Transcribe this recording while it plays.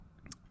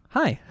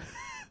Hi.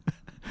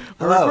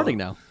 We're Hello. recording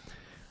now.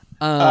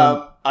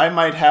 I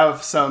might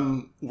have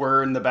some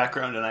whir in the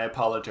background, and I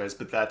apologize,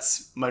 but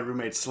that's my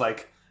roommate's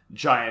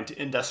giant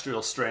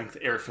industrial strength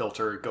air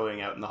filter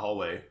going out in the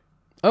hallway.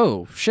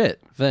 Oh,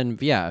 shit. Then,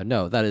 yeah,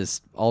 no, that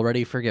is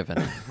already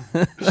forgiven.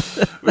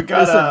 We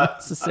got a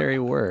necessary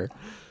whir.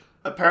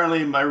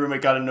 Apparently, my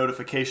roommate got a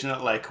notification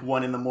at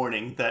 1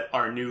 a.m. that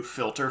our new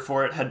filter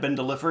for it had been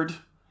delivered,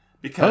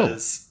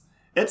 because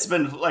it's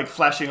been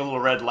flashing a little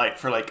red light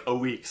for a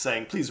week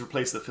saying, please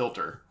replace the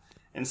filter.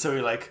 And so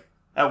he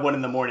at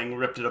 1 a.m,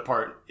 ripped it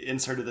apart,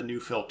 inserted the new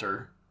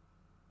filter,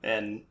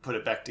 and put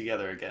it back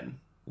together again.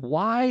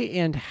 Why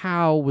and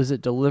how was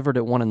it delivered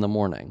at 1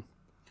 a.m?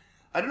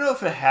 I don't know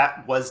if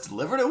it was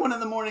delivered at 1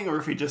 a.m. or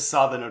if he just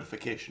saw the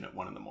notification at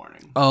 1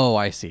 a.m. Oh,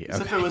 I see.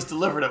 Okay. If it was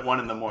delivered at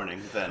 1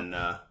 a.m, then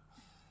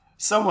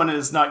someone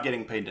is not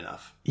getting paid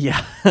enough.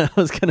 Yeah, I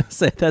was going to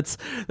say that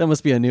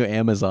must be a new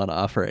Amazon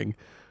offering.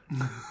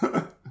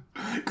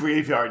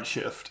 Graveyard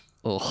shift.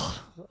 Ugh,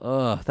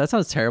 that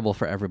sounds terrible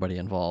for everybody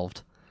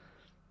involved.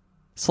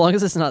 As long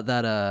as it's not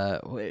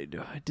that, wait,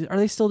 are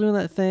they still doing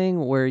that thing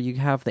where you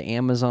have the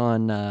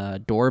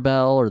Amazon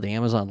doorbell or the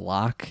Amazon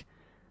lock,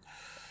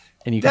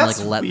 and you can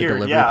let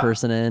weird, the delivery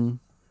person in?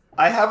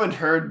 I haven't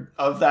heard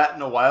of that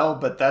in a while,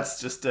 but that's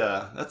just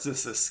a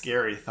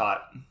scary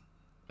thought.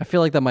 I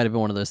feel like that might have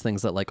been one of those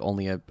things that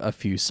only a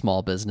few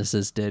small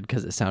businesses did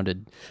because it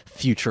sounded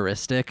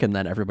futuristic, and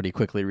then everybody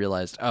quickly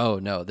realized, oh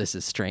no, this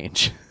is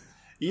strange.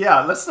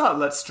 Yeah, let's not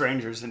let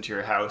strangers into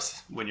your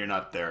house when you're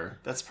not there.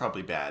 That's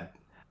probably bad.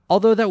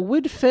 Although that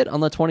would fit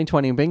on the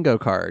 2020 bingo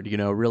card,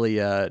 really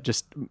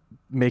just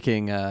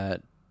making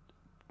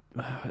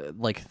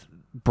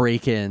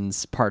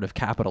break-ins part of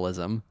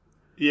capitalism.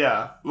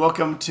 Yeah,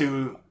 welcome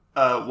to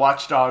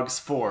Watch Dogs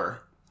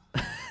 4.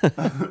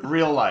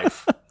 Real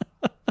life.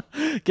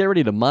 Get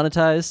ready to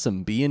monetize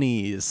some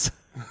B&Es.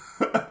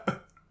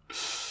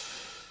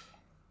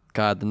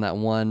 God, then that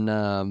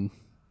one...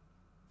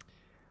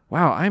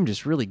 Wow, I'm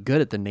just really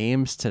good at the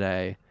names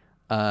today.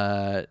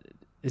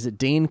 Is it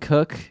Dane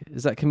Cook?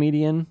 Is that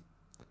comedian?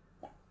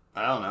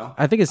 I don't know.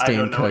 I think it's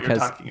Dane Cook.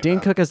 Dane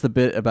about. Cook has the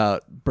bit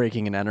about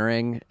breaking and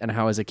entering, and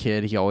how as a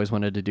kid he always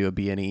wanted to do a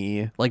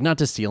B&E, not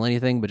to steal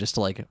anything, but just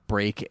to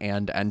break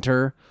and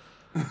enter.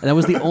 And that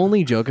was the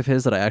only joke of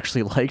his that I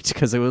actually liked,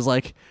 because it was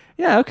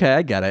yeah, okay,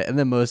 I get it. And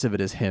then most of it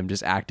is him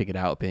just acting it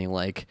out, being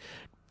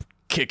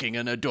kicking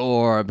in a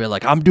door, being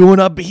I'm doing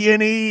a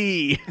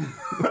B&E.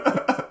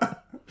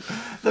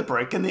 The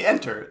break and the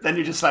enter. Then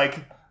you're just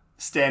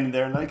standing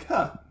there and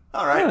huh,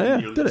 all right. Yeah,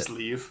 and you just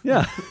leave.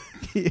 Yeah.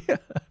 Yeah.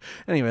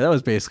 Anyway, that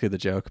was basically the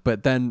joke.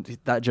 But then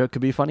that joke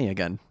could be funny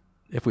again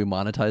if we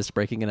monetized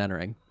breaking and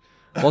entering.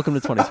 Welcome to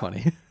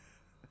 2020.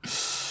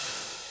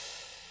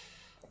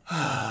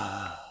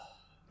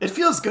 It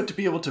feels good to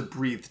be able to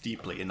breathe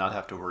deeply and not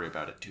have to worry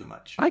about it too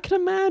much. I can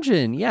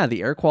imagine. Yeah,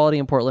 the air quality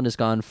in Portland has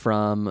gone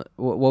from,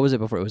 what was it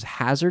before? It was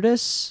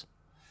hazardous?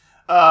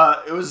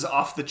 It was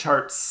off the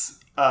charts,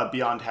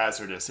 beyond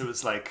hazardous. It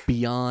was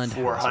beyond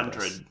 400.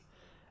 Hazardous.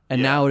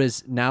 And now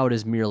it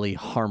is merely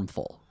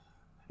harmful.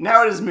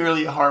 Now it is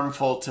merely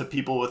harmful to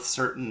people with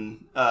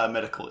certain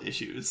medical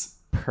issues.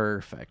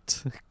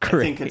 Perfect. Great.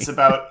 I think it's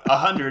about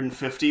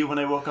 150 when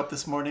I woke up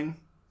this morning.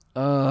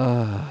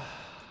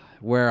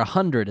 Where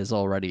 100 is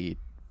already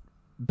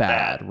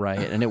bad, right?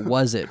 And it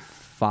was at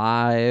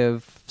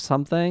 5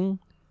 something?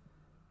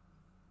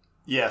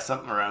 Yeah,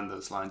 something around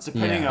those lines,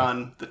 depending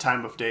on the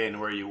time of day and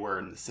where you were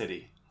in the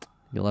city.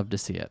 You'll love to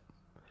see it.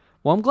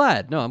 Well, I'm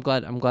glad. No, I'm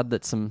glad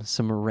that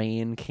some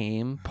rain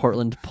came.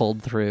 Portland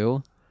pulled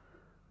through.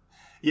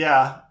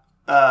 Yeah,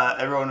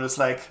 everyone was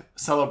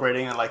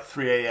celebrating at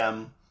 3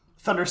 a.m.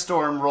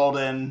 Thunderstorm rolled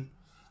in,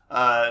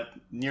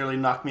 nearly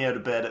knocked me out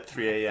of bed at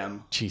 3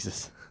 a.m.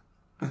 Jesus.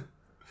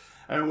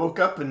 I woke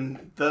up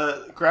and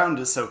the ground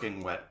is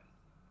soaking wet,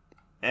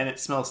 and it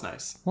smells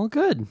nice. Well,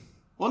 good.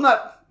 Well,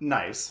 not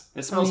nice.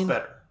 It smells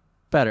better.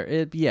 Better.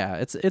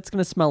 It's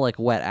gonna smell like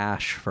wet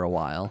ash for a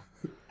while.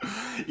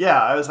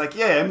 Yeah, I was I'm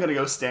gonna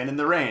go stand in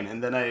the rain,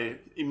 and then I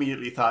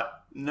immediately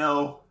thought,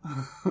 no,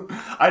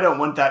 I don't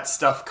want that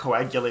stuff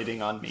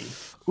coagulating on me.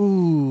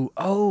 Ooh,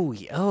 oh,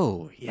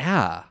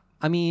 yeah.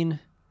 I mean,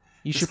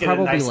 you just should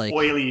probably get a nice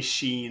oily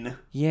sheen.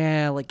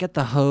 Yeah, get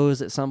the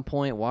hose at some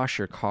point, wash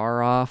your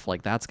car off.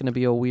 That's gonna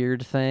be a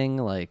weird thing.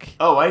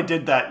 Oh, I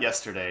did that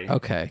yesterday.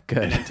 Okay,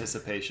 good. In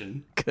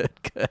anticipation. Good.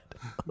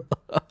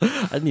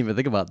 I didn't even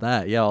think about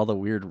that. Yeah, all the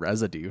weird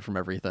residue from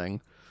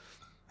everything.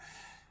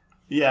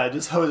 Yeah,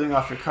 just hosing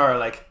off your car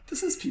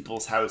this is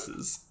people's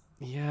houses.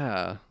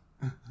 Yeah.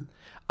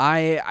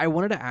 I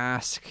wanted to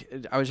ask,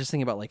 I was just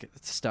thinking about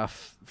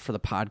stuff for the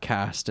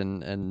podcast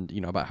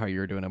and about how you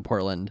were doing in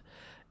Portland.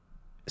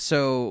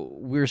 So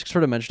we were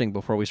sort of mentioning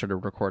before we started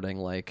recording,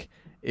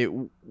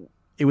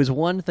 it was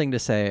one thing to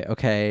say,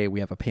 okay, we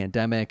have a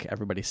pandemic,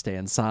 everybody stay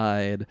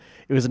inside.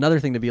 It was another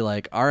thing to be all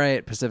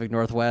right, Pacific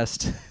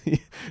Northwest,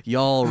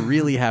 y'all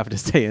really have to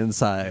stay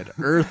inside.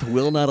 Earth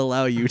will not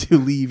allow you to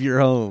leave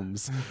your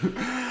homes.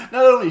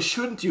 Not only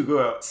shouldn't you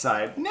go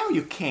outside, now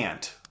you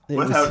can't.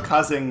 without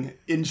causing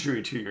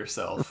injury to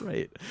yourself.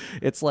 Right.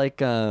 It's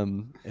like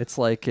in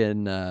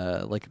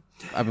like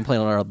I've been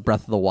playing a lot of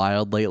Breath of the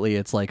Wild lately.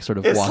 It's like sort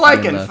of it's walking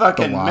like in in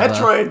fucking lava.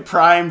 Metroid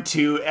Prime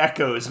 2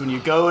 Echoes when you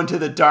go into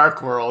the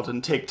dark world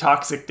and take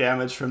toxic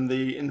damage from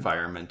the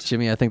environment.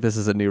 Jimmy, I think this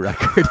is a new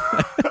record.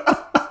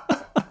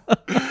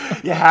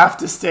 You have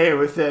to stay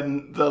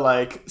within the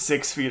like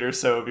 6 feet or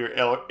so of your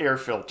air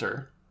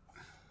filter.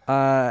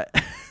 God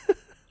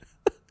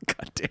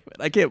damn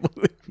it!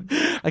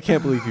 I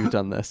can't believe you've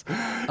done this.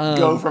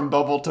 Go from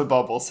bubble to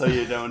bubble so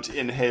you don't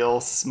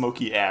inhale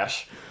smoky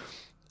ash.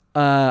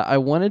 I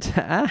wanted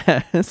to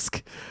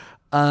ask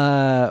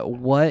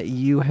what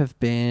you have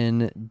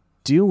been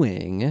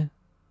doing.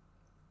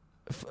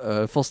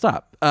 Full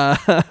stop.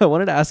 I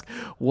wanted to ask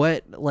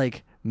what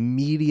like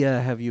media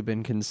have you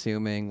been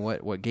consuming?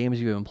 What games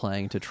have you been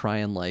playing to try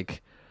and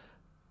like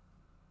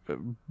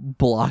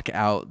block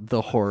out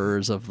the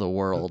horrors of the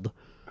world?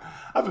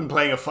 I've been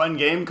playing a fun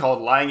game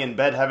called Lying in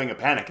Bed Having a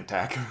Panic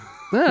Attack.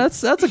 Yeah,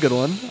 that's a good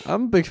one.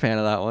 I'm a big fan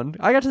of that one.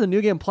 I got to the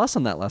New Game Plus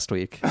on that last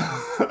week.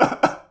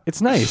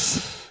 It's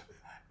nice.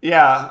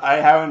 Yeah, I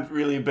haven't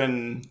really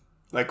been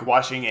like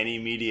watching any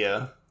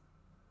media.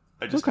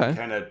 I just been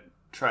kind of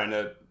trying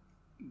to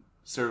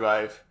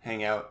survive,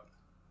 hang out.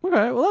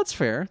 Okay, well that's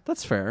fair.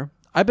 That's fair.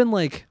 I've been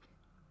like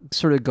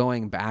sort of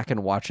going back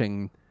and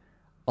watching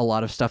a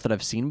lot of stuff that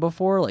I've seen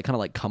before, like kind of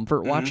like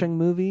comfort watching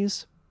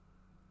movies.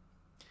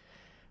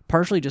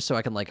 Partially just so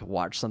I can like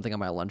watch something on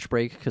my lunch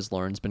break because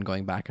Lauren's been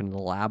going back into the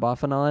lab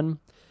off and on.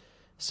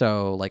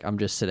 So like I'm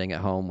just sitting at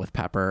home with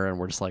Pepper and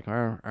we're just like,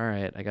 all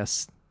right, I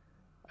guess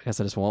I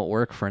just won't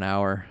work for an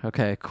hour.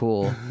 Okay,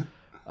 cool.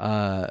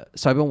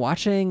 So I've been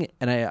watching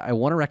and I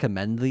want to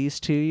recommend these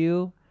to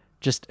you,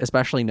 just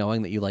especially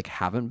knowing that you like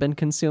haven't been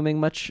consuming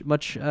much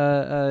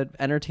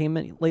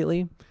entertainment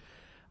lately.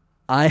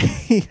 I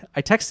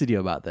texted you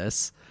about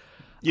this.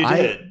 You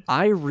did.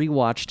 I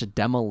rewatched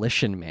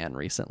Demolition Man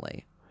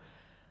recently.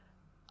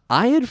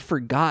 I had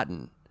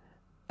forgotten,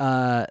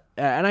 and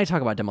I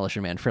talk about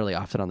Demolition Man fairly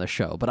often on the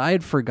show, but I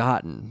had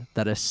forgotten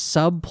that a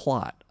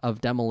subplot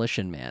of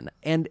Demolition Man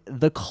and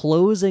the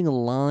closing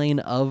line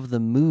of the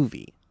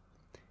movie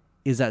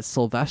is that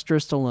Sylvester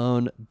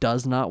Stallone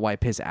does not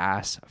wipe his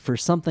ass for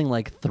something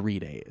like 3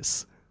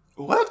 days.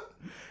 What?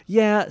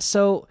 Yeah,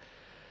 so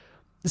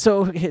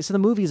the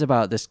movie's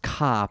about this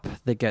cop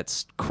that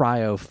gets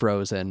cryo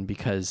frozen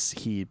because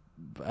he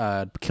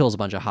kills a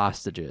bunch of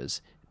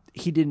hostages.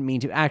 He didn't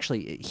mean to.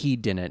 Actually, he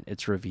didn't.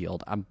 It's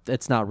revealed.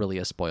 It's not really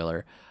a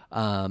spoiler.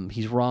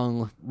 He's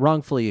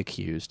wrongfully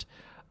accused,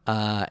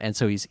 and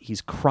so he's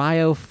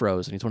cryo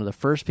frozen. He's one of the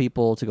first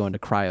people to go into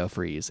cryo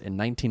freeze in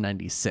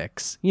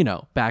 1996. You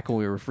know, back when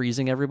we were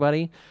freezing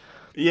everybody.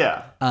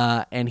 Yeah.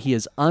 And he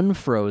is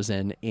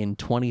unfrozen in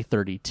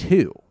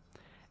 2032.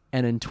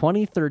 And in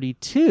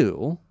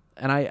 2032,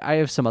 and I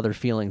have some other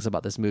feelings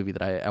about this movie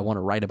that I want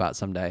to write about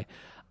someday.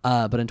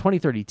 But in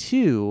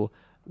 2032.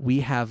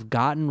 We have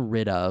gotten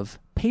rid of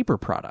paper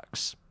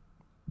products.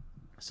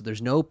 So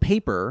there's no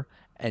paper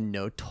and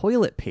no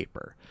toilet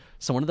paper.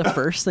 So one of the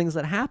first things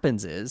that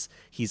happens is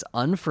he's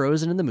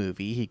unfrozen in the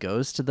movie. He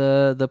goes to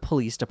the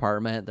police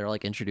department. They're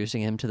like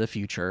introducing him to the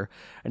future.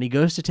 And he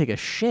goes to take a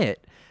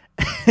shit.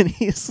 And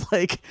he's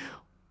like,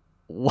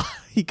 why?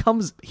 He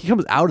comes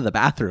out of the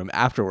bathroom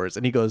afterwards.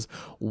 And he goes,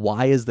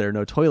 why is there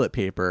no toilet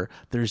paper?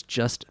 There's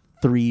just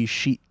three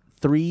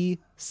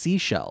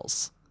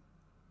seashells.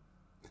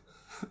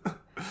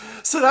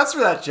 So that's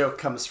where that joke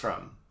comes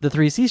from. The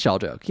 3 seashell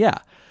joke, yeah.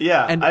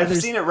 Yeah, and I've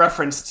seen it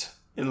referenced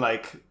in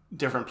like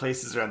different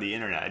places around the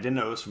internet. I didn't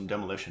know it was from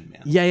Demolition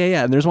Man.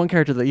 Yeah. And there's one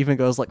character that even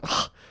goes like,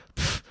 oh,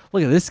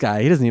 look at this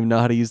guy. He doesn't even know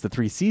how to use the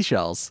 3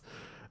 seashells.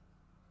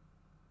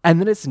 And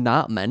then it's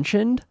not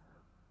mentioned.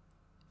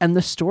 And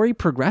the story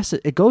progresses.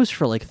 It goes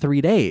for like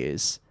 3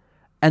 days.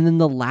 And then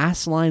the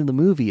last line of the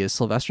movie is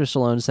Sylvester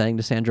Stallone saying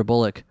to Sandra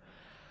Bullock,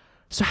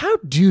 so how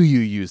do you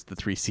use the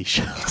 3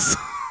 seashells?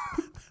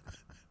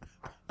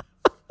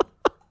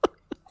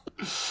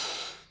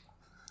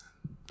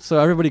 So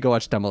everybody go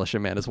watch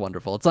Demolition Man. It's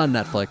wonderful. It's on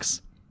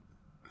Netflix.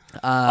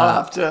 I'll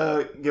have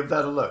to give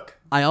that a look.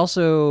 I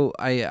also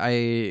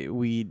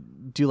we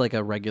do like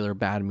a regular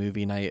bad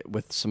movie night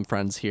with some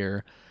friends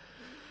here.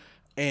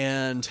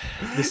 And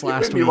this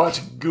last week we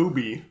watched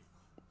Gooby.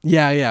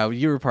 Yeah,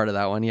 you were part of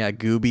that one. Yeah,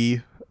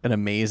 Gooby, an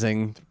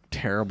amazing,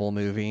 terrible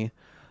movie.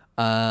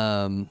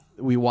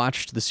 We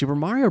watched the Super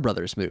Mario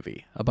Brothers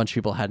movie. A bunch of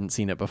people hadn't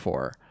seen it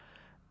before.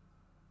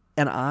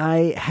 And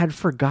I had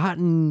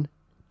forgotten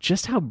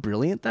just how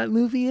brilliant that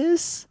movie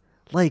is.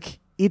 Like,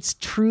 it's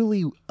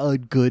truly a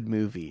good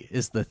movie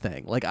is the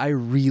thing. Like, I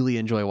really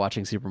enjoy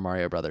watching Super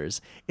Mario Brothers.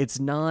 It's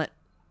not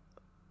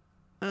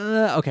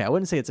okay, I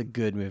wouldn't say it's a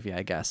good movie,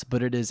 I guess,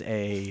 but it is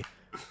a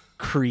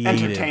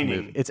creative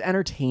movie. It's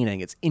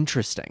entertaining. It's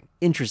interesting.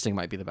 Interesting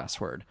might be the best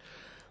word.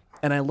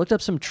 And I looked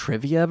up some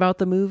trivia about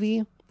the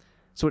movie.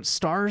 So it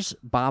stars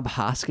Bob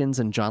Hoskins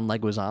and John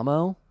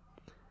Leguizamo.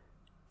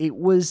 It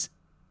was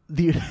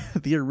the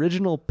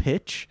original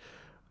pitch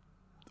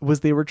was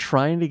they were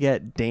trying to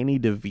get Danny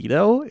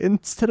DeVito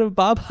instead of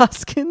Bob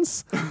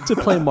Hoskins to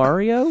play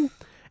Mario,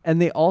 and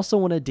they also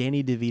wanted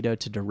Danny DeVito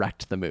to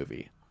direct the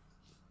movie.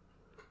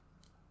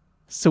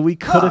 So we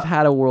could have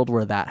had a world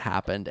where that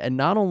happened. And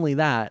not only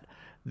that,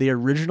 they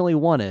originally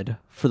wanted,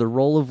 for the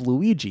role of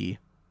Luigi,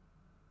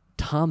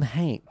 Tom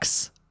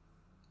Hanks.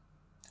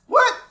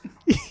 What?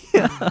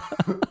 Yeah.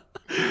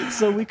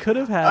 So we could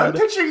have had... I'm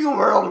picturing a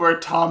world where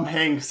Tom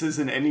Hanks is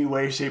in any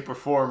way, shape, or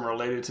form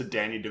related to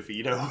Danny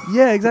DeVito.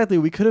 Yeah, exactly.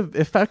 We could have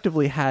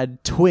effectively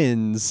had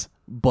twins,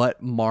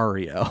 but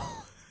Mario.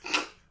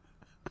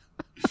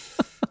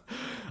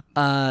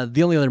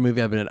 The only other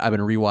movie I've been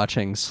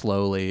rewatching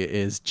slowly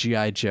is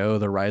G.I. Joe: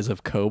 The Rise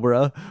of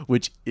Cobra,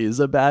 which is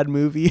a bad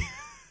movie.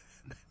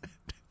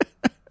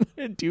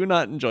 I do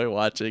not enjoy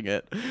watching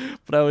it,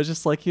 but I was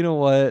just like, you know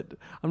what?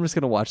 I'm just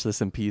going to watch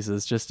this in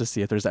pieces just to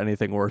see if there's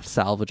anything worth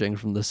salvaging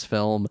from this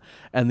film.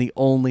 And the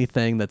only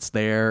thing that's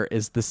there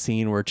is the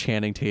scene where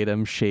Channing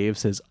Tatum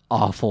shaves his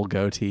awful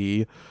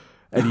goatee,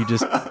 and you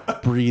just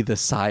breathe a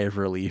sigh of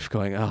relief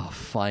going, oh,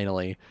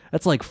 finally.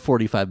 That's like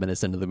 45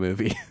 minutes into the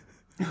movie.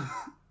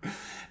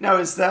 Now,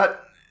 is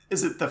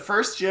it the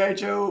first G.I.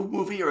 Joe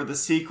movie or the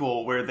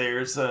sequel where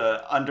there's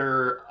a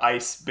under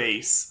ice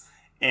base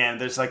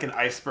and there's like an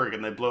iceberg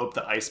and they blow up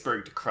the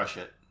iceberg to crush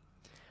it?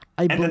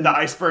 Then the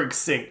iceberg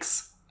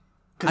sinks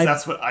because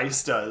that's what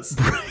ice does.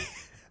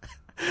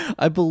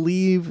 I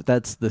believe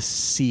that's the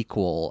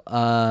sequel.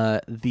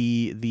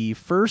 The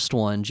first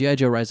one, G.I.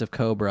 Joe: Rise of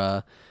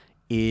Cobra,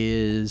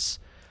 is...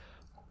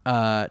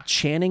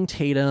 Channing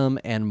Tatum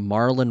and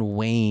Marlon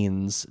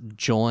Wayans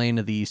join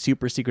the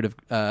super secretive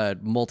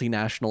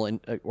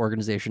multinational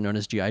organization known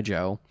as G.I.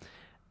 Joe.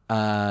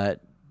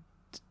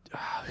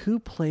 Who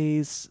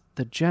plays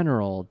the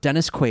general?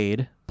 Dennis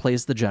Quaid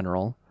plays the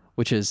general,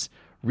 which is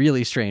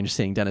really strange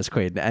seeing Dennis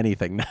Quaid in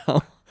anything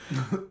now.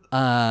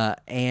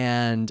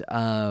 And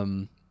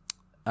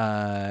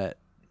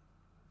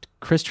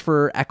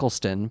Christopher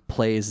Eccleston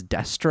plays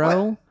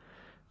Destro. What?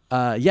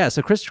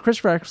 So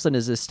Christopher Eccleston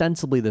is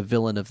ostensibly the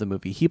villain of the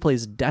movie. He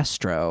plays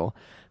Destro,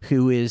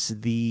 who is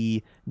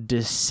the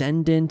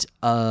descendant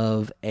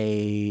of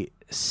a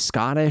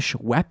Scottish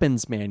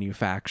weapons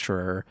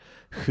manufacturer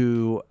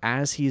who,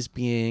 as he's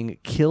being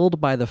killed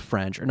by the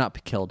French, or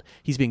not killed,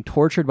 he's being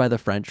tortured by the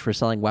French for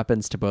selling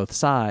weapons to both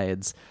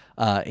sides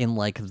in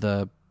like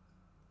the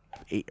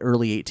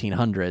early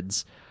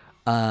 1800s.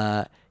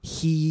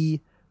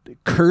 He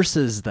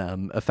curses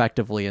them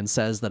effectively and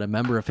says that a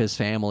member of his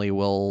family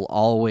will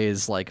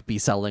always like be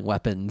selling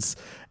weapons,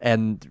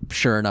 and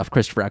sure enough,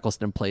 Christopher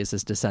Eccleston plays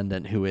his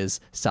descendant who is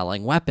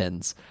selling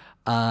weapons.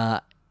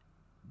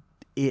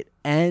 It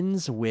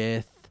ends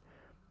with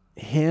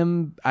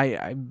him.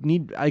 I'm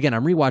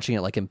rewatching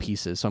it like in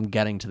pieces, so I'm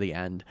getting to the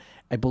end.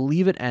 I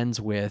believe it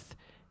ends with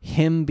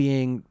him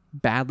being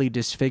badly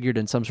disfigured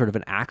in some sort of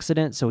an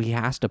accident, so he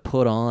has to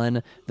put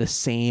on the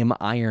same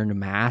iron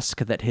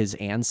mask that his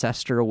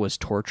ancestor was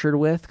tortured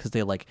with, because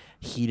they like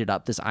heated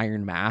up this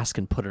iron mask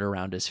and put it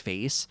around his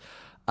face.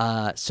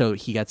 So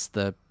he gets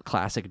the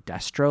classic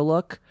Destro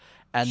look.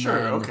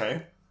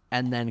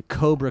 And then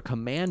Cobra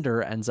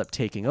Commander ends up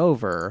taking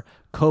over.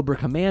 Cobra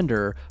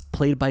Commander,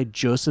 played by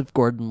Joseph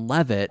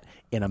Gordon-Levitt,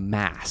 in a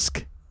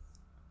mask.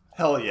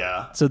 Hell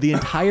yeah. So the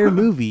entire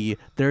movie,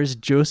 there's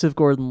Joseph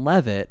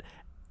Gordon-Levitt,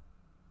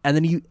 and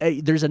then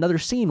there's another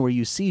scene where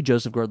you see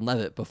Joseph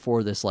Gordon-Levitt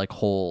before this like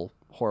whole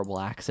horrible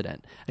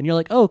accident. And you're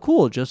like, oh,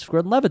 cool, Joseph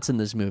Gordon-Levitt's in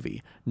this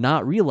movie.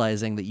 Not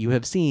realizing that you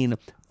have seen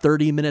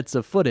 30 minutes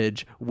of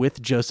footage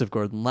with Joseph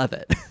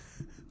Gordon-Levitt.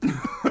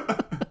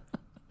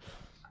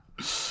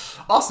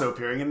 Also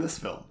appearing in this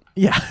film.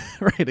 Yeah,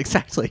 right,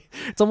 exactly.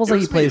 It's almost like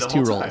he plays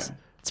two roles. Time.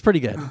 It's pretty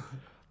good.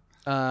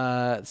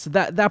 So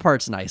that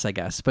part's nice, I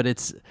guess. But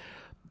it's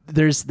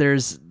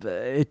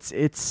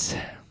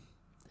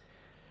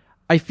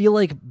I feel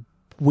like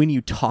when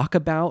you talk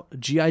about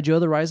G.I. Joe: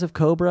 The Rise of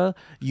Cobra,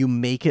 you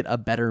make it a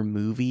better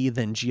movie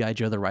than G.I.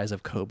 Joe: The Rise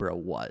of Cobra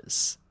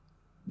was.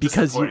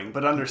 Because disappointing,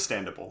 but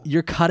understandable.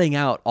 You're cutting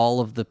out all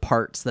of the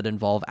parts that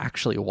involve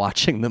actually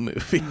watching the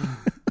movie.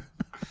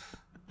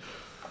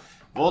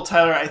 Well,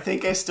 Tyler, I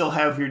think I still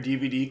have your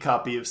DVD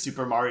copy of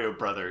Super Mario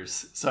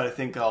Brothers, so I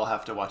think I'll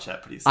have to watch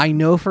that pretty soon. I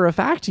know for a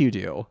fact you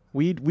do.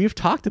 We've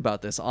talked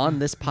about this on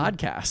this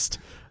podcast.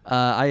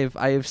 I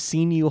have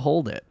seen you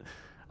hold it.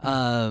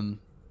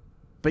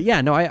 But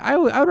yeah, no, I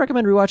would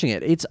recommend rewatching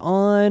it. It's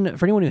on,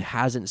 for anyone who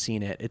hasn't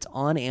seen it, it's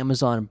on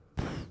Amazon.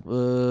 I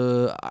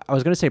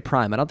was going to say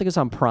Prime. I don't think it's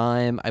on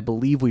Prime. I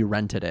believe we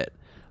rented it,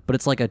 but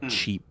it's like a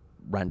cheap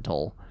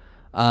rental.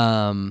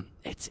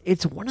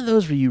 It's one of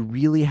those where you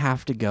really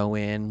have to go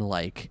in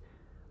like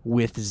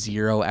with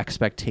zero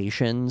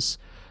expectations.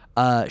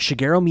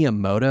 Shigeru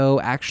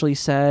Miyamoto actually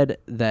said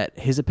that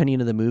his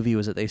opinion of the movie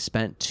was that they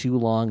spent too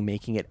long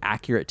making it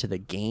accurate to the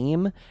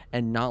game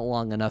and not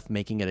long enough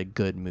making it a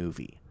good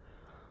movie.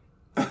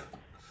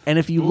 And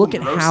if you look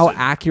at how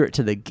accurate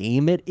to the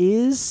game it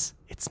is,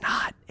 it's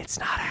not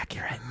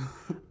accurate.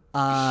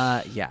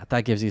 Yeah,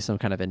 that gives you some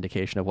kind of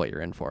indication of what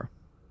you're in for.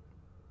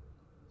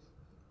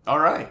 All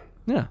right.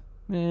 Yeah.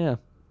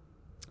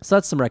 So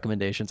that's some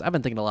recommendations. I've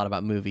been thinking a lot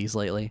about movies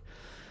lately.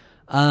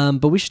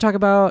 But we should talk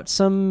about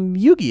some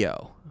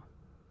Yu-Gi-Oh!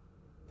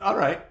 All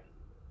right.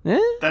 Eh?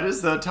 That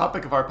is the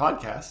topic of our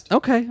podcast.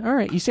 Okay, all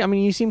right. You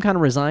seem kind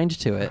of resigned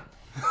to it.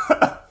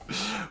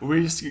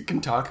 We just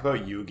can talk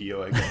about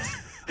Yu-Gi-Oh, I guess.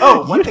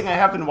 Oh, one thing I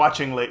have been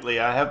watching lately,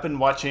 I have been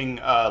watching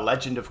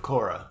Legend of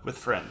Korra with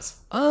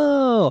friends.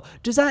 Oh,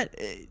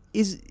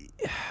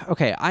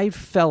 okay, I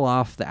fell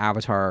off the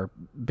Avatar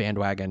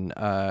bandwagon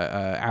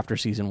after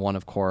season 1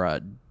 of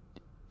Korra.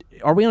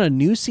 Are we on a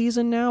new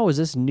season now? Is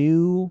this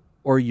new,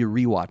 or are you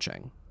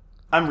rewatching?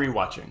 I'm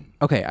rewatching.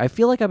 Okay, I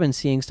feel like I've been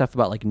seeing stuff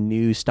about like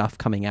new stuff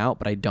coming out,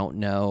 but I don't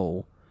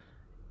know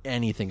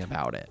anything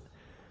about it.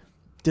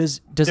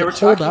 Does they it were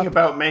hold talking up?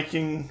 about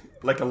making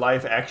like a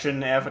live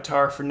action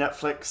Avatar for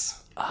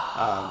Netflix.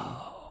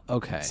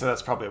 Okay, So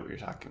that's probably what you're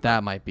talking about.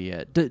 that might be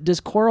it.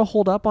 Does Korra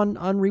hold up on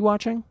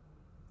rewatching?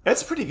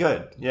 It's pretty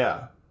good,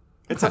 yeah.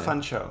 It's a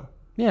fun show.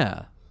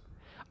 Yeah,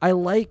 I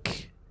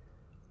like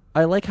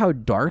how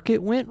dark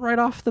it went right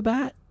off the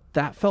bat.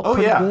 That felt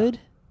pretty good.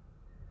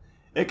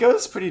 It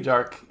goes pretty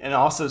dark, and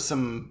also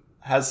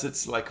has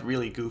its like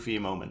really goofy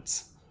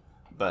moments.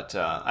 But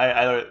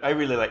I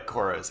really like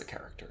Korra as a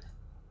character.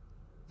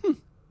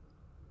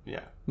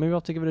 Yeah, maybe I'll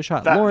have to give it a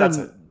shot.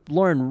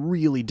 Lauren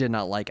really did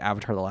not like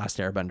Avatar: The Last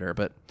Airbender,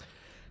 but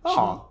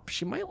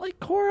she might like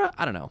Korra.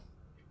 I don't know.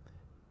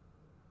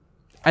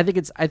 I think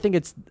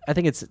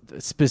it's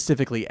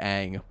specifically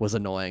Aang was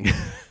annoying.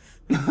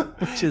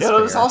 Which is it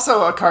was fair.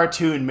 also a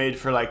cartoon made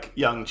for like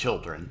young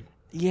children.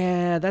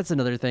 Yeah, that's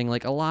another thing.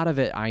 Like a lot of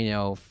it, I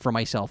know for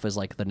myself is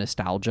like the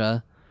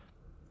nostalgia,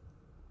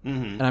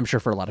 and I'm sure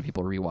for a lot of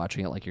people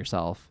rewatching it, like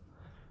yourself.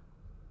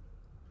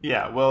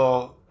 Yeah,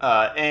 well,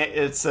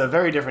 it's a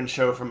very different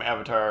show from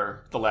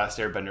Avatar: The Last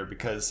Airbender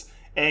because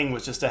Aang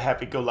was just a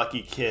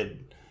happy-go-lucky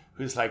kid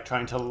who's like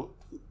trying to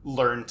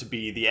learn to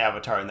be the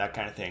Avatar and that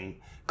kind of thing.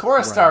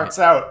 Korra starts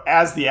out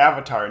as the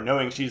Avatar,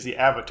 knowing she's the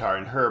Avatar,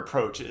 and her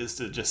approach is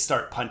to just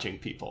start punching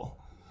people.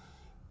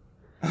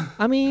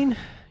 I mean,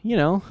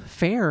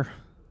 fair.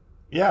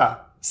 Yeah,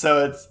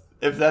 so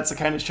if that's the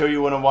kind of show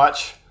you want to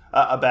watch,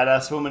 a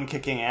badass woman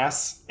kicking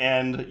ass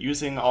and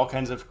using all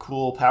kinds of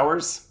cool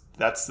powers,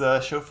 that's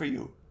the show for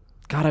you.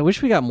 God, I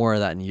wish we got more of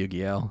that in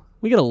Yu-Gi-Oh!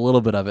 We get a little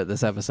bit of it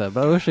this episode,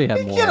 but I wish we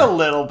had more. We get a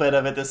little bit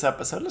of it this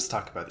episode. Let's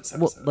talk about this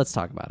episode. Well, let's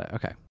talk about it.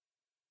 Okay.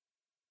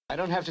 I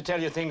don't have to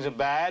tell you things are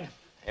bad.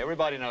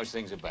 Everybody knows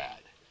things are bad.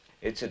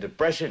 It's a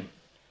depression.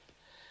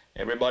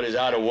 Everybody's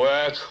out of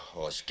work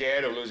or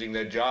scared of losing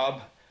their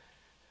job.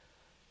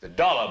 The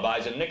dollar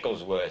buys a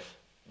nickel's worth.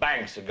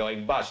 Banks are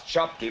going bust.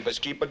 Shopkeepers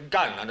keep a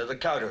gun under the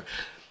counter.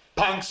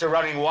 Punks are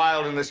running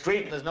wild in the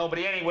street, and there's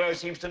nobody anywhere who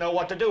seems to know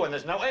what to do, and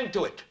there's no end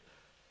to it.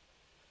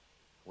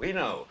 We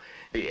know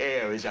the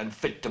air is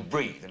unfit to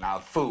breathe, and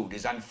our food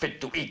is unfit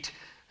to eat.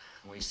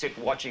 We sit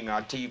watching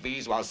our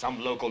TVs while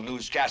some local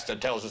newscaster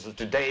tells us that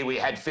today we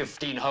had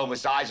 15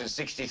 homicides and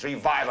 63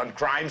 violent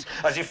crimes,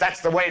 as if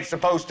that's the way it's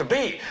supposed to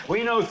be.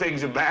 We know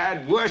things are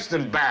bad, worse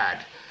than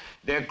bad.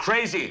 They're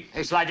crazy.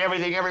 It's like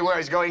everything everywhere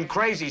is going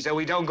crazy, so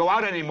we don't go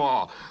out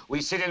anymore.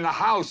 We sit in the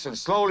house, and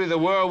slowly the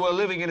world we're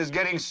living in is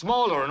getting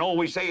smaller, and all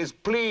we say is,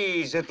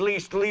 please, at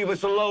least leave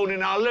us alone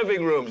in our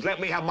living rooms.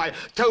 Let me have my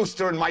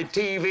toaster and my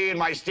TV and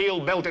my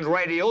steel-belted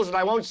radios, and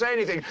I won't say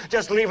anything.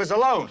 Just leave us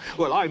alone.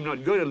 Well, I'm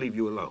not going to leave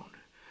you alone.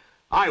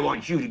 I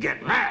want you to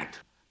get mad.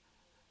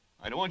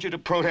 I don't want you to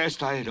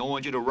protest. I don't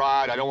want you to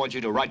riot. I don't want you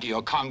to write to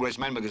your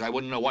congressman because I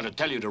wouldn't know what to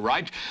tell you to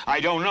write.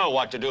 I don't know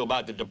what to do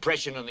about the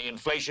depression and the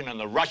inflation and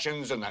the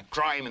Russians and the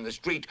crime in the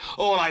street.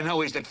 All I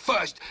know is that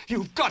first,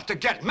 you've got to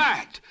get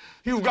mad.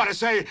 You've got to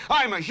say,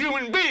 I'm a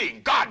human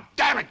being. God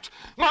damn it.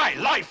 My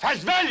life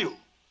has value.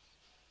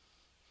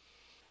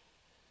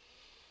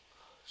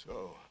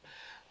 So,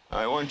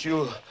 I want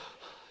you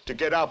to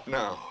get up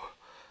now.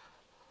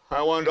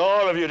 I want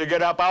all of you to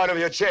get up out of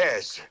your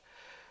chairs.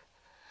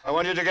 I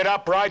want you to get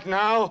up right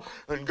now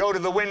and go to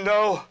the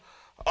window,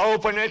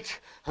 open it,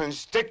 and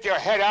stick your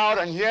head out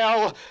and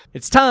yell.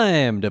 It's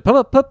time to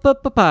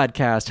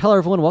podcast. Hello,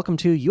 everyone. Welcome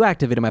to You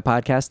Activated My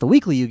Podcast, the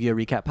weekly Yu-Gi-Oh!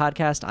 Recap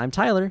podcast. I'm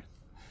Tyler.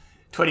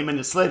 20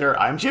 minutes later,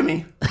 I'm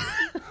Jimmy.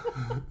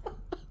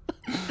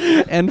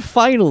 And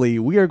finally,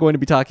 we are going to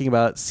be talking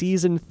about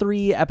Season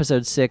 3,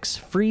 Episode 6,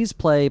 Freeze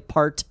Play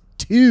Part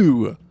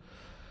 2.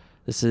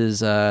 This is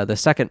the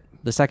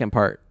second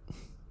part.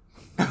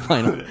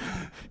 Finally.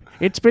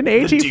 It's been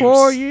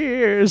 84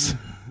 years.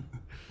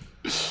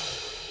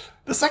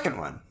 The second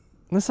one.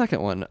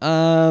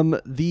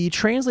 The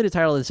translated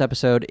title of this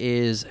episode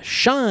is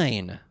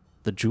Shine,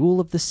 the Jewel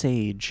of the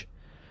Sage.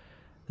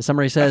 The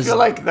summary says... I feel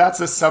like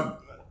that's a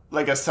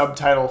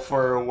subtitle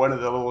for one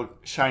of the little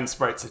shine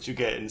sprites that you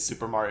get in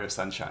Super Mario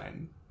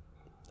Sunshine.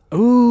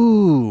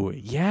 Ooh,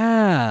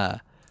 yeah.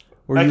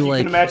 Where you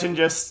can imagine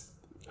just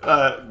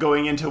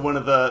going into one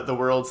of the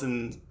worlds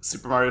in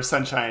Super Mario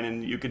Sunshine,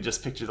 and you could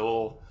just picture the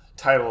little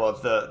title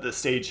of the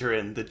stage you're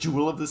in, the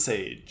Jewel of the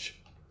Sage.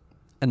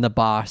 And the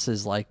boss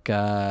is like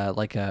a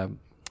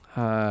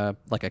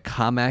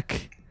Kamek.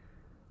 Is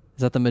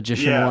that the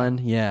magician one?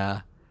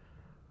 Yeah.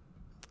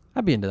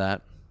 I'd be into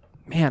that.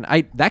 Man,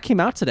 that came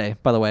out today,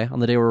 by the way, on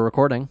the day we're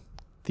recording.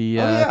 The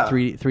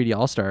 3D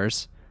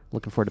All-Stars.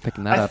 Looking forward to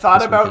picking that up. I thought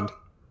this about weekend.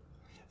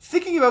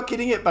 thinking about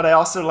getting it, but I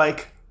also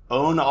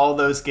own all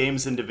those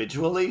games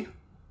individually,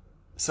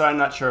 so I'm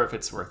not sure if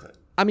it's worth it.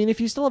 I mean, if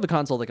you still have a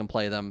console that can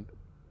play them,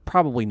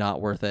 probably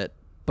not worth it.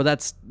 But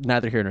that's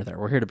neither here nor there.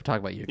 We're here to talk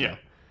about Yu-Gi-Oh!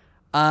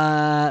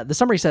 Yeah. The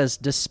summary says,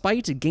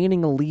 despite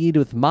gaining a lead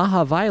with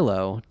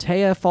Mahavilo,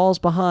 Taya falls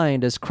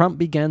behind as Crump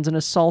begins an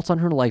assault on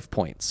her life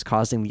points,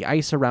 causing the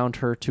ice around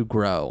her to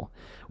grow.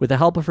 With the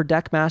help of her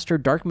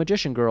deckmaster, Dark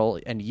Magician Girl,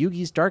 and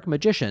Yugi's Dark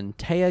Magician,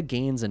 Taya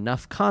gains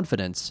enough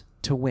confidence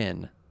to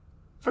win.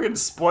 Freaking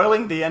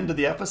spoiling the end of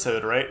the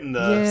episode right in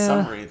the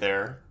summary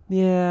there.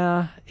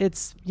 Yeah,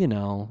 it's,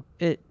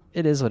 it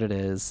is what it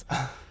is.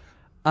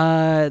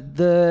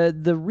 The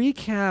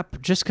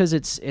recap, just because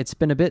it's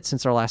been a bit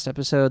since our last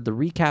episode, the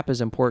recap is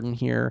important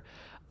here.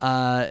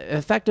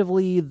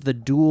 Effectively, the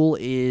duel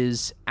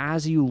is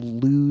as you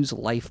lose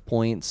life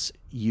points,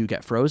 you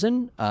get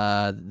frozen.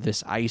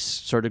 This ice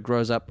sort of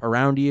grows up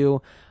around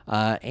you,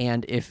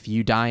 and if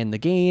you die in the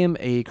game,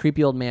 a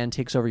creepy old man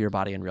takes over your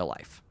body in real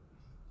life.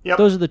 Yep.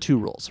 Those are the two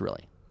rules,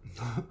 really.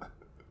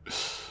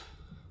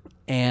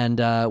 And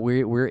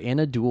we're in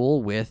a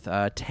duel with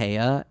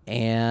Taya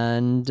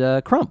and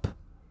Crump.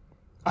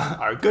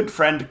 Our good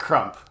friend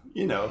Crump,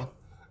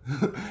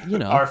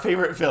 our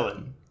favorite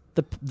villain.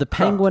 The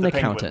penguin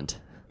accountant.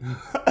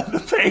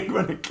 The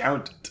penguin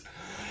accountant.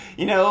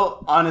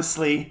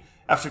 Honestly,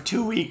 after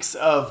 2 weeks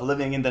of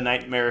living in the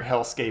nightmare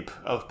hellscape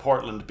of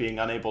Portland, being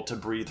unable to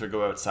breathe or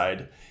go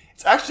outside,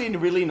 it's actually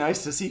really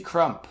nice to see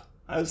Crump.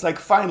 I was like,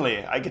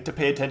 finally, I get to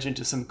pay attention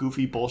to some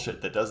goofy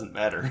bullshit that doesn't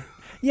matter.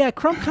 Yeah,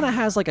 Crump kind of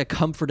has like a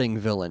comforting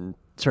villain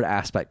sort of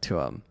aspect to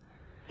him.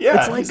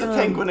 Yeah, he's a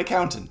penguin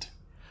accountant.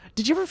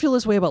 Did you ever feel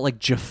this way about like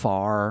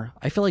Jafar?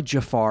 I feel like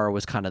Jafar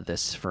was kind of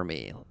this for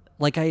me.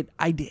 Like I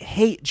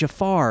hate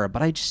Jafar,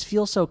 but I just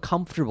feel so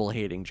comfortable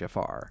hating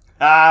Jafar.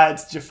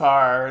 It's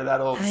Jafar, that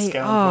old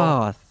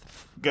scoundrel.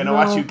 Gonna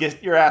watch you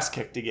get your ass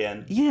kicked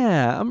again.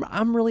 Yeah,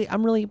 I'm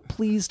really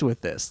pleased with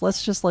this.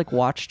 Let's just like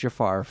watch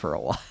Jafar for a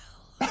while.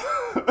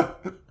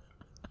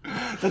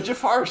 The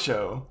Jafar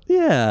Show.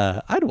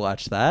 Yeah, I'd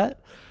watch that.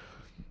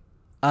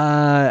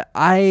 I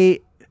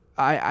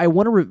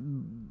want to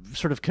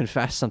sort of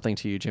confess something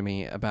to you,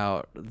 Jimmy,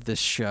 about this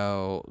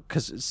show.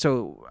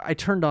 So I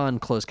turned on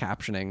closed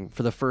captioning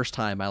for the first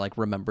time. I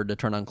remembered to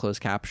turn on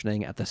closed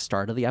captioning at the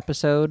start of the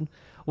episode.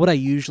 What I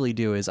usually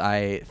do is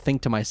I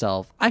think to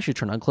myself, I should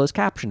turn on closed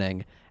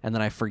captioning, and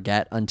then I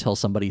forget until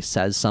somebody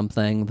says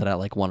something that I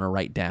want to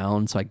write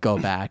down. So I go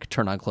back,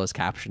 turn on closed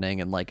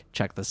captioning, and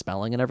check the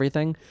spelling and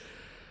everything.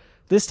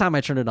 This time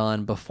I turned it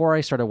on before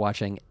I started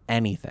watching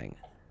anything.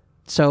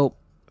 So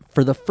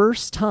for the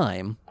first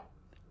time,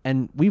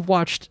 and we've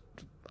watched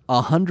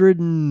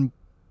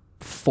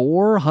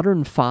 104,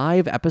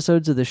 105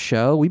 episodes of this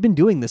show. We've been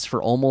doing this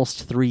for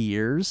almost 3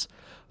 years.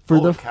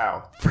 Holy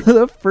cow. For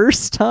the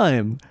first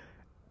time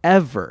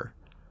ever,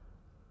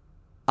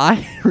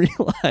 I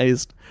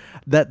realized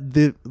that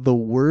the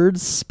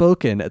words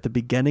spoken at the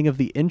beginning of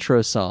the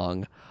intro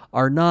song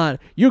are not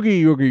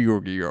Yugi, Yugi,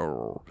 Yugi,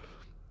 yo.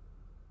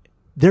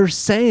 They're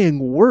saying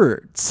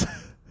words.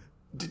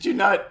 Did you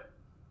not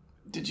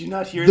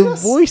hear the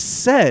this? The voice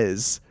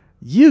says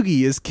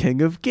Yugi is king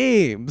of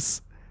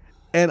games.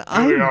 And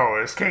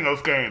Yu-Gi-Oh is king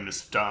of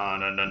games.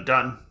 Dun dun dun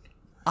dun.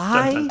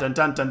 Dun dun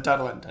dun dun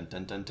dun dun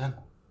dun dun dun.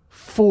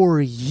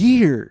 For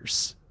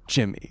years,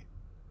 Jimmy,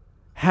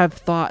 have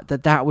thought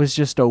that was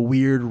just a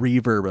weird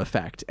reverb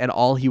effect, and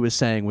all he was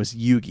saying was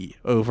Yugi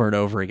over and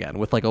over again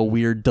with a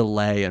weird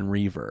delay and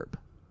reverb.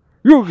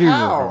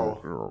 How?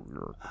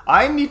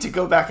 I need to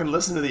go back and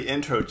listen to the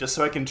intro just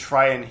so I can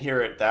try and hear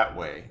it that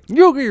way.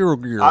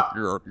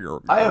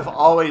 I have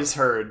always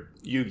heard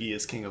Yugi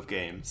is king of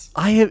games.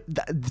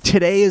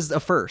 Today is the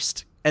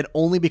first, and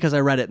only because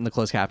I read it in the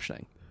closed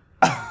captioning.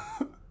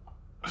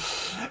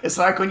 It's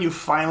like when you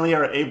finally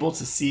are able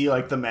to see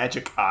the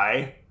magic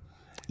eye.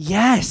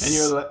 Yes. And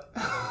you're like,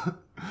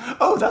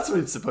 oh, that's what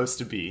it's supposed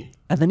to be.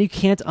 And then you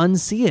can't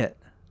unsee it.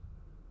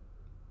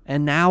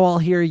 And now I'll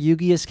hear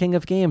Yugi is king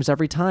of games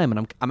every time,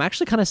 and I'm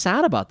actually kind of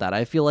sad about that.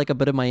 I feel like a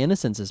bit of my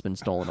innocence has been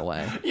stolen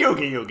away.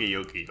 Yugi, Yugi,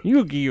 Yugi.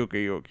 Yugi,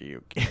 Yugi, Yugi,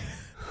 Yugi.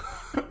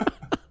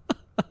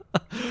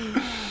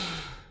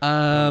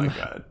 Oh my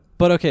God.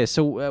 But okay,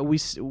 so we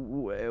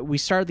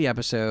start the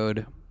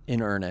episode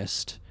in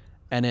earnest,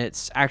 and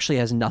it actually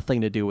has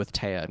nothing to do with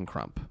Taya and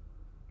Crump.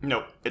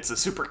 Nope, it's the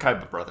Super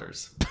Kaiba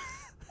Brothers.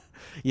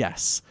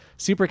 Yes,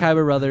 Super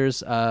Kaiba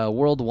Brothers,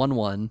 World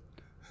 1-1.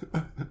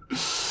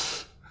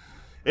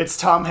 It's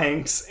Tom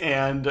Hanks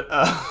and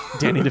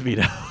Danny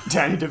DeVito.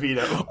 Danny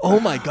DeVito.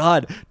 Oh my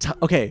God.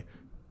 Okay.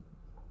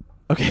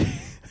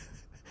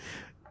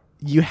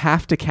 You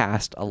have to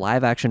cast a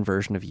live action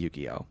version of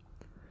Yu-Gi-Oh.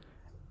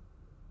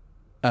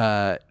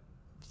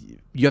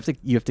 You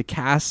have to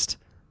cast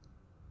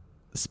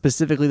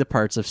specifically the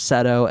parts of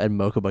Seto and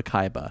Mokuba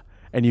Kaiba,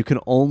 and you can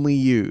only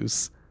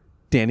use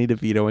Danny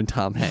DeVito and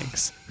Tom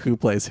Hanks. Who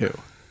plays who?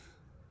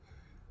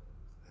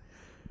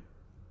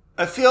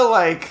 I feel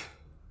like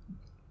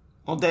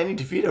Well, Danny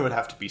DeVito would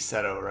have to be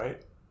Seto,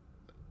 right?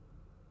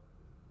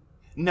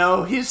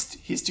 No, he's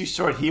too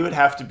short. He would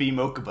have to be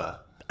Mokuba.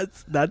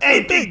 That's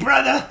hey, big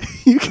brother!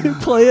 You can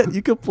play it.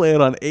 You can play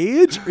it on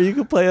age, or you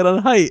can play it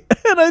on height,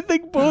 and I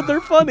think both are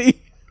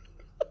funny.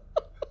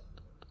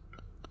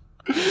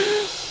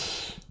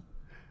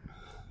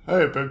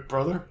 Hey, big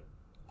brother.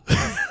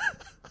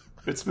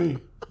 It's me.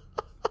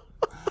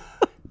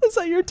 Is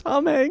that your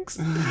Tom Hanks?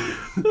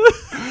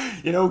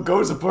 You know,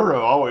 Gozaburo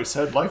always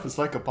said life is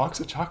like a box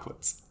of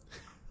chocolates.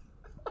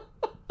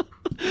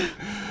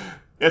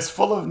 It's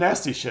full of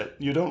nasty shit.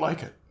 You don't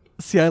like it.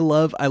 See, I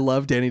love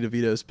Danny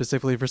DeVito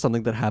specifically for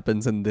something that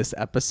happens in this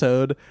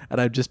episode, and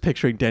I'm just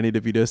picturing Danny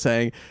DeVito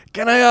saying,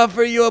 "Can I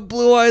offer you a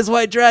blue eyes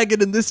white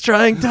dragon in this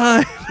trying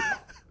time?"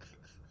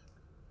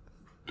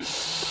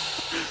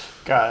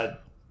 God.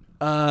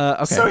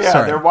 Okay. So yeah,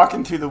 sorry. they're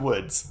walking through the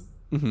woods.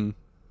 Mm-hmm.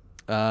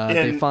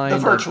 They find the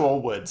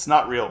virtual woods,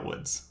 not real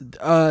woods.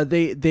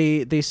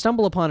 They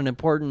stumble upon an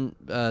important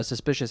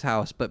suspicious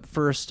house, but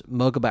first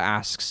Mokuba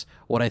asks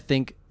what I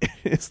think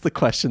is the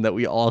question that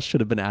we all should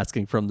have been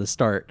asking from the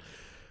start.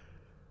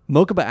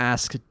 Mokuba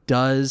asks,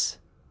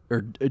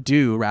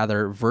 do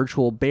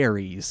virtual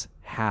berries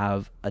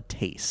have a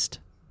taste?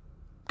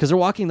 Because they're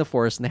walking the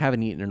forest and they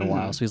haven't eaten in a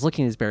while, so he's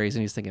looking at these berries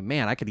and he's thinking,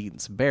 man, I could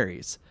eat some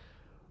berries.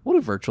 What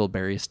do virtual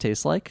berries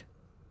taste like?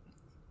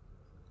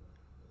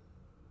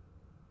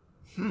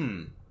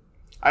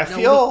 I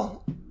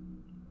feel...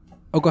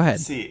 Oh, go ahead.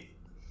 Let's see.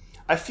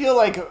 I feel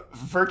like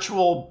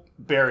virtual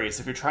berries,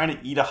 if you're trying to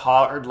eat a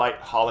hard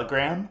light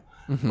hologram,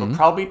 will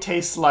probably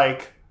taste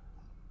like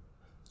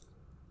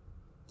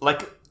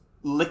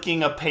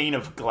licking a pane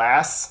of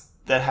glass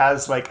that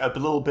has like a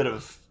little bit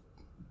of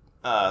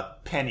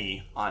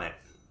penny on it.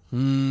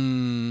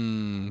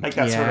 Like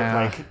that sort of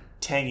like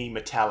tangy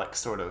metallic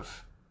sort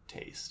of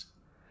taste.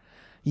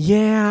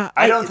 Yeah.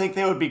 I don't think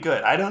they would be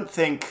good. I don't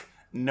think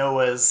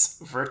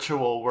Noah's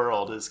virtual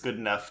world is good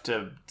enough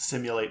to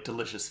simulate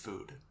delicious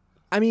food.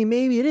 I mean,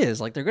 maybe it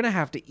is. Like, they're going to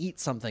have to eat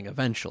something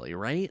eventually,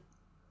 right?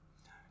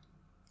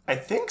 I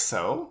think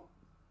so.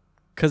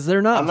 Because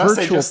they're not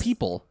virtual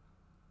people.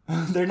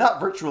 They're not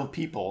virtual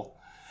people.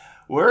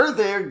 Where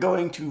they're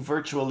going to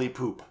virtually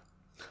poop.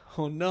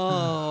 Oh, no.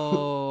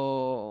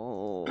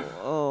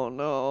 Oh,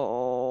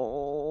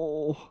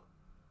 no.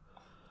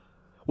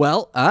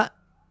 Well,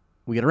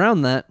 we get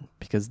around that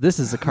because this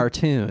is a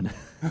cartoon.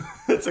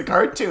 It's a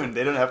cartoon.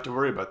 They don't have to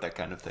worry about that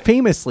kind of thing.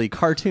 Famously,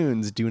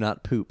 cartoons do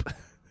not poop.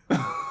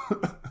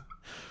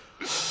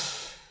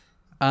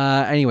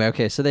 Anyway,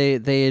 okay, so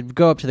they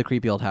go up to the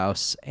creepy old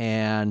house,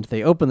 and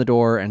they open the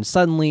door, and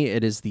suddenly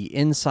it is the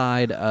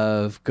inside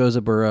of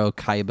Gozaburo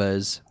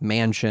Kaiba's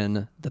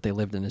mansion that they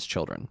lived in as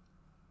children.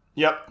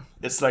 Yep.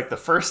 It's like the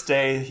first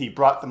day he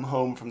brought them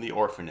home from the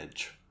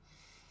orphanage.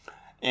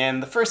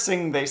 And the first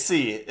thing they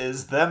see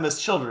is them as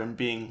children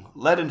being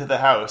led into the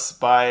house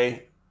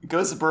by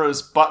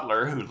Gozaburo's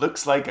butler, who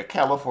looks like a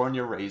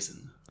California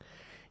raisin.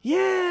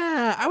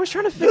 Yeah, I was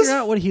trying to figure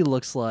out what he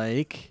looks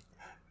like.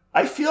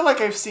 I feel like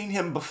I've seen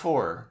him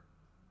before.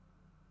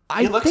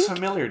 He looks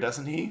familiar,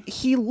 doesn't he?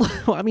 He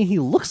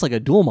looks like a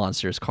Duel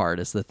Monsters card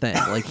is the thing.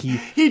 Like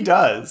he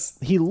does.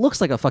 He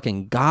looks like a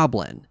fucking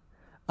goblin.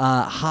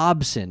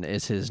 Hobson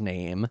is his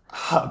name.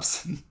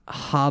 Hobson.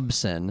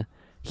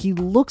 He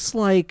looks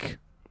like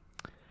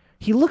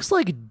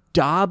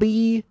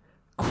Dobby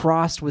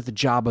crossed with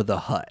Jabba the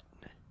Hutt.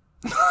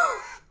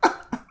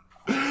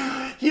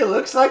 He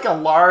looks like a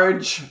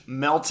large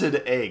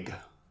melted egg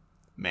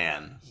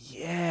man.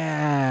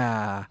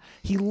 Yeah.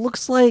 He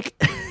looks like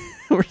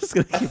we're just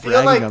going to keep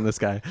ragging on this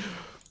guy.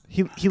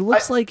 He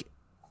looks like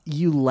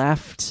you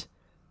left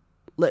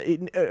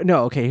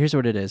no, okay, here's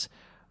what it is.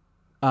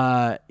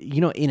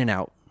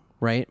 In-N-Out,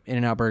 right?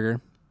 In-N-Out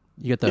burger.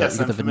 You get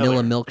the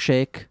vanilla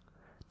milkshake.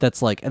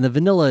 That's like, and the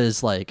vanilla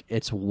is like,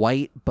 it's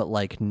white, but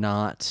like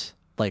not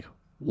like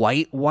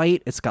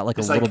white. It's got like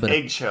a little bit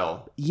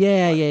eggshell.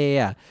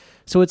 Yeah.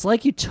 So it's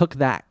like you took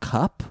that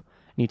cup and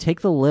you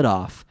take the lid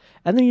off,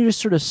 and then you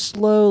just sort of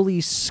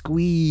slowly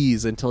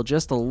squeeze until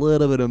just a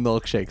little bit of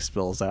milkshake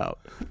spills out.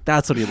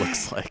 That's what he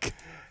looks like.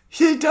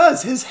 He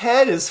does. His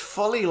head is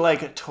fully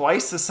like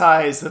twice the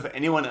size of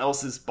anyone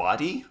else's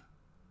body.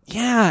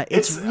 Yeah,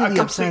 it's really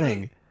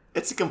upsetting.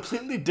 It's a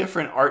completely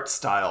different art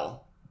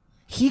style.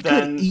 He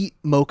could eat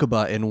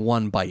Mokuba in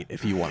one bite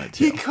if he wanted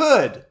to. He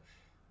could.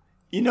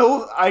 You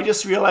know, I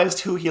just realized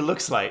who he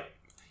looks like.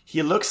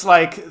 He looks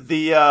like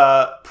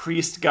the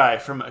priest guy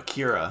from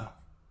Akira.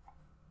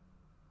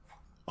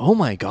 Oh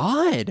my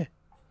god.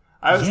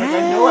 I was like,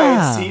 I know I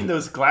had seen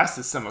those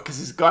glasses somewhere, because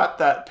he's got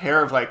that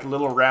pair of like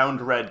little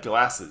round red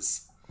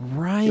glasses.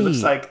 Right. He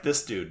looks like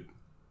this dude.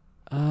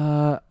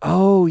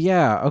 Oh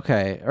yeah,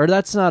 okay. Or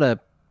that's not a...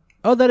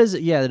 Oh, that is...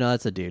 Yeah, no,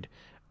 that's a dude.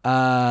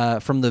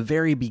 From the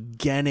very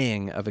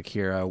beginning of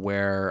Akira,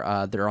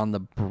 where they're on the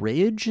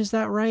bridge, is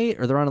that right?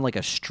 Or they're on like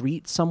a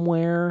street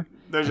somewhere.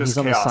 They're just he's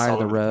on the side of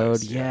the road.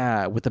 Place,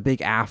 yeah, with a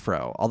big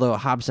afro. Although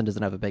Hobson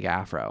doesn't have a big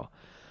afro.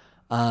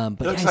 But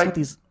yeah, he's got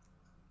these.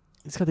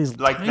 He's got these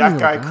like tiny that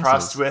guy glasses.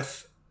 crossed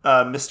with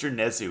Mr.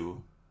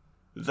 Nezu.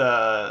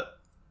 the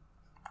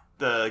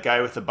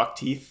guy with the buck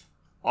teeth,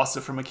 also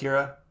from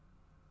Akira.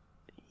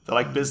 The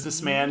like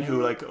businessman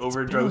who like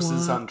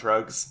overdoses on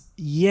drugs.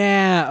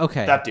 Yeah,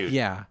 okay. That dude.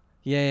 Yeah.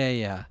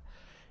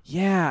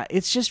 Yeah,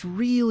 it's just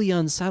really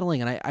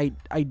unsettling, and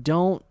I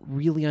don't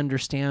really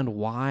understand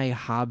why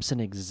Hobson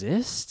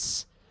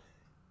exists.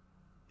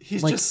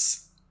 He's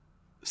just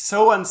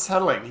so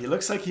unsettling. He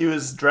looks like he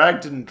was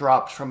dragged and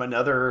dropped from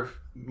another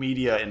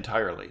media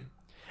entirely.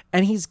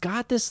 And he's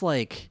got this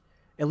like,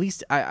 at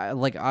least I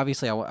like,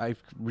 obviously I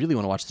really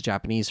want to watch the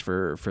Japanese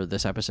for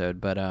this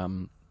episode, but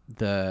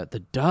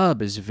the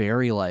dub is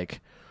very like,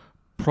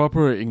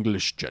 proper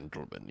English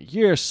gentleman.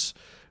 Yes,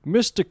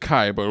 Mr.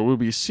 Kaiba will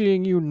be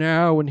seeing you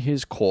now in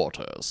his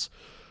quarters.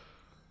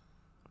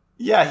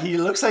 Yeah, he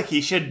looks like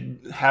he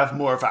should have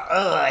more of a,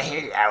 oh,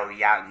 hello,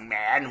 young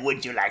man.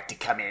 Would you like to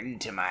come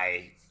into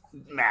my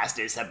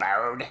master's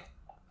abode?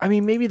 I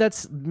mean, maybe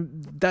that's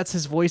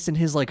his voice in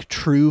his like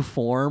true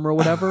form or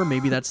whatever.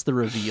 Maybe that's the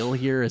reveal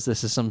here, is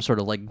this is some sort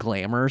of like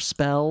glamour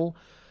spell.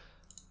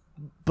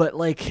 But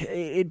like,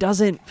 it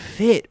doesn't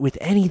fit with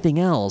anything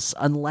else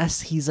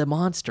unless he's a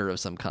monster of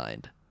some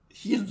kind.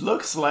 He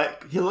looks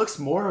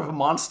more of a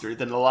monster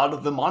than a lot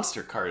of the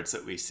monster cards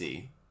that we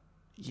see.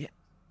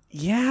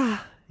 Yeah.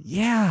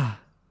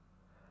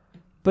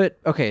 But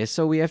okay,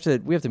 so we have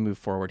to move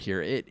forward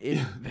here.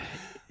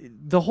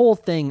 The whole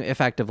thing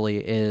effectively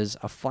is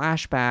a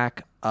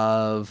flashback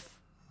of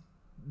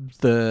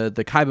the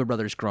Kaiba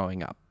brothers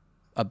growing up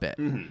a bit.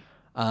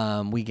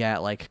 Mm-hmm. We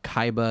get like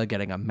Kaiba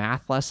getting a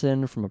math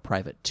lesson from a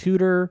private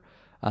tutor.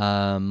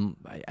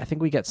 I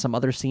think we get some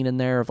other scene in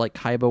there of like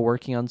Kaiba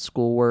working on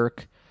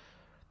schoolwork.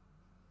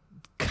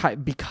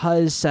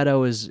 Because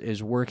Seto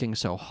is working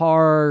so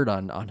hard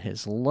on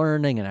his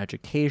learning and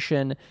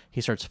education, he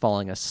starts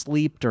falling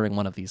asleep during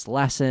one of these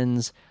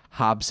lessons.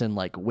 Hobson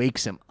like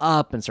wakes him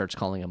up and starts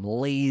calling him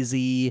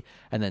lazy,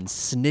 and then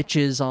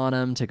snitches on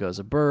him to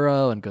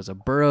Gozaburo, and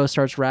Gozaburo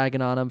starts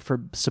ragging on him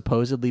for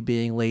supposedly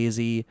being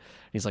lazy.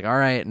 He's like, all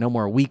right, no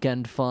more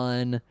weekend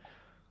fun.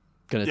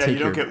 You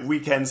don't get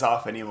weekends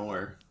off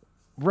anymore.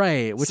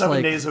 Right. Which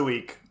 7 days a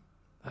week.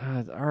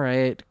 All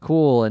right,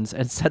 cool. And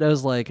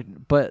Seto's like,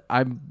 but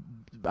I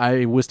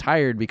was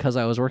tired because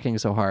I was working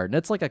so hard. And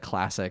it's like a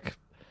classic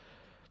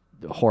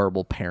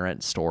horrible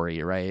parent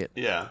story, right?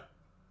 Yeah.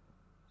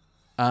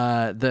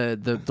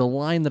 The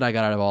line that I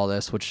got out of all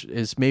this, which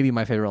is maybe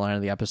my favorite line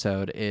of the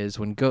episode, is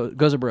when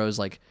Gozaburo is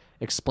like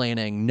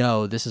explaining,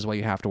 no, this is why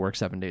you have to work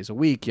 7 days a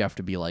week. You have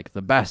to be like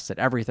the best at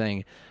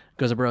everything.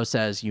 Gozaburo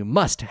says, you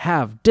must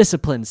have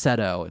discipline,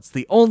 Seto. It's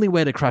the only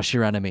way to crush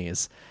your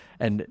enemies.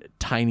 And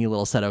tiny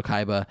little Seto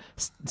Kaiba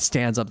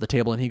stands up at the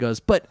table and he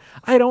goes, but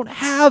I don't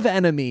have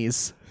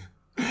enemies.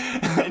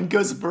 And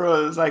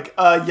Gozaburo is like,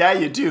 yeah,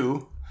 you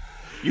do.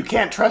 You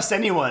can't trust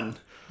anyone,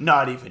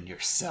 not even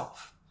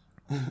yourself.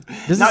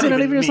 Does it say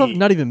not even yourself?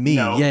 Not even me.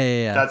 No,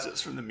 Yeah. That's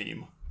just from the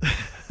meme.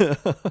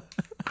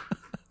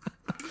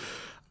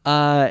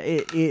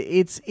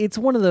 It's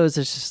one of those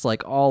that's just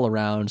like all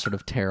around sort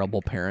of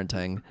terrible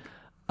parenting,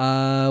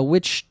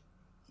 which,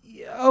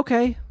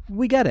 okay,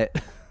 we get it.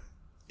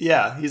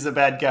 Yeah, he's a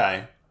bad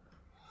guy.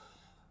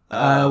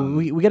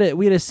 We get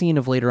a scene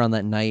of later on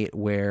that night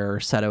where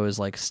Seto is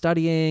like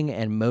studying,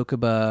 and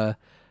Mokuba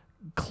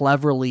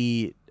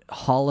cleverly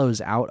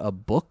hollows out a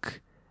book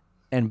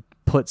and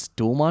puts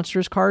Duel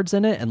Monsters cards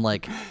in it, and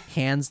like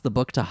hands the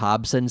book to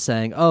Hobson,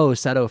 saying, "Oh,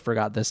 Seto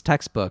forgot this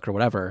textbook or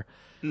whatever."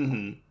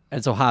 Mm-hmm.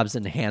 And so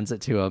Hobson hands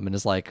it to him and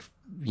is like,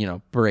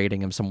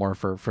 berating him some more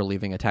for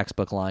leaving a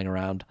textbook lying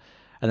around.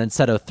 And then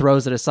Seto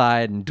throws it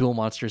aside and Duel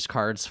Monsters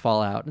cards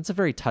fall out. It's a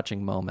very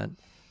touching moment.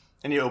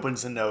 And he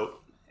opens a note,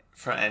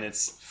 and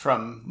it's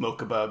from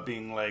Mokuba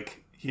being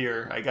like,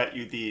 here, I got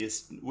you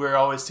these. We're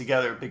always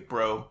together, big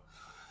bro.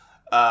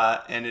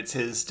 And it's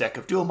his deck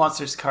of Duel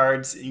Monsters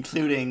cards,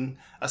 including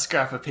a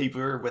scrap of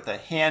paper with a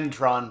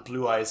hand-drawn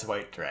Blue Eyes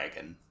White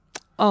Dragon.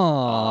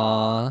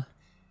 Aww.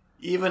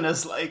 Even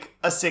as like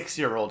a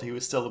 6-year-old, he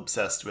was still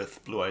obsessed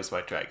with Blue Eyes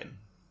White Dragon.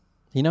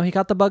 He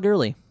got the bug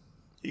early.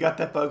 He got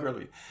that bug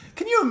early.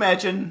 Can you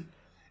imagine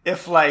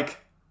if like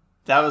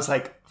that was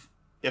like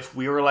if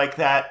we were like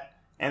that,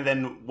 and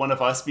then one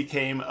of us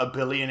became a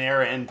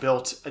billionaire and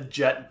built a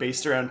jet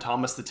based around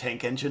Thomas the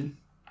Tank Engine?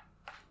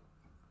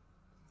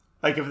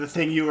 Like if the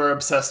thing you were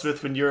obsessed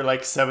with when you were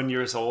like 7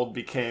 years old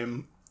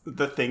became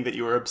the thing that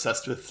you were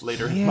obsessed with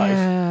later in life.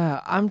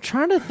 Yeah, I'm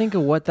trying to think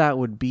of what that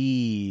would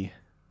be.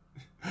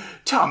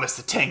 Thomas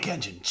the Tank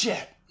Engine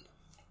jet.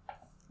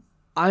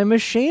 I'm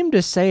ashamed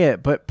to say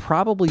it, but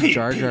probably Peep,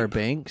 Jar Jar peep.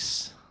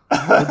 Binks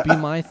would be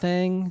my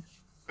thing.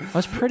 I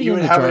was pretty You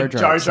would into have Jar a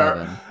Jar.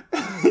 Jar Jar.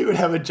 You would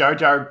have a Jar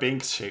Jar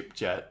Binks shaped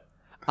jet.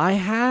 I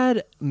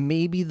had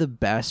maybe the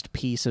best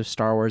piece of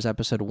Star Wars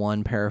Episode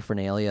 1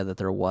 paraphernalia that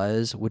there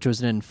was, which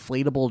was an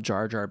inflatable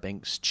Jar Jar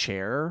Binks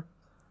chair.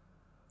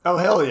 Oh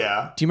hell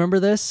yeah! Do you remember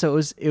this? So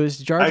it was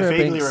Jar Jar Binks. I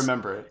vaguely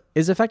remember it.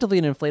 Is effectively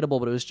an inflatable,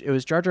 but it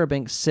was Jar Jar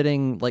Binks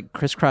sitting like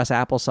crisscross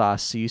applesauce.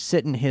 So you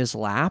sit in his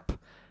lap,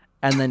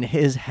 and then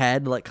his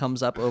head like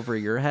comes up over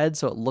your head,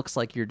 so it looks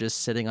like you're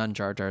just sitting on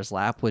Jar Jar's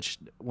lap, which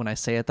when I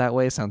say it that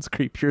way sounds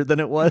creepier than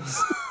it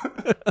was.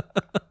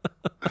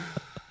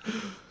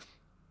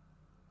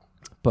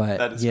 But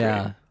that is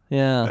yeah, great.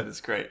 yeah, That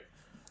is great.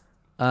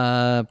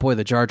 boy,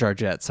 the Jar Jar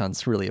jet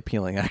sounds really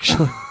appealing,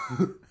 actually.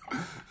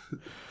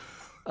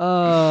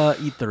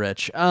 Eat the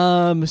rich.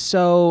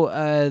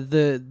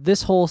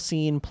 This whole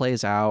scene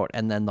plays out,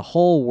 and then the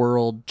whole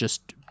world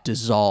just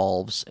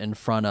dissolves in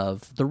front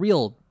of the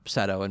real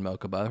Seto and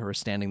Mokuba, who are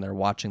standing there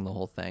watching the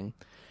whole thing,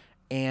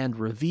 and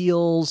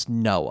reveals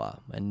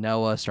Noah, and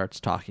Noah starts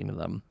talking to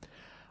them.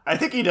 I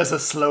think he does a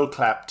slow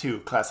clap too,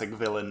 classic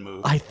villain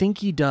move. I think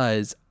he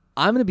does.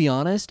 I'm going to be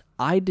honest,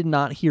 I did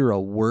not hear a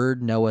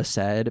word Noah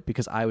said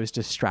because I was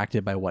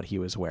distracted by what he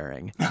was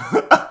wearing.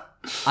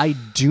 I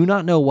do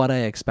not know what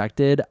I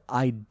expected.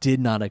 I did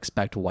not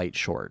expect white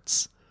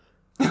shorts.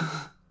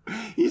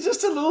 He's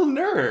just a little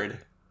nerd.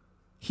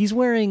 He's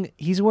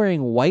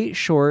wearing white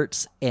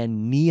shorts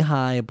and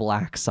knee-high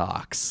black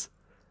socks.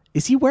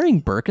 Is he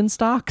wearing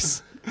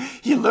Birkenstocks?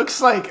 He looks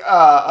like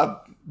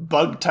a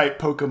bug-type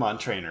Pokemon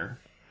trainer.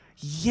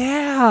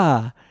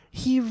 Yeah,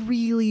 he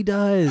really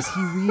does.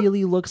 He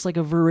really looks like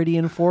a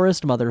Viridian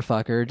Forest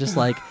motherfucker, just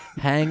like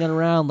hanging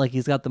around like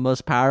he's got the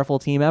most powerful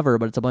team ever,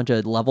 but it's a bunch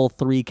of level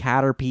 3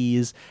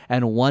 Caterpies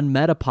and one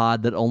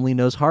Metapod that only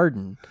knows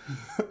Harden.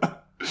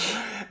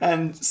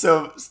 And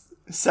so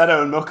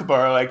Seto and Mokuba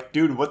are like,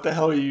 dude, what the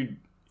hell are you...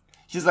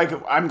 He's like,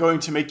 I'm going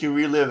to make you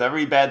relive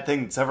every bad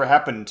thing that's ever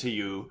happened to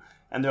you.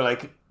 And they're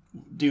like,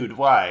 dude,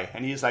 why?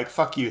 And he's like,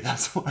 fuck you,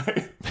 that's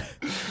why.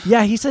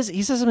 Yeah, he says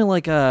something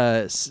like,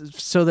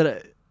 so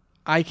that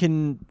I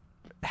can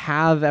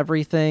have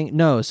everything.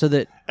 No, so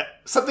that...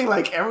 Something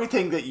like,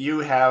 everything that you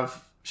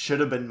have should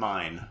have been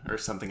mine, or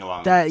something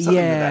along that.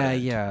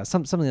 Something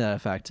Something to that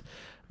effect.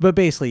 But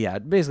basically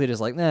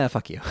just like, nah,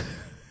 fuck you.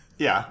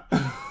 Yeah.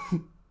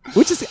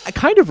 Which is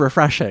kind of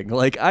refreshing.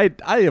 Like,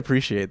 I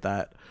appreciate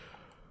that.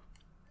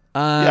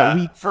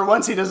 For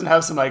once he doesn't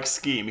have some, like,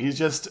 scheme. He's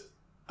just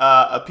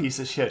a piece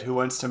of shit who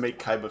wants to make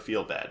Kaiba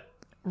feel bad.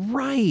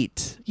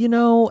 Right. You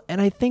know, and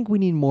I think we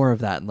need more of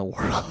that in the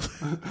world.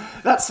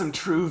 That's some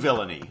true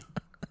villainy.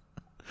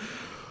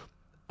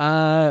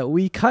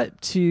 We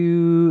cut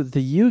to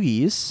the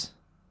Yugis.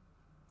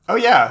 Oh,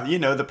 yeah. You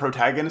know, the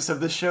protagonist of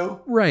this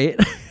show. Right.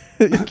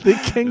 The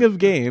king of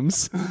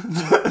games.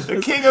 The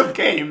king of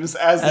games,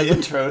 as the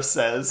intro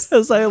says.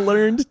 As I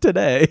learned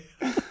today.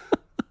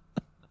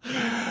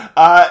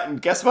 And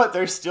guess what?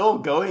 They're still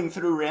going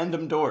through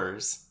random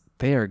doors.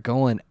 They are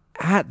going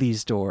at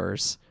these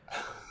doors.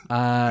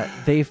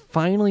 They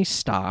finally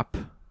stop,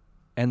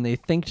 and they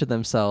think to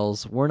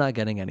themselves, "We're not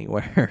getting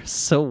anywhere."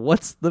 So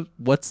what's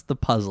the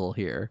puzzle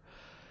here?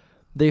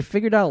 They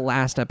figured out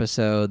last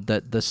episode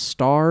that the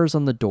stars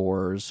on the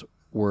doors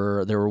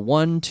there were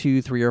 1,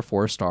 2, 3, or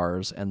 4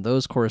 stars, and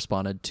those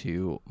corresponded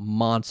to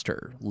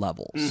monster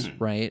levels,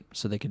 right?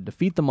 So they could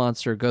defeat the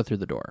monster, go through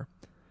the door.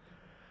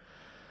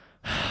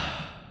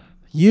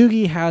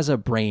 Yugi has a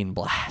brain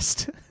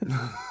blast.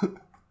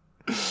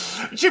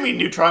 Jimmy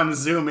Neutron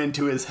zoom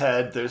into his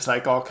head. There's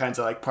like all kinds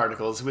of like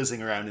particles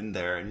whizzing around in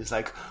there, and he's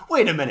like,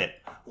 "Wait a minute!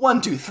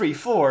 1, 2, 3,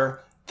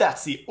 4.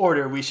 That's the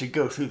order we should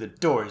go through the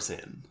doors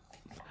in."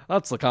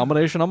 That's the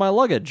combination of my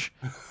luggage.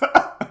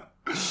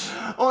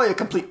 Only a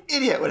complete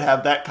idiot would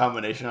have that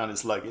combination on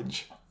his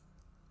luggage.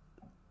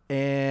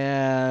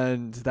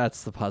 And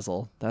that's the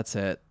puzzle. That's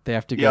it. They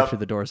have to go through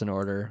the doors in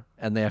order,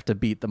 and they have to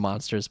beat the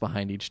monsters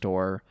behind each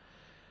door.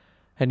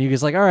 And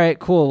Yugi's like, "All right,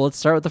 cool. Let's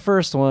start with the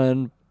first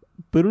one."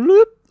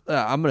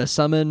 I'm going to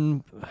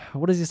summon...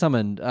 What does he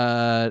summon?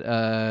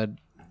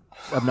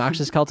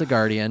 Obnoxious Celtic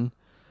Guardian.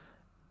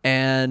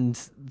 And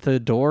the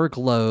door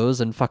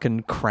glows, and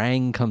fucking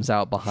Krang comes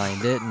out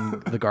behind it,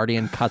 and the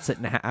Guardian cuts it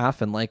in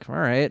half, and like, all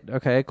right,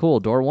 okay, cool.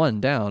 Door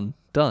 1, down.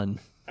 Done.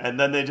 And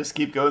then they just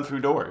keep going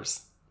through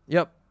doors.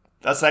 Yep.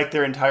 That's like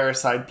their entire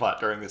side plot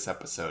during this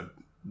episode.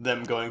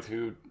 Them going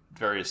through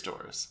various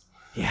doors.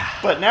 Yeah.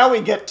 But now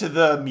we get to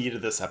the meat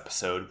of this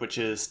episode, which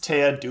is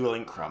Taya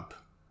dueling Crump.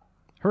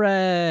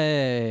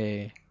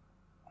 Hooray!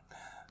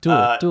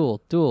 Duel.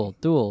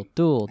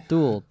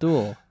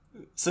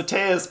 So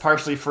Taya is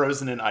partially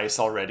frozen in ice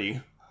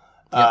already.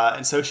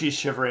 And so she's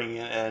shivering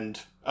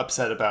and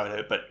upset about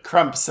it. But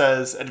Crump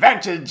says,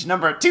 "Advantage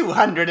number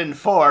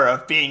 204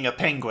 of being a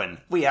penguin.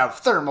 We have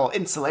thermal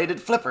insulated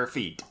flipper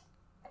feet."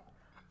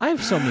 I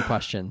have so many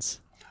questions.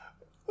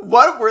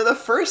 What were the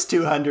first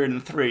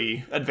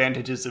 203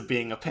 advantages of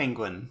being a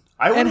penguin?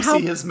 I want to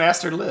see his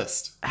master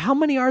list. How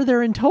many are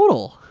there in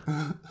total?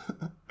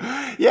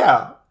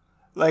 Yeah.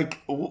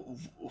 Like,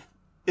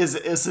 is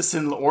this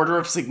in order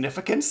of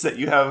significance that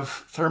you have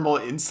thermal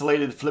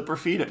insulated flipper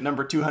feet at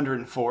number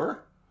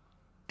 204?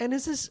 And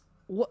is this...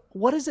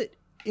 What is it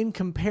in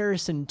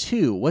comparison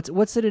to?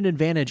 What's it an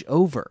advantage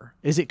over?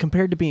 Is it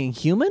compared to being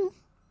human?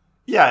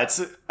 Yeah,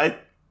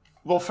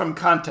 well, from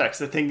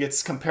context, I think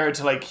it's compared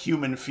to, like,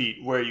 human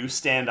feet, where you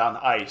stand on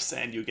ice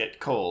and you get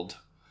cold.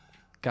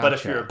 Gotcha. But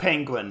if you're a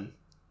penguin,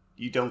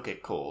 you don't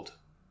get cold.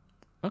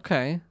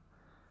 Okay.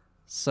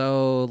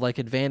 So, like,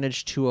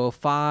 advantage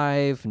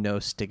 205, no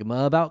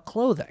stigma about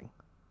clothing.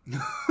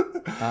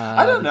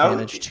 I don't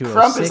know.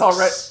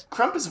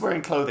 Crump is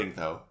wearing clothing,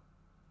 though.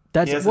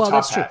 That's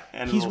true.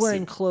 He's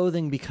wearing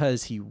clothing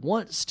because he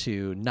wants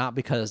to, not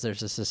because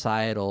there's a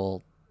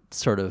societal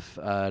sort of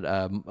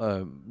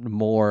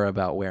more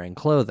about wearing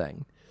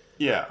clothing.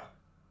 Yeah.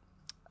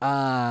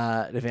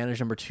 Advantage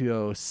number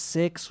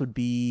 206 would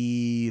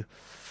be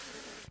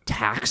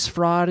tax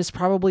fraud is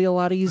probably a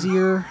lot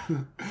easier.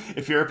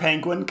 If you're a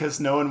penguin, because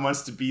no one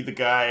wants to be the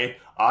guy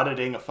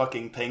auditing a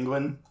fucking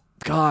penguin.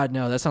 God,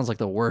 no, that sounds like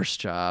the worst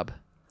job.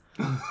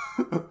 All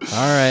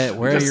right,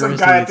 where just are your some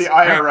guy at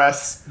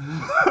receipts? the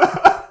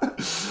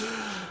IRS.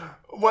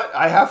 What?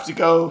 I have to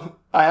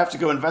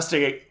go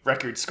investigate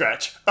record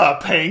scratch. A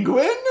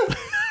penguin?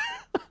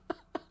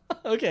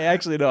 Okay,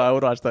 actually, no, I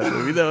would watch that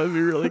movie. That would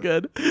be really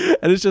good.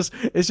 And it's just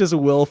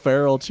Will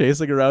Ferrell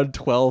chasing around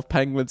 12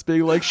 penguins,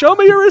 being like, "Show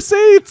me your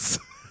receipts."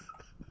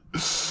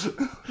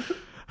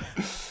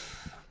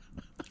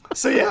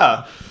 So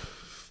yeah,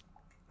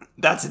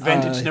 that's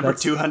advantage number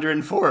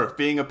 204 of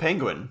being a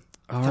penguin.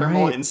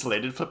 Thermal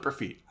insulated flipper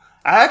feet.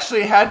 I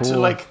actually had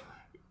to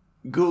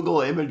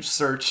Google image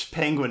search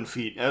penguin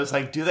feet. I was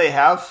like, do they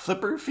have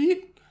flipper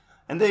feet?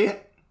 And I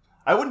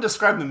wouldn't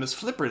describe them as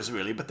flippers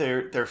really, but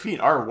their feet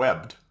are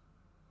webbed.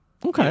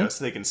 Okay.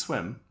 So they can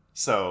swim.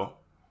 So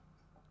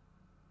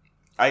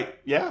cool.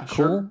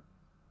 Sure.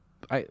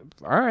 All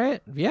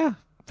right. Yeah,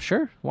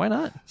 sure. Why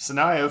not? So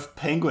now I have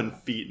penguin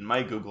feet in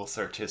my Google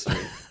search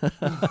history.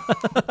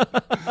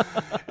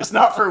 It's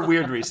not for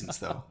weird reasons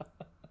though.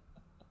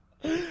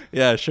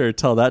 Yeah, sure.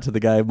 Tell that to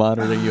the guy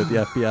monitoring you at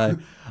the FBI.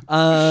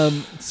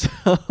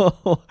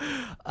 So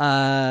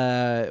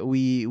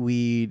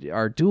we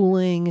are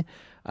dueling.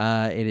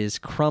 It is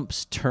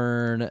Crump's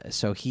turn.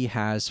 So he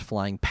has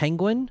Flying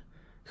Penguin,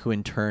 who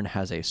in turn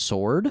has a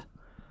sword.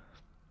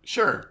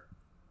 Sure.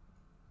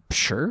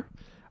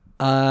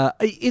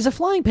 Is a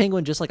flying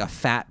penguin just like a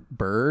fat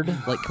bird?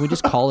 Like, can we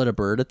just call it a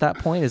bird at that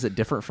point? Is it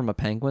different from a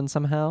penguin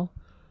somehow?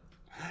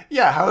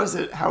 Yeah, how is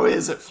it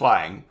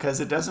flying?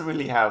 Because it doesn't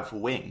really have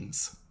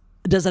wings.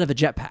 Does it have a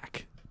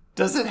jetpack?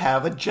 Does it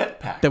have a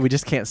jetpack? That we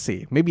just can't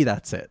see. Maybe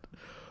that's it.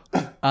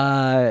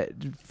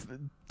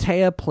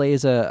 Taya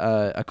plays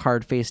a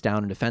card face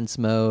down in defense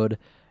mode.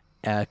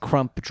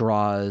 Crump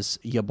draws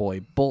ya boy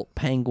Bolt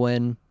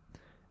Penguin.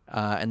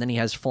 And then he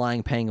has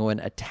Flying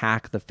Penguin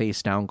attack the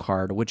face down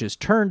card, which is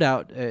turns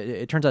out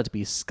to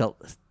be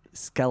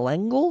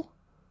Skellangle?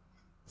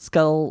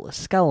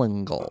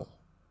 Skellangel.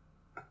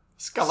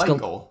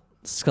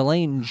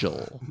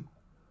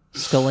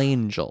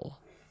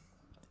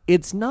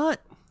 It's not.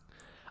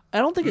 I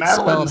don't think it's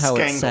Madeline spelled how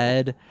Skangle. it's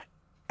said,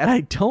 and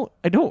I don't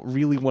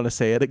really want to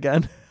say it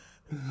again.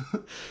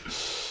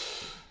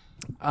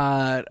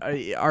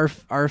 Our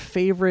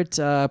favorite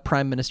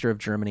Prime Minister of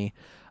Germany,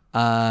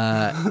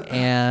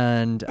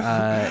 and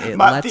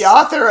the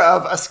author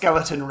of A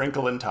Skeleton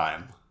Wrinkle in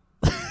Time.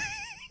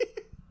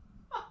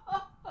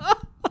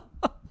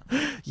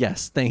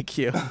 Yes, thank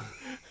you.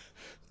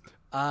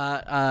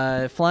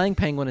 Flying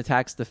Penguin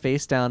attacks the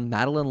face-down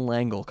Madeline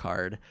Langle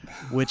card,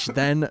 which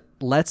then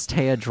lets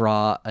Taya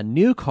draw a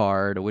new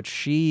card, which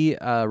she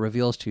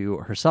reveals to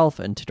herself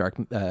and to Dark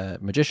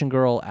Magician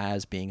Girl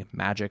as being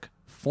Magic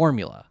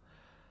Formula.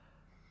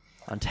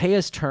 On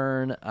Taya's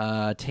turn,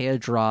 Taya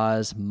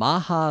draws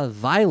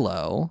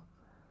Mahavilo.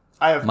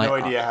 I have no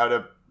idea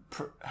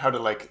how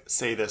to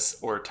say this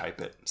or type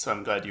it, so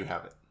I'm glad you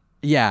have it.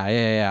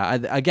 Yeah.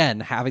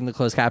 Again, having the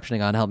closed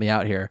captioning on helped me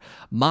out here.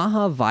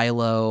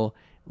 Mahavilo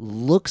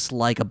looks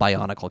like a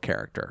Bionicle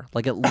character.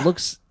 Like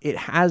it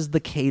has the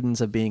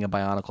cadence of being a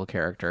Bionicle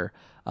character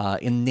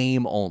in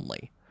name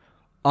only.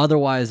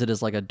 Otherwise, it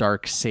is like a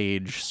dark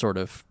sage sort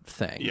of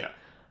thing. Yeah.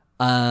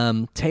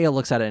 Taya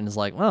looks at it and is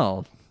like,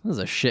 well, this is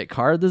a shit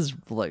card. This is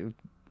like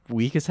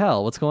weak as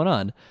hell. What's going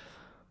on?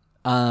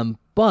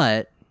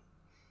 But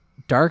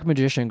Dark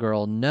Magician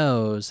Girl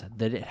knows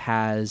that it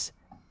has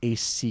a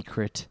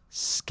secret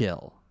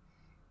skill.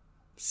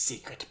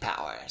 Secret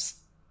powers.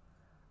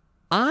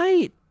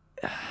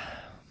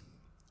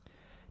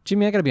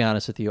 Jimmy, I gotta be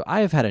honest with you. I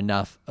have had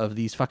enough of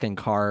these fucking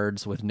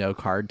cards with no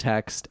card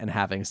text and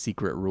having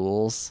secret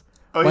rules.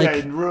 Oh, yeah,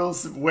 and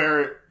rules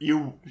where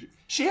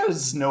she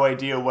has no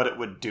idea what it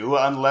would do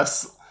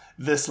unless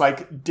this,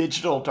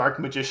 digital Dark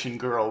Magician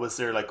Girl was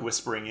there,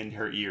 whispering in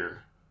her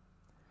ear.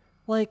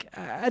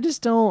 I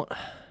just don't...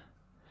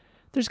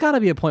 There's gotta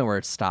be a point where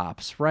it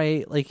stops,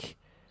 right?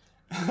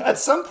 At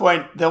some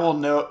point, they will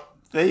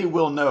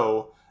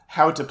know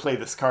how to play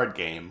this card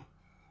game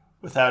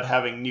without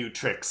having new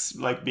tricks,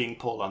 being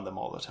pulled on them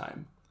all the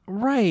time.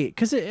 Right,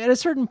 because at a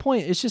certain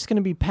point, it's just going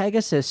to be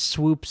Pegasus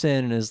swoops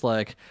in and is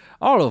like,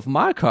 all of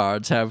my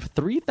cards have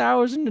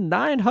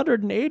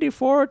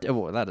 3,984...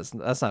 Well,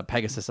 that's not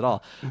Pegasus at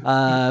all.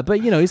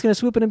 But, he's going to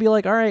swoop in and be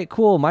like, all right,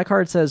 cool, my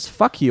card says,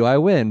 fuck you, I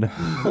win.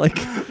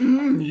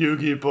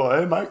 Yugi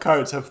boy, my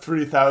cards have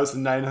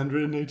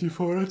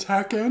 3,984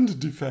 attack and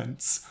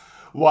defense.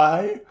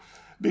 Why?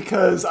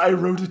 Because I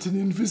wrote it in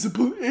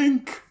invisible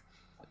ink.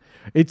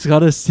 It's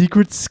got a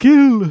secret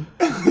skill.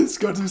 It's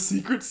got a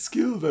secret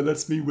skill that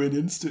lets me win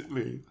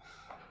instantly.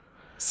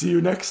 See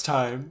you next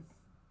time.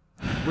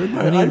 Where'd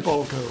my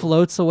eyeball go?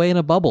 Floats away in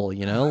a bubble,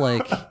 you know,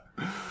 like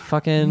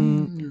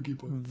fucking Yugi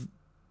boy.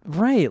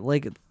 right.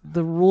 Like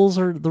the rules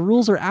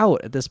are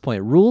out at this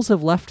point. Rules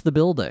have left the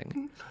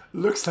building.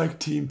 Looks like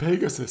Team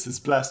Pegasus is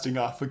blasting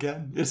off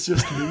again. It's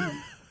just me.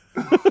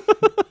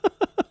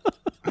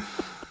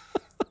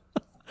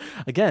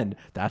 Again,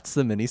 that's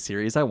the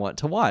miniseries I want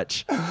to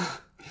watch.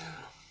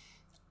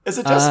 Is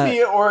it just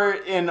me, or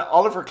in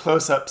all of her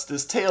close-ups,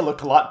 does Taya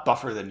look a lot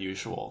buffer than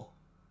usual?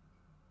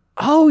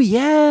 Oh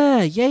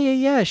yeah.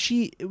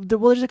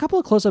 There's a couple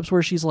of close-ups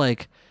where she's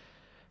like,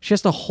 she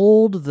has to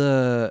hold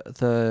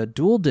the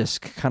dual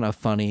disc kind of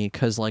funny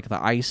because like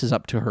the ice is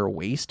up to her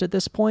waist at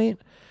this point,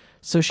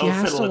 so she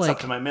has fiddle, to it's like. up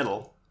to my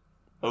middle.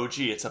 Oh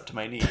gee, it's up to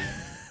my knee.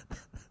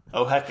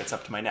 Oh heck, it's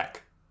up to my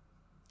neck.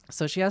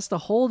 So she has to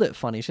hold it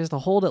funny. She has to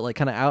hold it like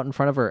kind of out in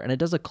front of her, and it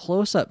does a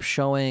close-up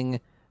showing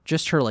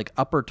just her like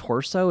upper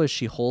torso as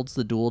she holds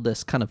the dual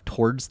disc kind of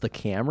towards the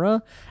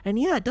camera. And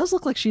yeah, it does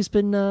look like she's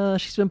been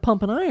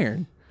pumping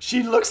iron.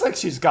 She looks like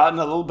she's gotten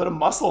a little bit of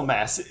muscle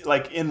mass,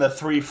 like in the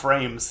 3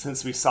 frames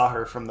since we saw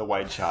her from the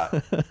wide shot.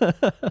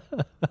 I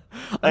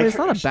mean, it's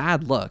not a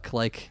bad look.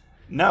 Like,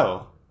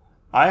 no,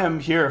 I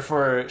am here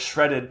for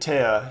shredded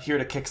Taya, here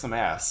to kick some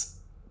ass.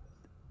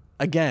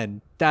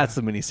 Again, that's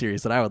the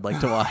miniseries that I would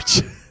like to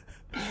watch.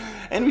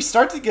 And we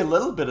start to get a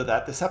little bit of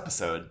that this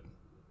episode.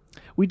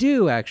 We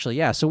do, actually,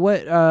 yeah. So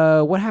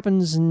what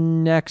happens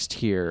next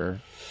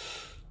here?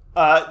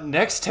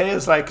 Next,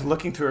 Taya's like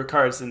looking through her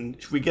cards, and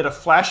we get a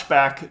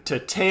flashback to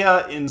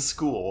Taya in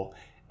school,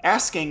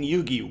 asking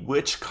Yugi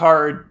which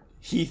card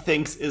he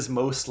thinks is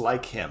most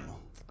like him.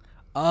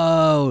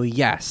 Oh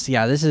yes,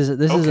 yeah. This is a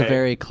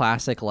very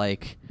classic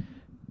like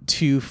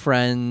two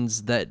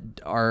friends that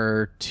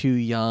are too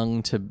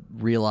young to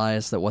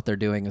realize that what they're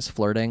doing is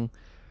flirting.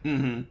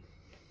 Mm-hmm.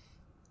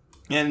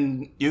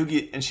 And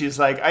Yugi, and she's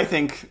like, I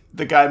think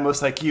the guy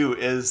most like you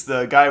is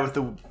the guy with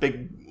the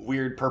big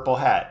weird purple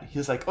hat.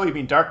 He's like, oh, you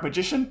mean Dark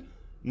Magician?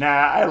 Nah,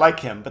 I like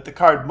him, but the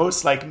card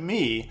most like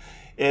me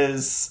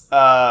is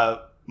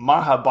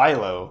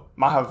Mahavilo.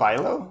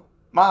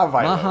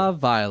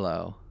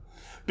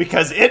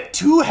 Because it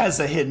too has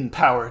a hidden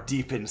power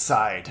deep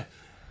inside.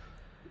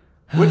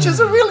 Which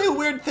is a really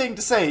weird thing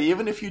to say,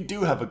 even if you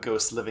do have a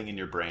ghost living in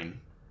your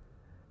brain.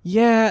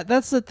 Yeah,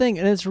 that's the thing,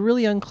 and it's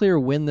really unclear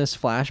when this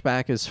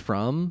flashback is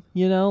from,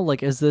 you know?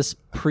 Like, is this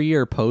pre-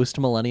 or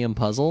post-Millennium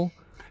Puzzle?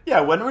 Yeah,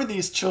 when were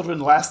these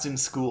children last in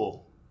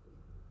school?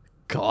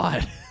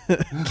 God.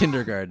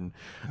 Kindergarten.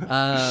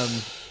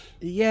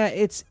 Yeah,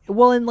 it's...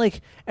 Well,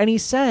 and he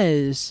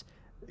says,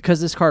 because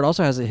this card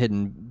also has a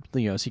hidden,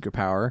 secret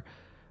power,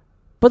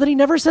 but then he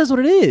never says what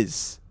it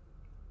is.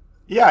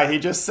 Yeah, he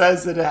just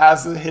says that it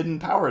has a hidden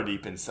power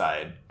deep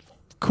inside.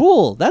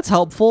 Cool, that's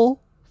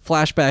helpful.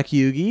 Flashback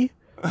Yugi.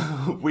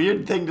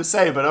 Weird thing to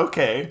say, but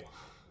okay.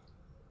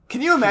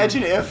 Can you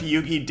imagine if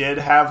Yugi did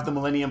have the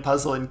Millennium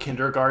Puzzle in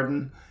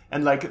kindergarten,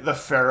 and like the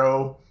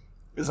Pharaoh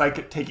is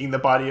like taking the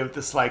body of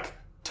this like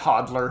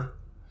toddler?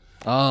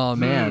 Oh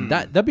man,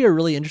 that'd be a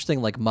really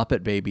interesting like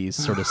Muppet Babies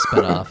sort of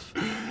spin-off.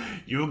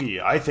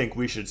 Yugi, I think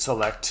we should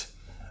select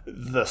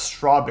the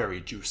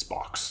strawberry juice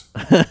box.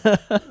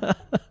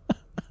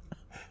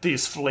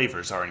 These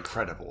flavors are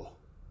incredible.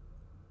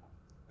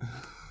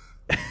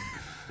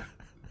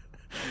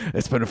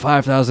 It's been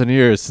 5,000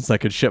 years since I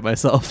could shit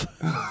myself.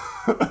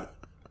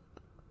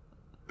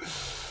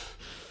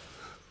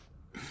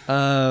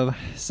 So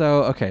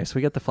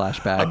we get the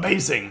flashback.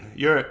 Amazing.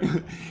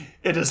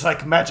 It is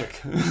like magic.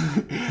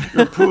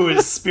 Your poo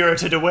is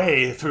spirited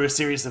away through a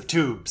series of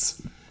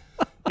tubes.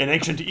 In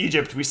ancient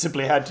Egypt, we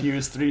simply had to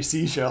use 3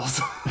 seashells.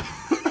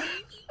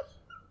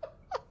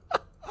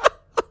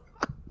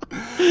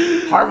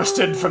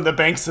 Harvested from the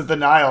banks of the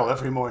Nile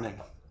every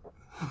morning.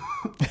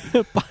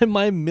 By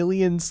my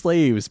million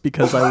slaves,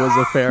 because I was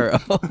a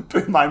pharaoh.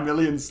 By my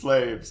million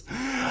slaves.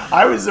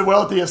 I was the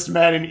wealthiest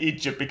man in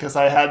Egypt because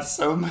I had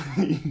so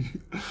many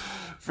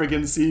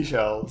friggin'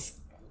 seashells.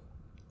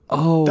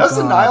 Oh, Does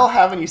the Nile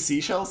have any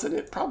seashells in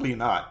it? Probably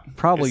not.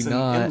 Probably it's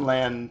not. An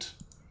inland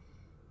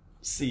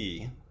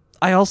sea.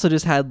 I also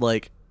just had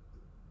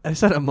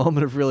a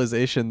moment of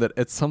realization that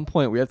at some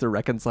point we have to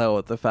reconcile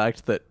with the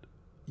fact that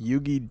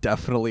Yugi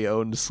definitely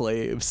owned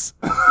slaves.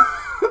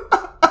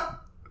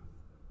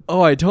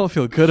 Oh, I don't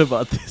feel good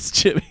about this,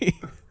 Jimmy.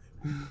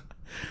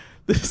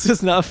 This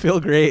does not feel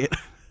great.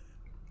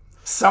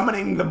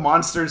 Summoning the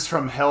monsters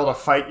from hell to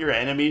fight your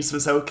enemies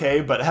was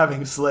okay, but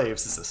having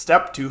slaves is a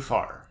step too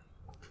far.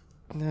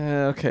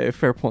 Okay,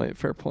 fair point.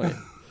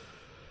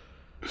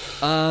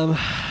 So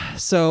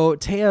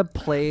Taya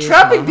plays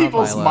trapping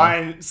people's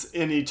minds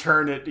in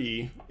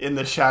eternity in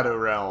the Shadow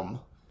Realm.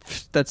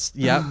 That's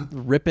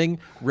ripping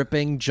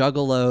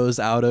juggalos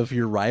out of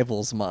your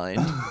rival's mind.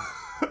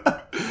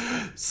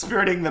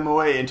 Spiriting them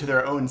away into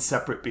their own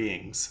separate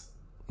beings.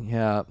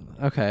 Yeah,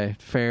 okay,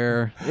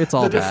 fair. It's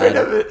all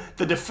bad.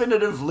 The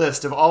definitive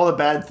list of all the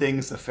bad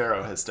things the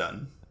Pharaoh has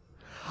done.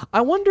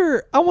 I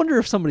wonder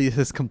if somebody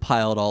has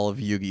compiled all of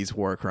Yugi's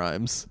war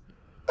crimes.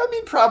 I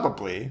mean,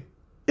 probably.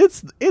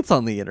 It's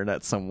on the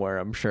internet somewhere,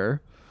 I'm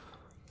sure.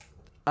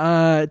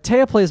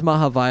 Taya plays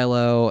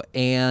Mahavilo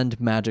and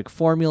Magic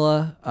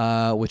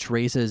Formula, which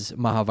raises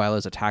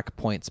Mahavilo's attack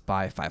points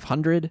by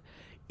 500.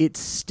 It's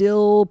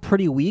still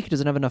pretty weak.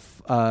 Doesn't have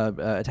enough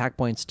attack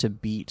points to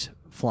beat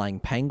Flying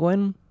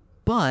Penguin,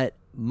 but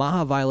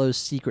Mahavilo's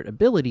secret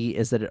ability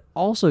is that it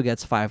also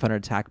gets 500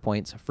 attack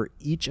points for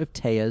each of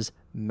Taya's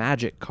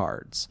magic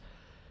cards.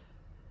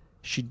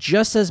 She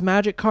just says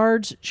magic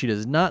cards. She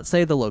does not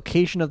say the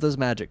location of those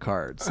magic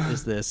cards.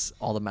 Is this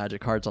all the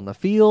magic cards on the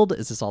field?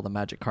 Is this all the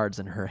magic cards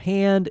in her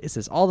hand? Is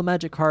this all the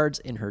magic cards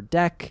in her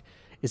deck?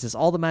 Is this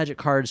all the magic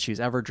cards she's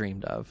ever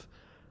dreamed of?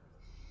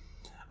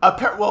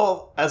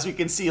 Well, as we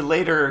can see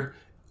later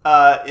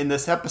in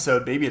this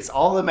episode, maybe it's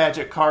all the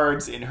magic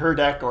cards in her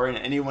deck or in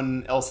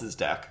anyone else's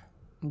deck.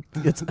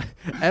 It's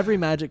every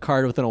magic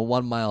card within a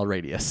 1 mile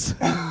radius.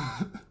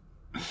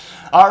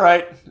 All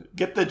right,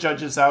 get the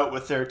judges out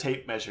with their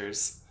tape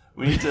measures.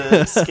 We need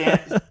to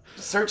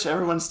search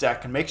everyone's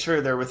deck and make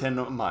sure they're within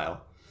a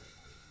mile.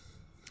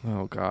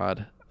 Oh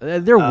God,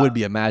 there would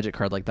be a magic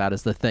card like that.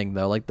 Is the thing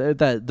though? Like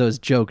those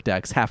joke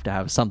decks have to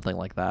have something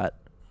like that.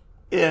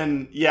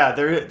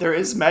 There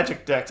is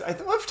magic decks.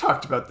 I've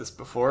talked about this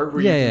before,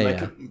 where you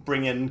can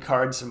bring in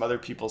cards from other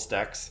people's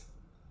decks.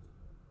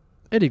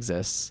 It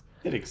exists.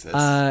 It exists.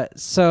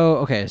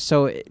 So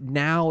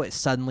now it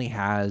suddenly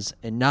has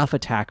enough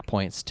attack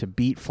points to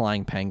beat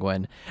Flying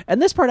Penguin, and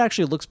this part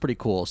actually looks pretty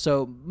cool.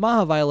 So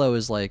Mahavilo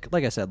is like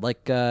I said,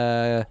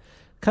 kind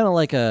of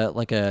like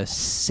a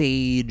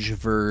sage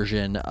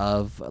version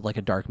of like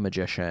a dark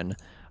magician,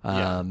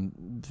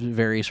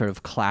 very sort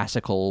of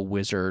classical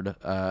wizard,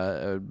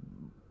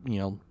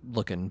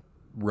 looking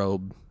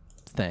robe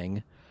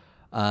thing.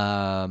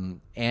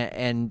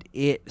 And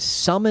it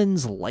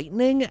summons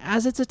lightning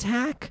as its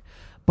attack.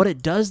 But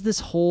it does this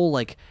whole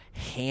like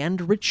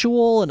hand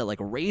ritual, and it like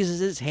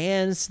raises its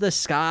hands to the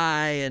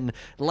sky, and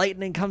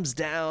lightning comes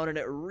down, and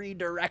it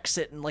redirects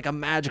it in like a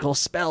magical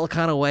spell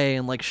kind of way,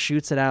 and like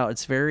shoots it out.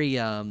 It's very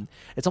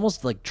it's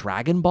almost like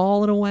Dragon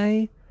Ball in a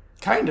way.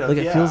 Kind of, like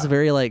it feels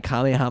very like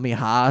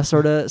Kamehameha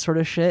sort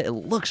of shit. It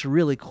looks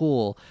really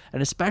cool,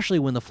 and especially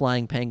when the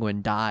Flying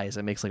Penguin dies,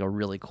 it makes like a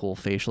really cool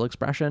facial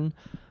expression.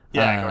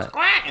 Yeah, it goes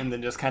quack, and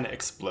then just kind of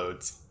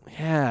explodes.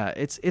 Yeah,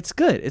 it's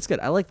good. It's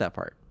good. I like that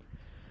part.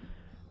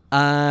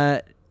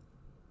 But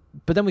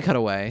then we cut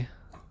away,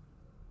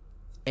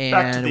 and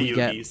back to the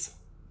Yugis.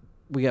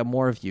 We get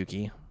more of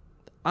Yugi.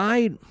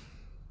 I'm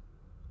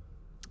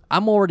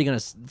already gonna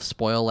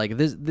spoil like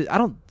this. I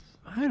don't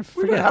forget.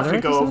 We don't have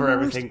to go over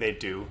everything they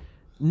do.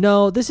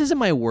 No, this isn't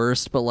my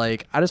worst, but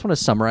like I just want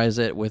to summarize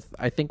it with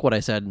I think what I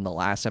said in the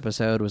last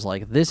episode was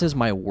like this is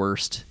my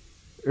worst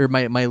or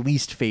my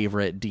least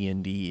favorite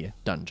D&D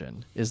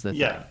dungeon is the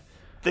thing.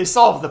 They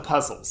solve the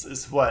puzzles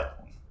is what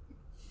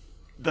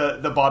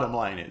the bottom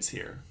line is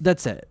here.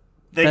 That's it.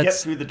 They get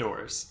through the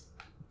doors.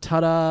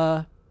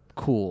 Ta-da!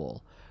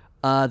 Cool.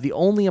 The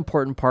only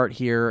important part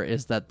here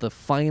is that the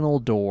final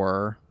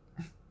door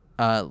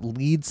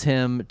leads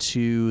him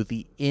to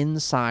the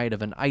inside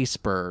of an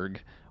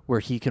iceberg where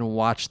he can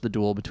watch the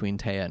duel between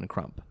Taya and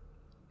Crump.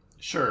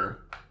 Sure.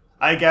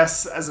 I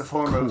guess as a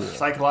form of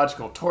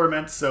psychological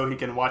torment, so he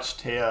can watch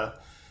Taya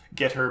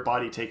get her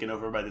body taken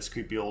over by this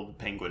creepy old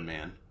penguin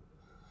man.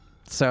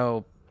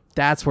 So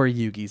that's where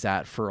Yugi's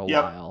at for a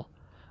while.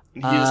 He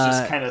is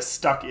just kind of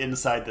stuck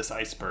inside this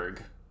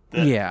iceberg.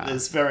 That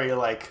is very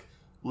like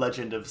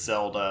Legend of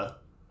Zelda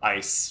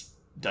ice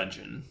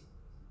dungeon.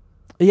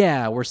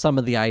 Yeah, where some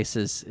of the ice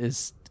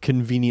is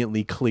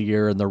conveniently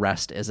clear and the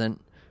rest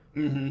isn't.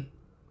 Mm-hmm.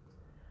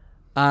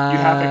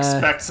 You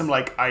expect some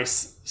like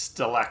ice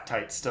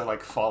stalactites to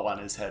like fall on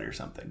his head or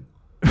something.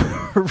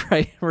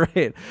 Right.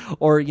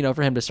 Or,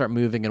 for him to start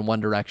moving in one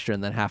direction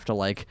and then have to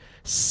like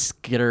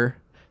skitter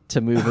to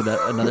move in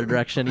another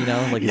direction,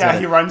 Like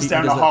he runs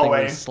down the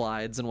hallway. He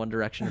slides in one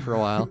direction for a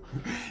while.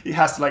 He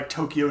has to like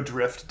Tokyo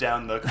drift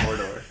down the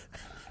corridor.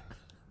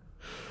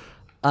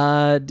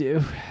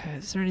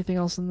 Is there anything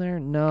else in there?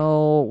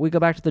 No. We go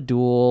back to the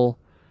duel.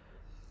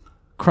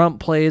 Crump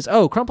plays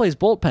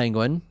Bolt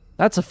Penguin.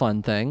 That's a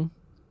fun thing.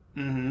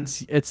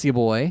 Mm-hmm. It's your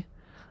boy.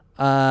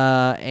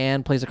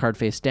 And plays a card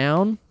face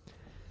down.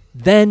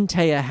 Then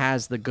Taya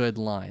has the good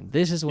line.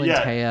 This is when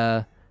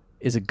Taya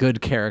is a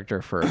good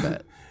character for a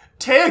bit.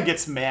 Taya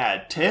gets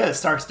mad. Taya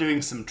starts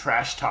doing some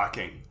trash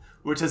talking,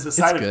 which is the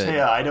side of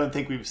Taya I don't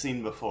think we've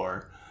seen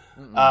before.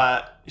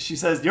 She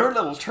says, "Your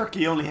little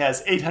turkey only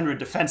has 800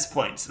 defense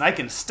points, and I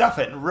can stuff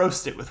it and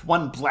roast it with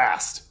one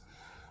blast."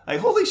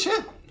 Like, holy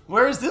shit,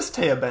 where has this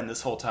Taya been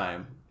this whole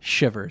time?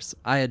 Shivers.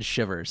 I had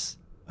shivers.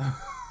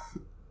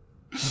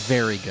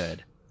 Very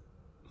good.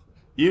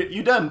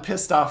 You done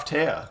pissed off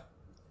Taya.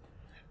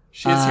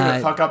 She's here to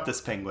fuck up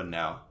this penguin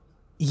now.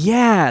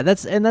 Yeah,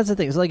 that's the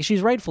thing. It's like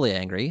she's rightfully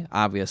angry,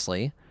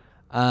 obviously,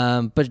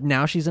 but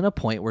now she's in a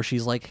point where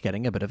she's like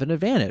getting a bit of an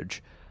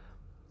advantage.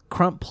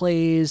 Crump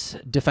plays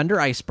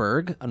Defender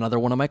Iceberg, another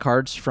one of my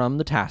cards from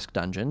the Task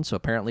Dungeon. So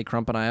apparently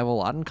Crump and I have a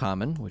lot in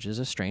common, which is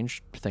a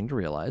strange thing to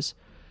realize.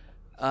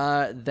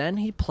 Then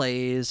he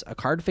plays a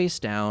card face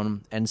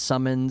down and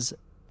summons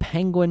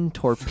Penguin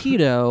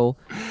Torpedo,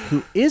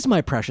 who is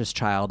my precious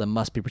child and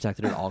must be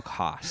protected at all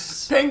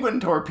costs. Penguin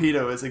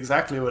Torpedo is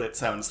exactly what it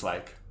sounds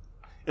like.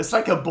 It's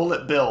like a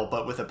bullet bill,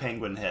 but with a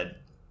penguin head.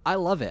 I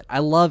love it. I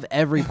love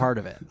every part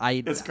of it.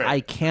 It's great. I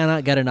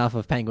cannot get enough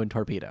of Penguin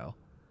Torpedo.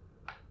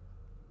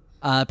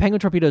 Penguin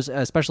Torpedo's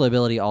special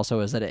ability also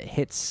is that it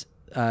hits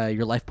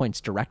your life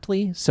points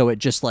directly, so it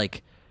just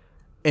like,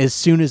 as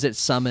soon as it's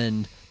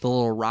summoned, the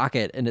little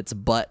rocket in its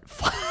butt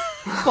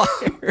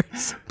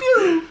fires.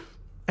 Pew!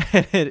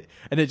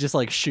 and it just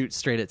like shoots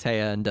straight at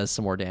Taya and does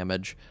some more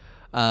damage,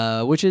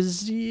 which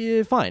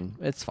is fine.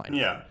 It's fine.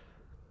 Yeah.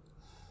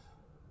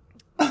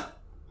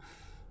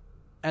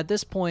 At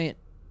this point,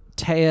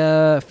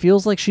 Taya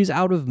feels like she's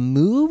out of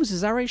moves.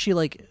 Is that right? She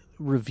like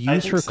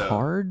reviews her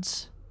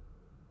cards.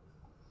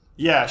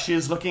 Yeah, she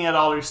is looking at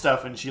all her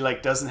stuff, and she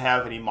like doesn't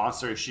have any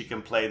monsters she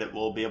can play that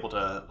will be able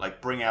to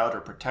like bring out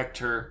or protect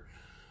her.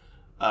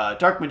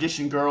 Dark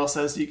Magician Girl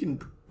says, "You can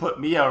put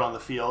me out on the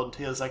field."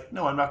 And Taya's like,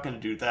 "No, I'm not going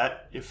to do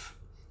that. If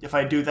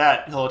I do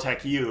that, he'll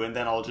attack you, and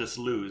then I'll just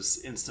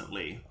lose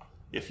instantly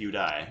if you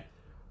die."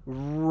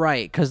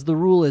 Right, because the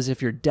rule is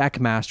if your deck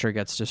master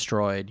gets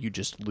destroyed, you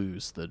just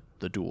lose the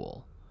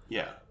duel.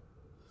 Yeah.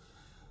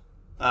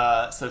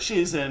 So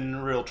she's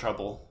in real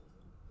trouble.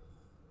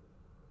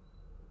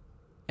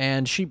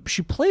 And she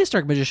plays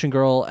Dark Magician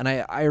Girl, and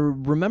I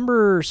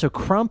remember, so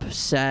Crump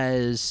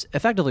says,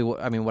 effectively,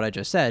 what I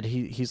just said,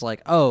 he's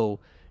like, oh,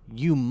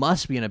 you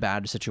must be in a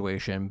bad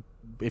situation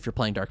if you're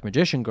playing Dark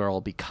Magician Girl,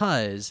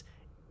 because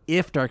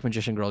if Dark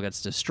Magician Girl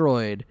gets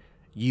destroyed,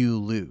 you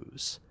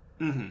lose.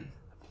 Mm-hmm.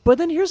 But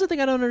then here's the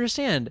thing I don't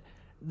understand.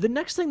 The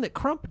next thing that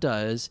Crump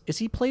does is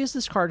he plays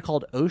this card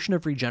called Ocean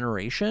of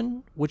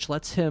Regeneration, which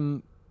lets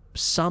him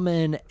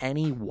summon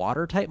any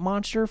water-type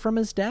monster from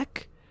his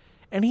deck.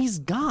 And he's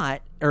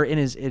got, or in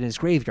his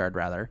graveyard,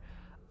 rather,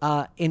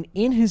 and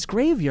in his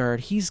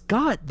graveyard, he's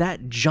got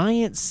that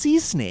giant sea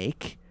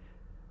snake,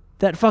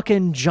 that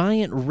fucking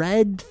giant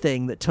red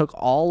thing that took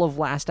all of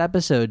last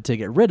episode to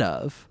get rid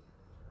of.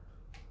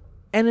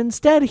 And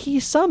instead, he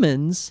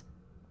summons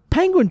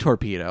Penguin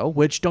Torpedo,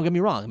 which, don't get me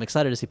wrong, I'm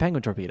excited to see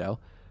Penguin Torpedo.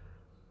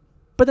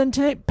 But then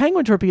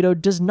Penguin Torpedo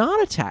does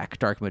not attack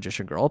Dark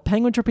Magician Girl.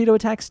 Penguin Torpedo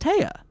attacks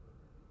Taya.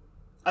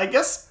 I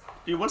guess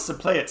he wants to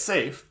play it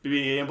safe,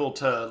 be able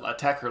to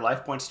attack her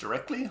life points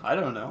directly. I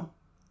don't know.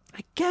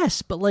 I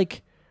guess, but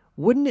like,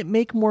 wouldn't it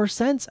make more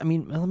sense? I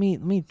mean, let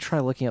me try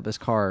looking up this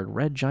card.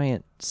 Red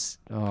Giant.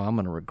 Oh, I'm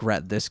gonna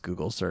regret this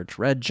Google search.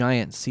 Red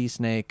Giant Sea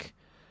Snake.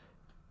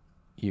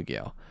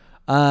 Yu-Gi-Oh.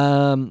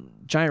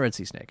 Giant Red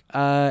Sea Snake.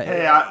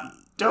 Hey,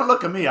 don't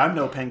look at me. I'm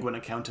no penguin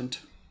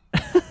accountant.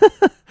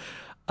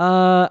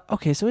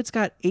 Okay, so it's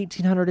got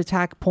 1,800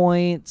 attack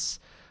points.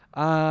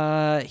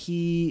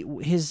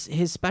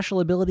 His special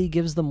ability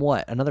gives them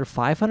what? Another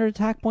 500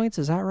 attack points?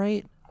 Is that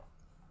right?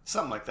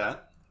 Something like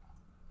that.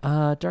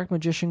 Dark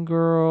Magician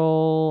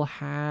Girl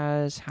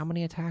has how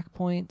many attack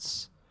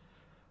points?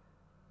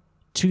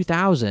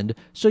 2,000.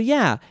 So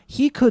yeah,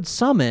 he could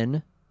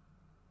summon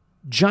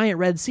Giant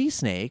Red Sea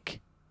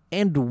Snake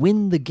and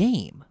win the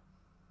game.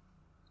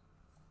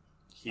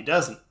 He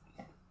doesn't.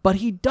 But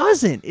he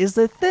doesn't, is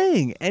the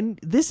thing. And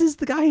this is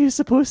the guy who's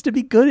supposed to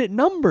be good at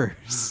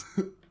numbers.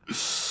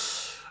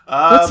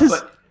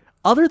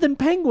 Other than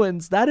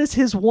penguins, that is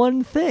his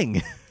one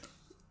thing.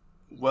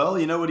 Well,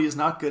 you know what he's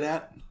not good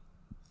at?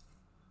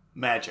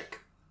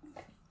 Magic.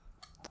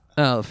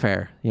 Oh,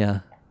 fair. Yeah.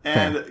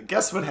 And fair.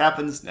 Guess what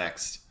happens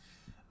next?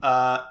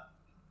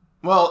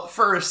 Well,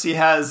 first, he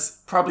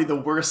has probably the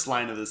worst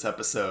line of this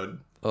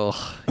episode.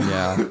 Oh,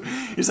 yeah.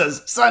 He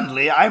says,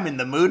 "Suddenly, I'm in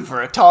the mood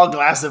for a tall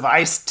glass of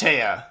iced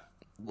Taya."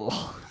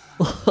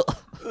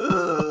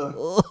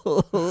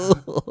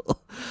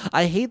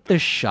 I hate the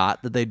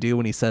shot that they do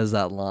when he says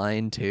that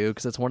line, too,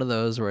 because it's one of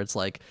those where it's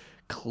like,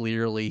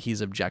 clearly he's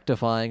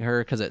objectifying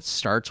her, because it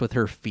starts with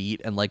her feet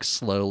and like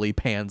slowly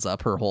pans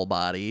up her whole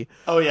body.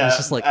 Oh, yeah. It's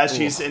just like, as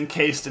she's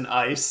encased in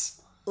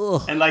ice.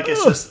 Ugh. And like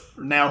it's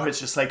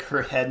just like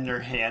her head and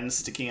her hands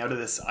sticking out of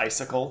this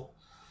icicle.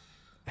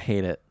 I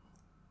hate it.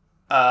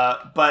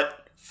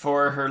 But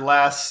for her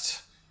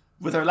last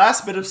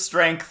bit of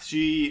strength,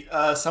 she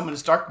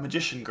summons Dark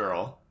Magician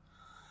Girl.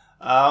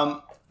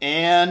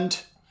 And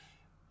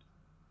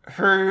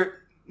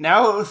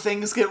now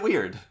things get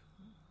weird.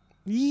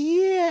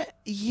 Yeah,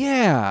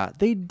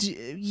 they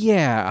do.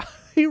 Yeah,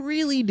 they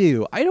really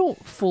do. I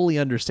don't fully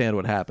understand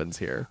what happens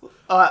here.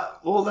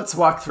 Well, let's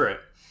walk through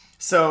it.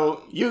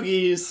 So the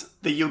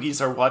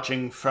Yugis are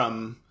watching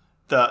from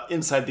the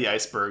inside the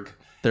iceberg.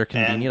 Their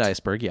convenient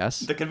iceberg, yes.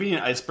 The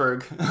convenient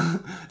iceberg,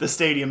 the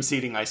stadium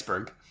seating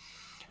iceberg.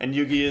 And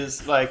Yugi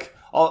is like,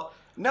 "Oh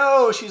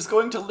no, she's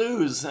going to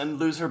lose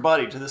her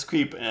body to this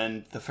creep."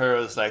 And the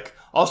Pharaoh's like,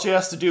 "All she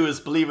has to do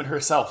is believe in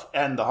herself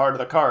and the heart of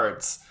the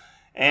cards."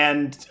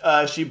 And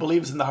she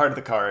believes in the heart of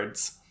the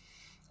cards.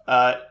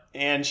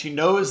 And she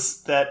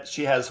knows that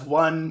she has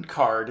one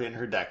card in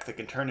her deck that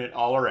can turn it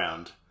all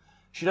around.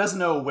 She doesn't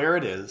know where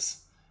it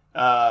is,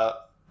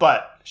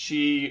 but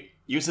she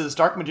uses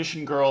Dark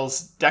Magician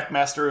Girl's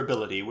Deckmaster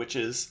ability, which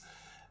is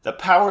the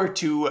power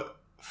to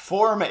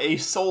form a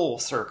soul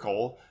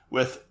circle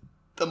with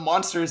the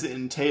monsters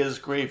in Taya's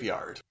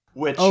graveyard,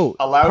 which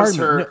allows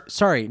her...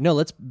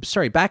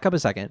 back up a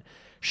second.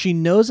 She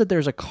knows that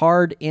there's a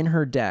card in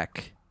her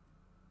deck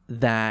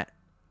that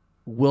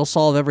will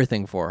solve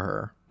everything for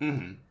her.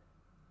 Mm-hmm.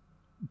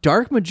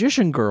 Dark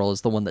Magician Girl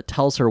is the one that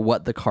tells her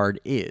what the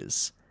card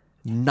is.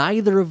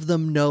 Neither of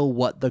them know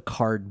what the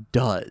card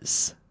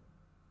does.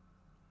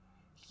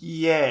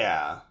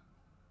 Yeah.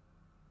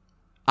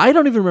 I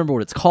don't even remember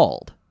what it's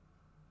called.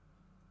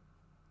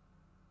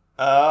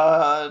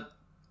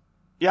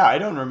 Yeah, I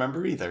don't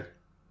remember either.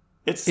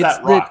 It's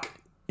that rock.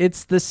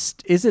 Is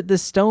it the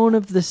Stone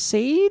of the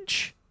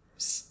Sage?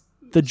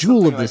 The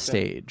Jewel of the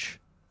Sage.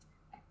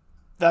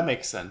 That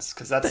makes sense,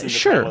 because that's in the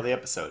title of the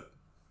episode.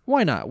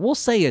 Why not? We'll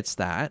say it's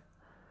that.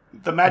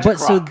 The magic rock.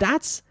 So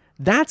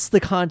that's the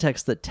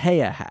context that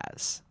Taya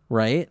has,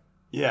 right?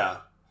 Yeah.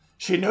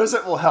 She knows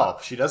it will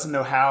help. She doesn't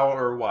know how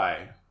or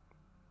why.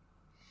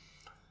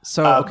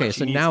 So,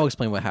 so now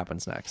explain what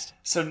happens next.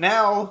 So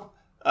now,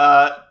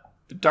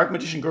 Dark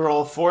Magician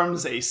Girl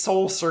forms a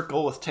soul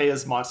circle with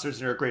Taya's monsters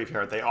in her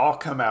graveyard. They all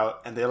come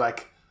out, and they,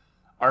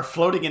 are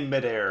floating in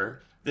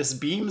midair. This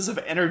beams of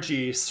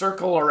energy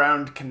circle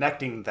around,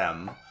 connecting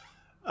them.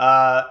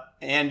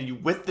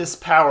 And with this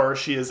power,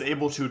 she is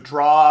able to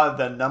draw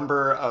the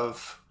number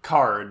of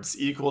cards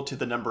equal to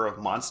the number of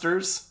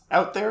monsters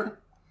out there,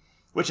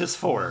 which is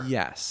 4.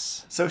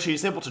 Yes. So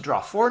she's able to draw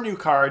 4 new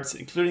cards,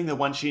 including the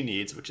one she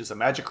needs, which is a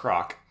magic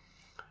rock.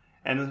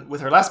 And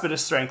with her last bit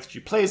of strength, she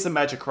plays the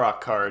magic rock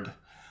card.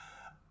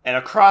 And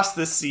across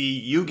the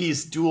sea,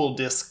 Yugi's dual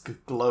disc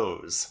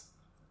glows.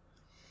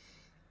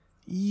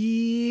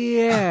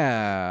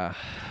 Yeah.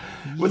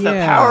 With the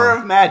power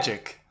of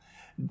magic,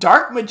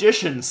 Dark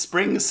Magician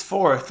springs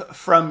forth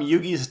from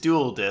Yugi's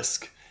dual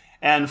disc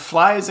and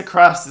flies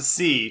across the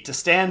sea to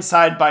stand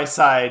side by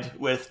side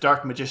with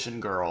Dark Magician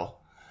Girl.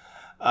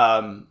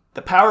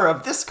 The power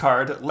of this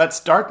card lets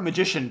Dark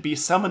Magician be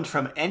summoned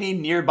from any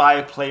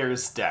nearby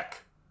player's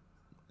deck.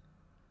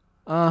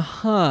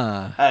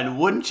 Uh-huh. And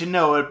wouldn't you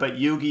know it, but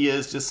Yugi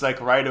is just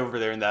right over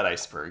there in that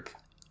iceberg.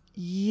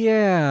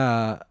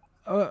 Yeah.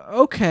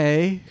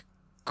 Okay.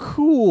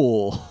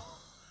 Cool.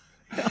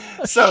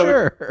 So,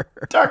 sure.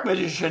 Dark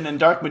Magician and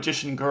Dark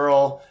Magician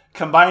Girl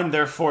combine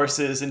their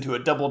forces into a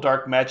double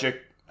dark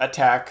magic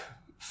attack.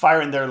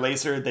 Firing their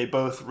laser, they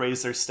both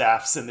raise their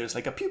staffs, and there's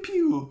a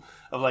pew-pew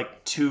of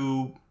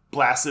 2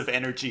 blasts of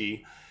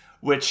energy,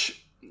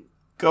 which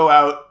go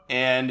out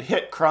and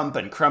hit Crump,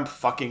 and Crump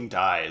fucking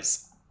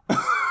dies.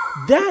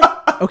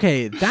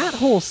 That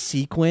whole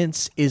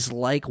sequence is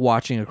like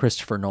watching a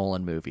Christopher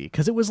Nolan movie,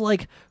 because it was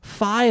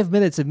 5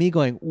 minutes of me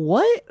going,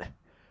 what?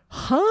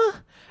 Huh?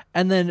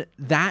 And then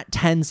that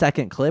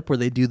 10-second clip where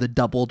they do the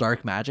double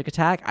dark magic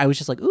attack, I was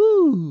just like,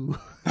 ooh.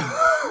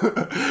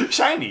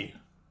 Shiny.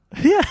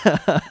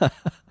 Yeah.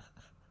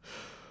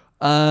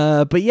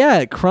 But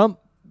yeah, Crump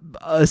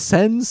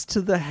ascends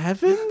to the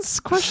heavens?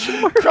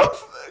 Question mark? Crump,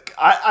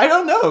 I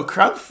don't know.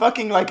 Crump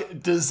fucking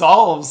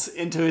dissolves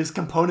into his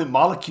component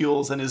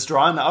molecules and is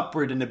drawn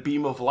upward in a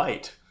beam of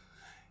light.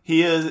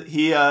 He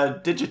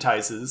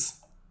digitizes.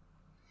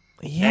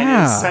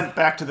 Yeah. And is sent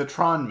back to the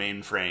Tron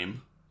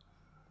mainframe.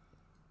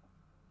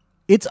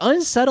 It's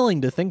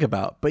unsettling to think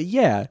about, but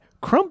yeah,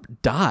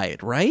 Crump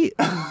died, right?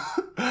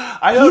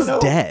 I don't know.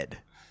 He's dead.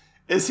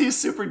 Is he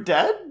super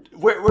dead?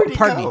 Where'd he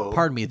go?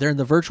 Pardon me. They're in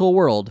the virtual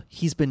world.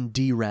 He's been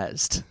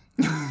de-rezzed.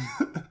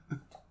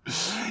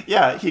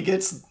 Yeah, he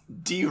gets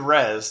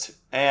de-rezzed,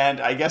 and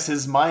I guess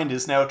his mind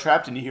is now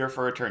trapped in here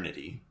for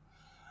eternity.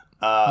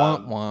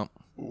 Womp womp.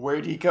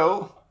 Where'd he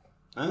go?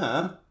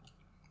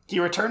 He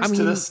returns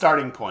to the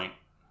starting point.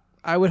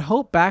 I would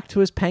hope back to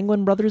his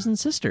penguin brothers and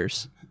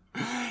sisters.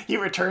 He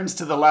returns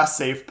to the last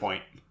save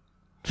point.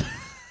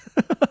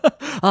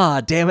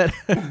 Ah, damn it.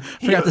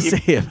 Forgot to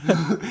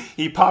save.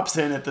 He pops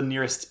in at the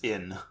nearest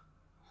inn.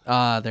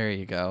 Ah, there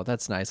you go.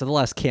 That's nice. At the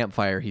last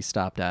campfire he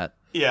stopped at.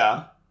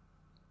 Yeah.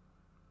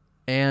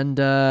 And,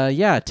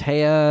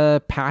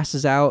 Taya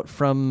passes out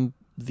from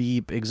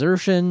the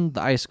exertion.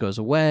 The ice goes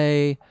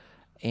away.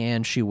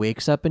 And she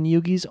wakes up in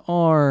Yugi's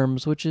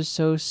arms, which is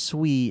so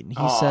sweet. And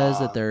he says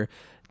that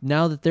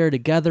now that they're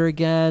together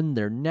again,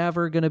 they're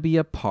never going to be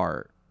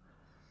apart.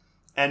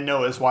 And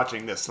Noah's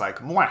watching this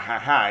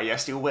mwahaha,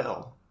 yes you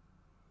will.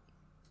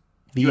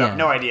 The you end. have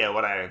no idea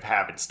what I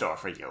have in store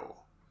for you.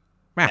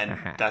 And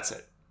that's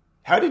it.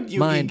 How did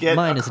Yugi get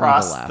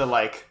across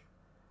the,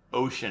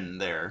 ocean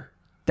there?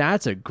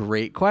 That's a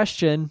great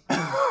question.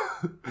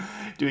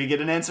 Do we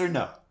get an answer?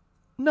 No.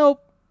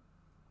 Nope.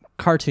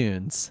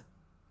 Cartoons.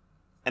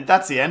 And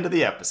that's the end of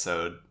the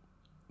episode.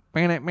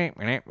 Jimmy, Was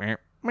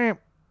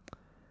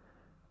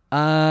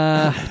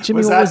what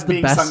was that the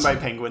being best? sung by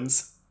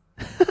penguins?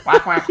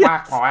 Quack, quack,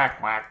 quack, quack,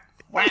 quack,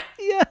 quack.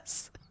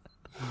 Yes.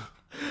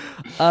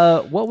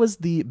 What was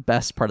the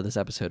best part of this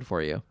episode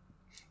for you?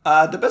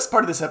 The best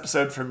part of this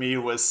episode for me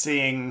was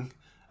seeing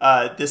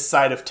this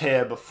side of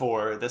Taya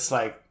before. This,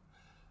 like,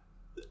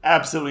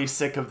 absolutely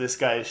sick of this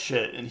guy's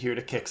shit and here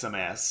to kick some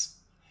ass.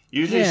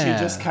 Usually she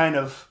just kind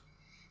of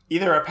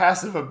either a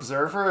passive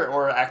observer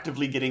or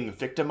actively getting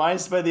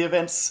victimized by the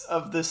events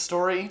of this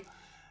story.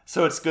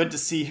 So it's good to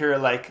see her,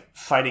 like,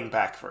 fighting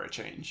back for a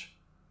change.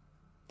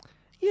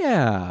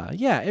 Yeah,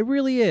 it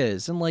really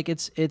is. And, like,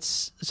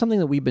 it's something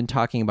that we've been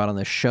talking about on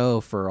the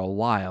show for a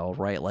while,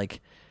 right? Like,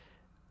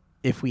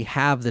 if we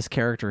have this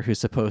character who's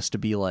supposed to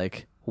be,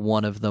 like,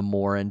 one of the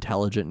more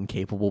intelligent and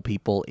capable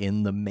people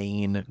in the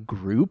main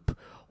group,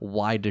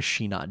 why does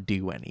she not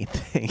do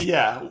anything?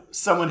 Yeah,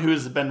 someone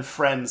who's been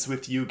friends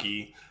with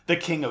Yugi, the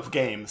king of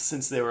games,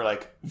 since they were,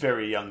 like,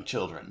 very young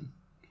children.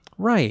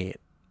 Right.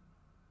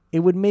 It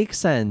would make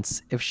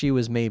sense if she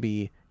was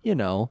maybe,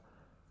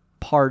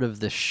 part of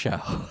the show.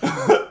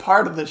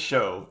 Part of the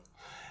show,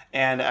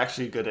 and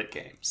actually good at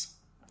games.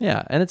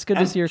 Yeah, and it's good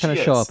to see her kind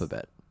of show up a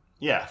bit.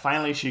 Yeah,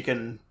 finally she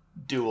can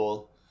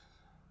duel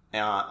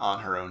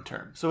on her own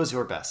terms. So what's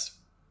your best?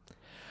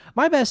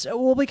 My best,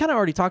 well, we kind of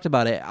already talked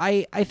about it.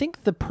 I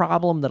think the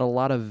problem that a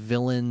lot of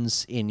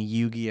villains in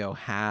Yu-Gi-Oh!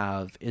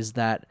 Have is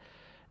that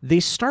they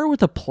start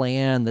with a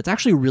plan that's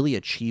actually really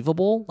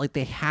achievable. Like,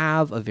 they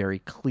have a very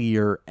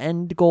clear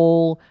end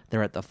goal.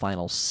 They're at the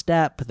final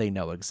step. They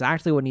know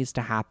exactly what needs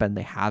to happen.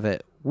 They have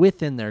it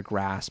within their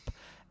grasp.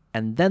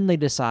 And then they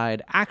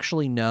decide,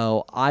 actually,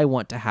 no, I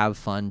want to have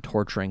fun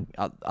torturing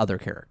other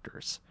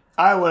characters.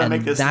 I want to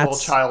make this little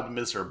child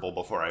miserable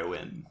before I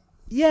win.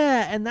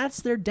 Yeah, and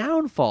that's their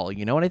downfall,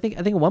 And I think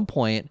at one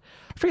point,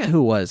 I forget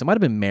who it was. It might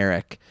have been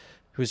Merrick,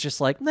 who was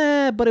just like,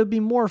 nah, but it would be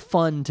more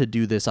fun to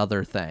do this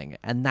other thing.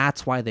 And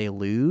that's why they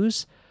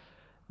lose.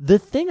 The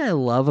thing I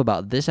love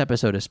about this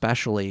episode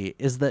especially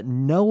is that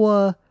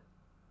Noah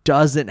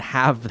doesn't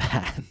have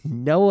that.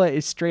 Noah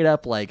is straight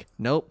up like,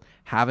 nope,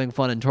 having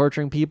fun and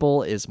torturing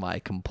people is my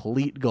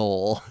complete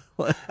goal.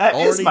 That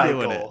is my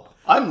goal.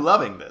 I'm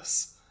loving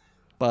this.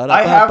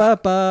 I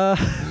have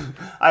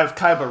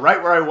Kaiba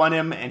right where I want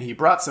him, and he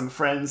brought some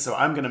friends, so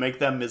I'm going to make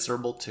them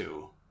miserable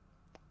too.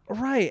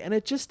 Right, and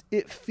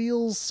it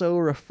feels so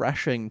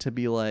refreshing to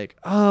be like,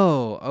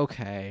 oh,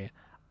 okay,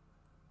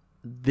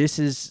 this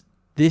is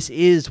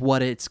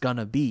what it's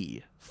gonna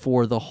be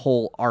for the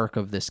whole arc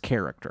of this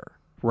character,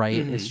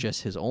 right? Mm-hmm. It's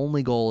just his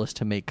only goal is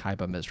to make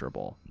Kaiba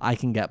miserable. I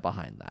can get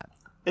behind that.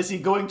 Is he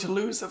going to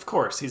lose? Of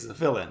course, he's a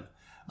villain.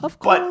 Of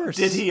course. But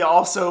did he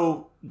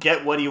also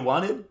get what he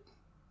wanted?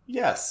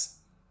 Yes.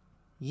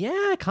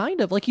 Yeah, kind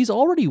of. Like, he's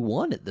already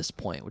won at this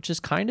point, which is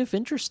kind of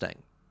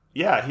interesting.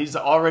 Yeah, he's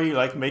already,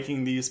 like,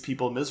 making these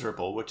people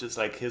miserable, which is,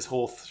 like, his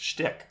whole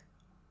shtick.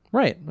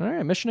 Right. All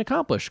right, mission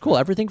accomplished. Cool.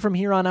 Everything from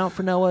here on out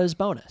for Noah is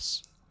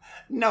bonus.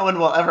 No one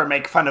will ever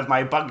make fun of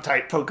my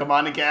bug-type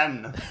Pokemon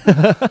again.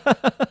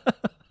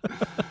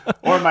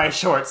 Or my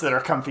shorts that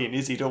are comfy and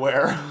easy to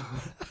wear.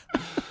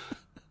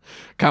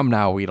 Come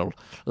now, Weedle.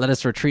 Let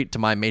us retreat to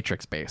my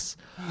Matrix base.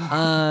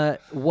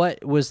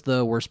 What was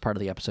the worst part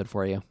of the episode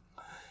for you?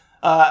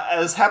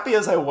 As happy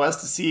as I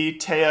was to see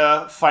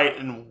Taya fight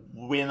and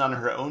win on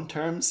her own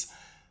terms,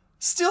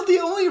 still the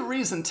only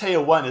reason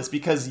Taya won is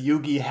because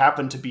Yugi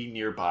happened to be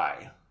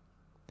nearby.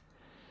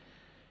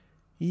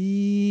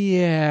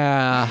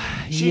 Yeah.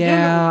 She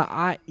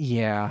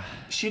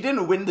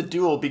didn't win the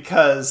duel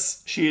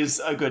because she's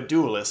a good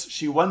duelist.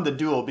 She won the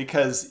duel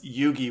because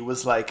Yugi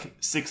was like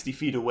 60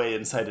 feet away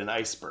inside an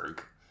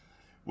iceberg,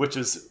 which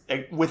is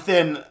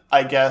within,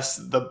 I guess,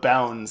 the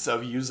bounds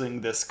of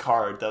using this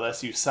card that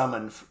lets you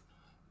summon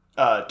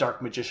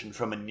Dark Magician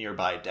from a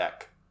nearby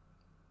deck.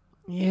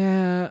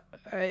 Yeah,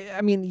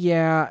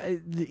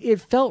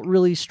 it felt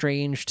really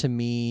strange to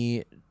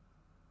me.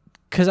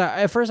 Because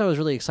at first I was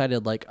really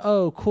excited, like,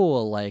 oh,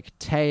 cool, like,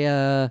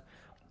 Taya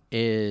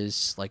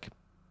is, like,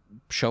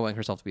 showing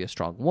herself to be a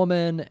strong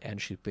woman,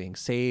 and she's being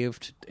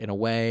saved, in a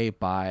way,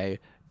 by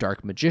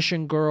Dark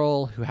Magician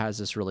Girl, who has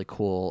this really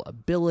cool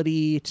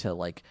ability to,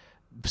 like,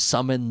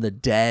 summon the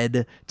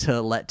dead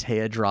to let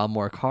Taya draw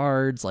more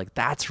cards. Like,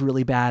 that's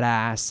really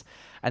badass.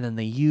 And then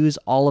they use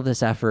all of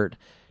this effort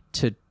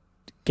to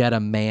get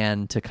a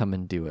man to come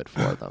and do it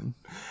for them.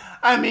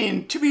 I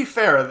mean, to be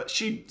fair,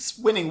 she's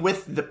winning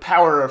with the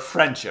power of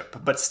friendship,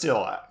 but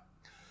still,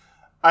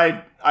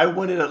 I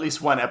wanted at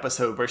least one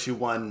episode where she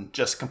won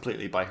just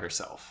completely by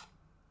herself.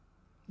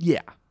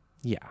 Yeah,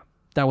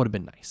 that would have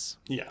been nice.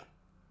 Yeah.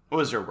 What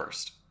was your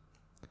worst?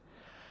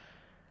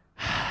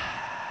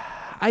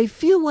 I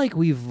feel like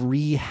we've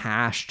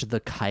rehashed the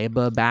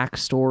Kaiba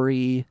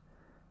backstory,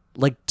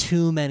 like,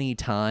 too many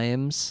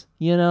times,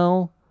 you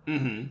know?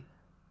 Mm-hmm.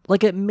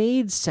 Like, it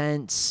made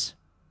sense.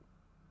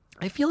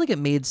 I feel like it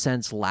made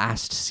sense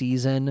last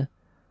season,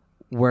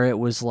 where it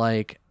was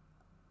like,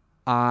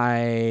 when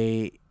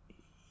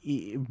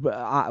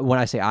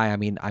I say I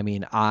mean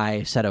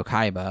Seto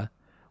Kaiba,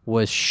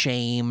 was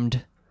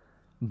shamed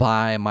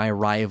by my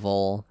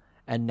rival,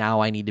 and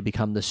now I need to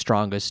become the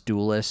strongest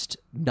duelist,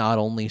 not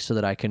only so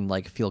that I can,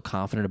 like, feel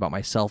confident about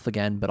myself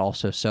again, but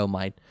also so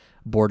my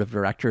board of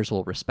directors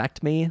will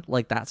respect me,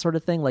 like that sort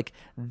of thing. Like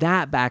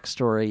that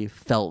backstory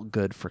felt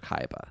good for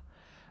Kaiba.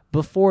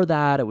 Before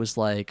that, it was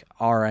like,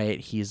 all right,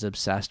 he's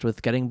obsessed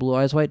with getting Blue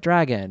Eyes White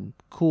Dragon.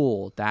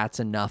 Cool, that's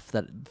enough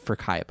for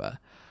Kaiba.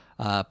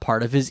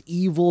 Part of his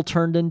evil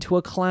turned into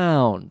a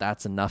clown.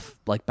 That's enough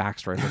like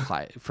backstory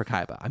for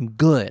Kaiba. I'm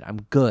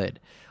good.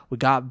 We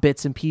got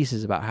bits and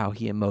pieces about how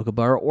he and Mokuba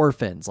are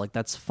orphans. Like,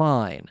 that's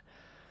fine.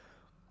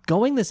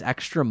 Going this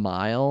extra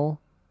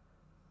mile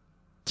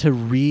to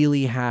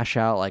really hash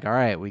out, like, all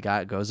right, we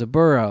got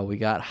Gozaburo, we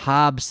got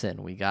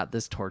Hobson, we got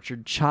this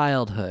tortured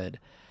childhood.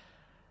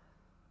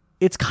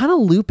 It's kind of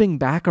looping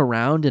back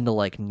around into,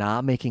 like,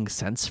 not making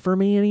sense for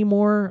me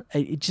anymore.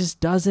 It just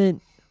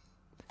doesn't...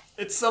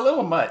 It's a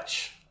little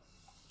much.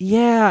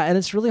 Yeah, and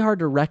it's really hard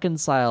to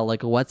reconcile,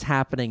 like, what's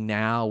happening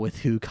now with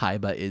who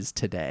Kaiba is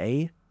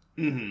today.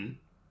 Mm-hmm.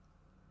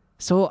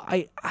 So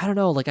I don't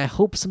know, like, I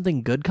hope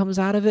something good comes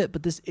out of it,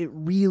 but it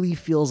really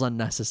feels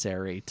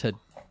unnecessary to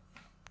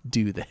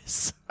do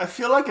this. I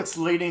feel like it's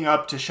leading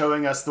up to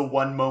showing us the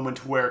one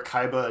moment where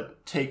Kaiba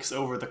takes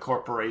over the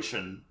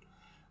corporation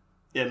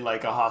in,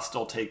 like, a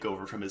hostile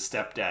takeover from his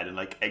stepdad and,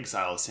 like,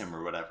 exiles him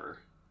or whatever.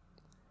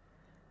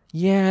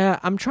 Yeah,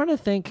 I'm trying to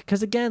think,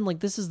 because again, like,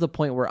 this is the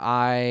point where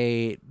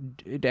I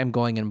am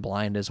going in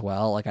blind as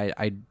well. Like,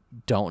 I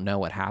don't know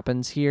what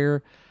happens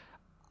here.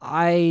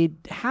 I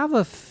have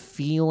a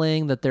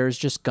feeling that there's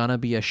just gonna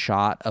be a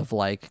shot of,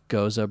 like,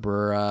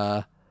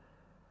 Gozabura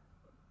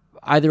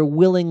either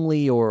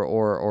willingly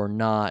or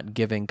not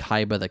giving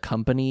Kaiba the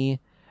company,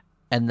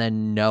 and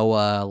then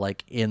Noah,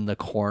 like, in the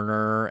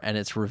corner, and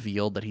it's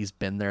revealed that he's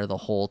been there the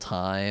whole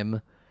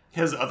time.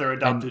 His other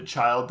adopted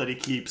child that he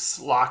keeps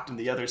locked in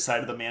the other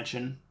side of the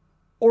mansion.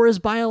 Or his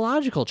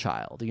biological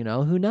child, you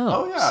know? Who knows?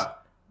 Oh, yeah.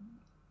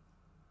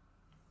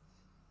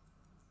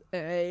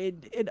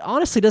 It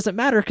honestly doesn't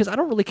matter, because I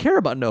don't really care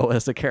about Noah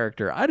as a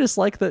character. I just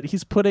like that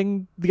he's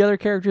putting the other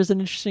characters in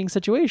interesting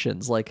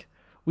situations. Like,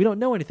 we don't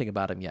know anything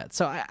about him yet.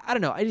 So I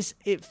don't know.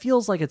 It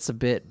feels like it's a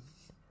bit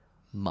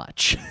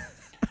much.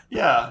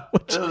 Yeah.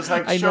 It was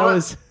like,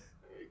 it's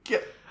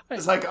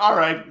like, all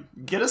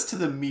right, get us to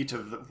the meat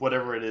of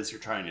whatever it is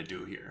you're trying to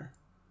do here.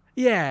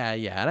 Yeah.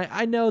 And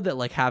I know that,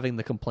 like, having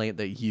the complaint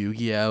that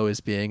Yu-Gi-Oh! Is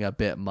being a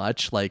bit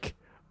much, like,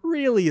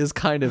 really is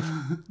kind of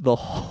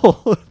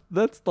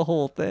that's the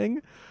whole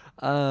thing.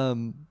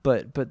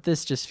 But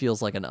this just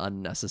feels like an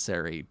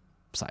unnecessary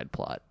side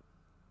plot.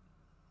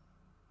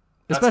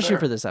 Especially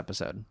for this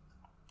episode.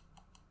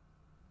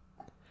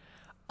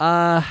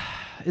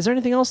 Is there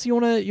anything else you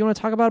wanna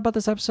talk about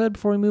this episode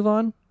before we move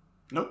on?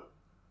 Nope.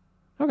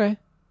 Okay.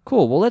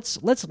 Cool. Well,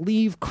 let's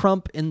leave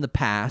Crump in the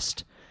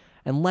past,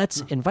 and let's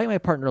invite my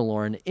partner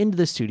Lauren into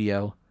the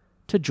studio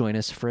to join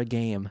us for a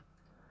game.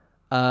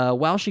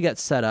 While she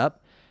gets set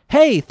up,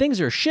 hey,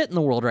 things are shit in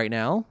the world right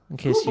now, in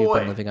case you've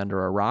been living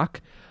under a rock.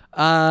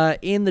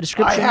 In the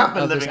description I have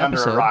been of living this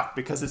episode, under a rock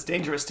because it's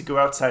dangerous to go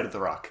outside of the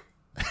rock.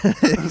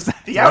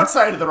 Exactly. The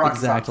outside of the rock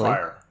is on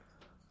fire.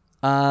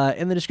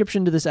 In the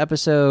description to this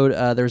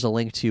episode, there's a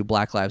link to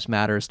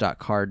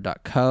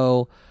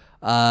blacklivesmatters.card.co.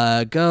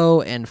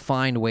 Go and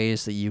find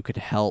ways that you could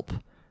help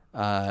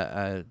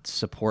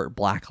support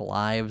Black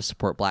lives,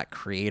 support Black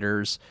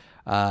creators,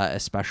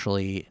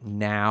 especially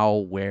now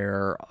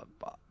where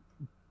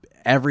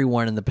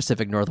everyone in the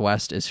Pacific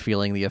Northwest is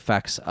feeling the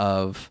effects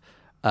of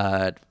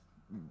the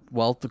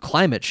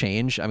climate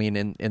change. I mean,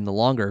 in the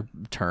longer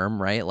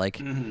term, right?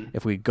 Like,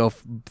 if we go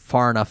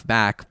far enough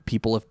back,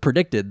 people have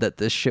predicted that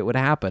this shit would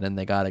happen, and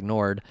they got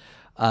ignored.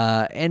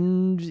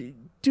 And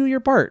do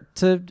your part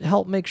to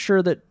help make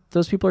sure that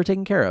those people are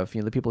taken care of.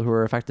 You know, the people who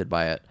are affected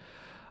by it.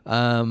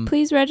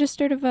 Please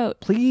register to vote.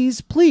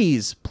 Please.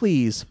 Those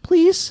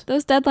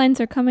deadlines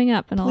are coming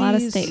up in a lot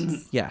of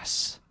states.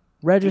 Yes.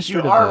 Register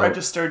if to you are vote.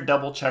 registered,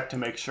 double check to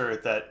make sure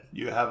that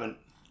you haven't,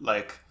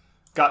 like,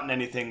 gotten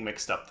anything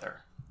mixed up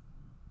there.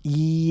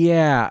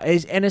 Yeah,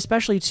 and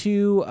especially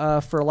too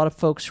for a lot of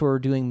folks who are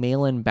doing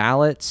mail-in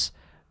ballots,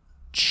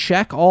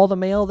 check all the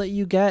mail that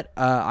you get.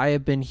 I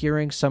have been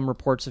hearing some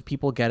reports of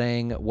people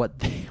getting what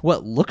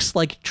looks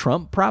like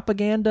Trump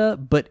propaganda,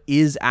 but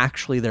is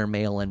actually their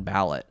mail-in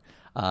ballot,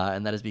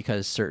 and that is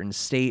because certain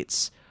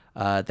states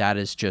that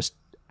is just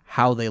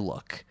how they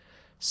look.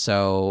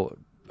 So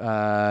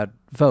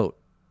vote,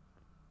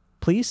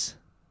 please.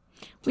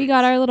 We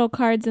got our little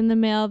cards in the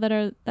mail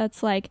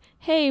that's like,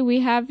 hey, we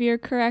have your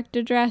correct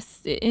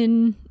address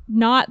in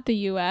not the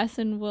U.S.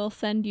 and we'll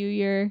send you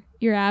your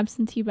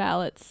absentee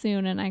ballots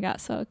soon. And I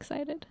got so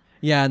excited.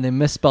 Yeah, and they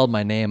misspelled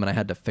my name and I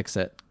had to fix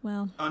it.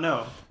 Well. Oh,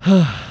 no.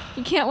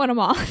 You can't win them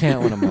all.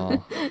 Can't win them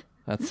all.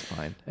 That's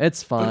fine.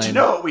 It's fine. But you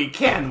know what we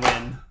can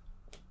win?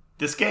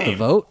 This game. The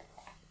vote?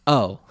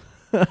 Oh.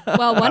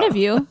 Well, one of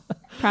you,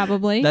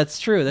 probably. That's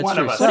true. One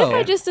of us. What if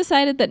I just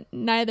decided that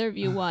neither of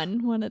you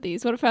won one of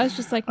these? What if I was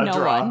just like, no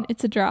draw. one?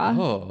 It's a draw.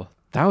 Oh,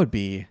 that would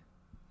be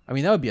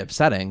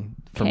upsetting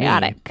for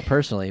Chaotic. me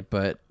personally,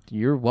 but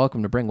you're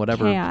welcome to bring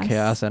whatever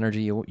chaos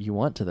energy you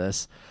want to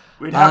this.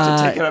 We'd have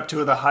to take it up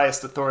to the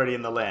highest authority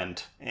in the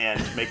land and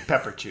make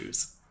Pepper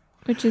choose.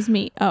 Which is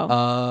me. Oh.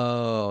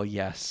 Oh,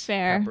 yes.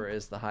 Fair. Pepper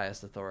is the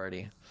highest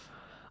authority.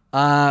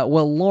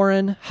 Well,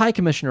 Lauren, High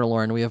Commissioner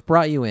Lauren, we have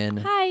brought you in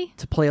Hi.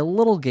 to play a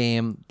little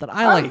game that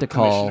I like to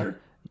call...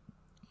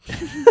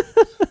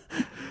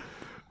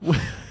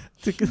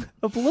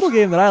 a little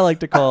game that I like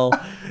to call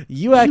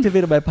You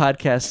Activated My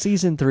Podcast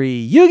Season 3,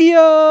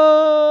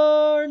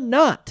 Yu-Gi-Oh! Or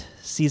Not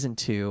Season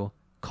 2,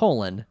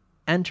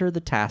 Enter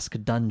the Task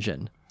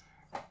Dungeon.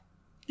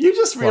 You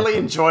just really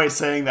enjoy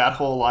saying that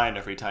whole line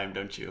every time,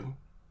 don't you?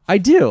 I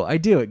do.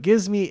 It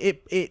gives me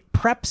it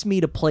preps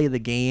me to play the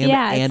game,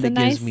 and it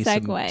gives me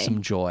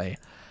some joy.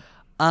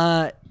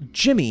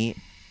 Jimmy,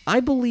 I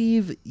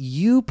believe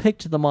you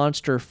picked the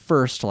monster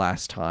first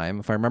last time,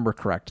 if I remember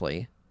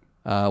correctly.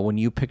 When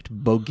you picked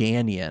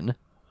Boganian,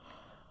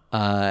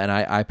 and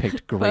I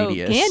picked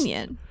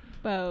Gradius.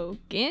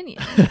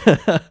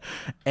 Boganian.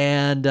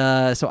 And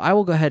so I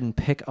will go ahead and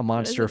pick a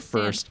monster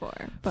first.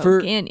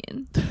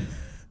 Boganian.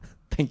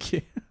 Thank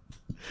you.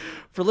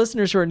 For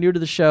listeners who are new to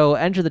the show,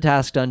 Enter the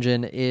Task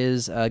Dungeon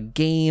is a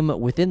game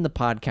within the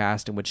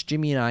podcast in which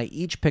Jimmy and I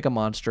each pick a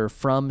monster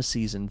from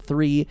Season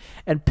 3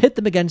 and pit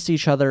them against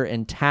each other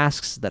in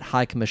tasks that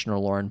High Commissioner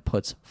Lauren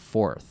puts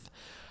forth.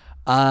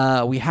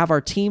 We have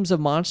our teams of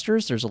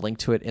monsters. There's a link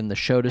to it in the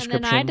show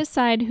description. And then I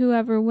decide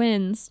whoever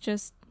wins,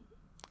 just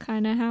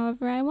kind of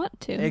however I want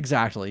to.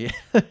 Exactly.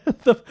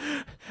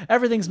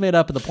 Everything's made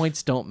up and the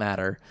points don't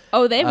matter.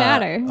 Oh, they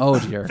matter. Oh,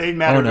 dear. They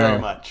matter very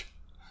much.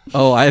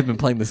 Oh, I have been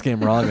playing this game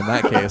wrong in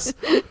that case.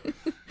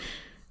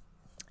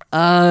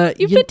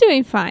 You've been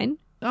doing fine.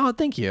 Oh,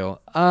 thank you.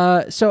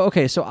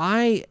 So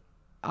I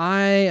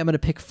am going to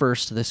pick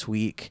first this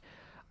week.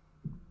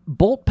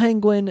 Bolt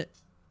Penguin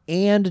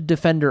and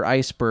Defender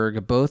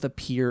Iceberg both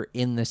appear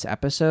in this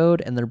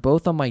episode, and they're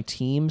both on my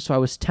team, so I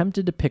was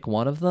tempted to pick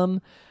one of them,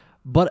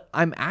 but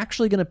I'm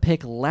actually going to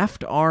pick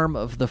Left Arm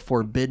of the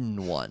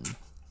Forbidden One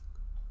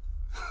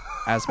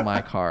as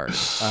my card.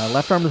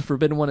 Left Arm of the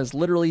Forbidden One is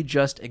literally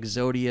just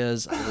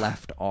Exodia's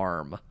left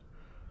arm.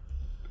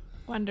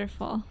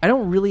 Wonderful. I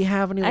don't really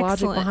have any logic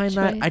Excellent behind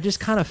choice. that. I just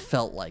kind of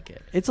felt like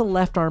it. It's a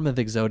Left Arm of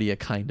Exodia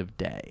kind of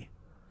day.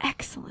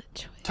 Excellent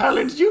choice.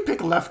 Tyler, did you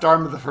pick Left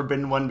Arm of the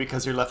Forbidden One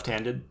because you're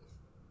left-handed?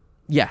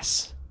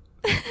 Yes.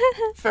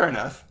 Fair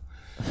enough.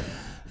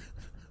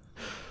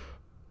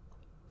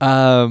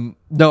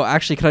 No,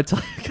 actually, can I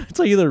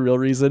tell you the real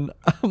reason?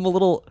 I'm a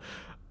little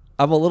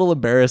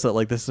embarrassed that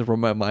like this is where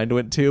my mind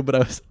went to, but I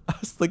was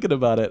thinking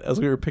about it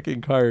as we were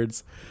picking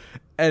cards,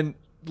 and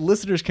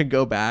listeners can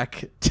go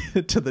back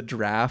to the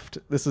draft.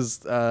 This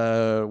is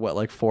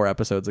like 4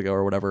 episodes ago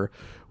or whatever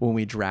when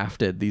we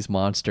drafted these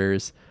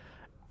monsters,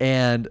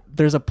 and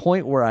there's a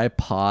point where I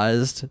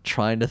paused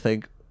trying to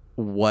think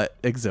what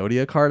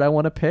Exodia card I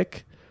want to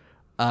pick.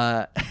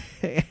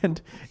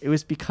 And it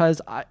was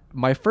because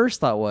my first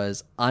thought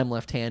was, I'm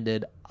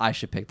left-handed, I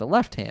should pick the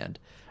left hand.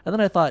 And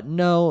then I thought,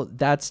 no,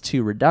 that's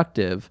too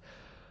reductive.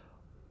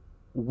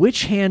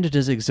 Which hand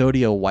does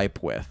Exodia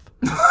wipe with?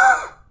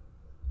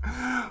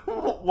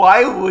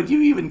 Why would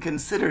you even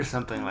consider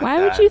something like that?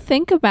 Why would you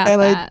think about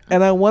that?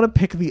 I want to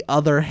pick the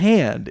other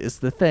hand is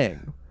the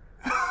thing.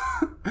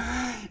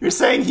 You're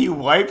saying he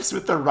wipes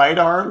with the right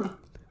arm?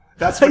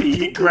 That's what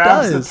he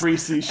grabs the 3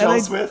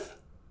 seashells with?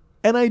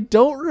 And I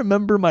don't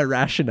remember my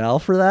rationale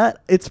for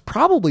that. It's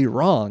probably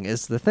wrong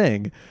is the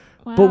thing.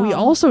 Wow. But we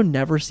also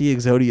never see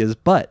Exodia's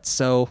butt,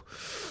 so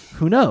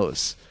who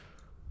knows?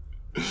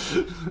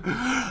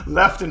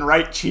 Left and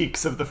right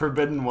cheeks of the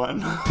Forbidden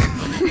One.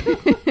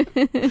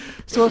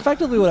 So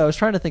effectively what I was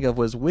trying to think of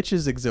was, which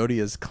is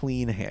Exodia's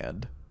clean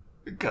hand?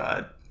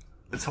 God,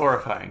 it's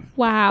horrifying.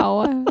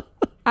 Wow.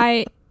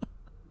 I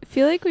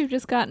feel like we've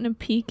just gotten a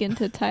peek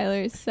into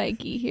Tyler's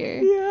psyche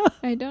here. Yeah.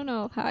 I don't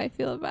know how I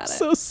feel about it.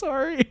 So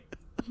sorry.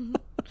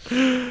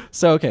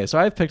 So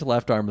I've picked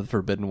Left Arm of the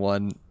Forbidden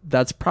One.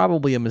 That's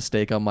probably a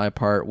mistake on my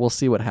part. We'll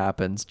see what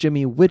happens.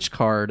 Jimmy, which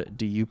card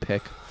do you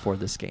pick for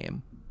this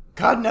game?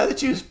 God, now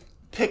that you've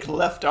picked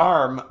Left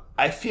Arm,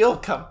 I feel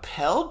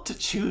compelled to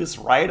choose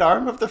Right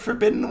Arm of the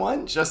Forbidden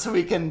One, just so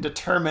we can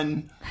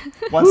determine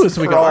once and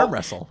so we for can all arm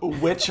wrestle.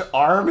 Which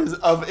arm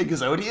of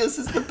Exodia's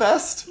is the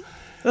best.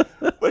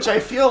 Which I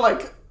feel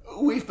like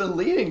we've been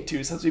leading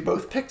to since we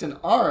both picked an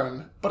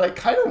arm, but I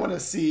kind of want to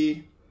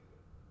see...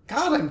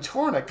 God, I'm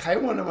torn. I kind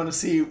of want to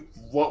see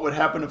what would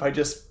happen if I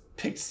just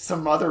picked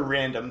some other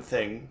random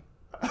thing,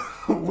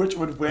 which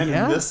would win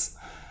in this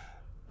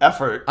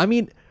effort. I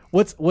mean,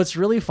 what's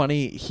really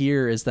funny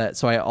here is that,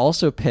 so I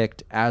also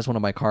picked, as one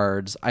of my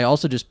cards, I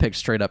also just picked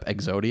straight up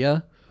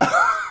Exodia.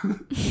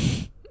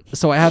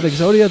 So I have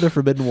Exodia the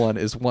Forbidden One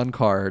is one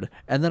card,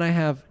 and then I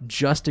have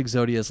just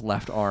Exodia's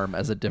left arm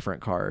as a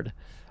different card.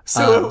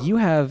 So you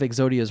have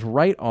Exodia's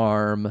right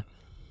arm.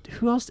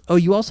 Who else? Oh,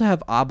 you also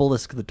have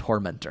Obelisk the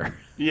Tormentor.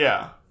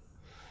 Yeah.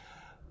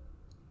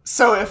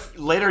 So if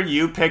later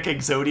you pick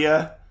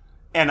Exodia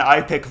and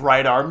I pick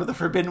right arm of the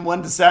Forbidden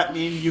One, does that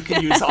mean you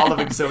can use all of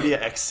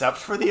Exodia except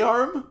for the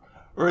arm?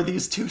 Or are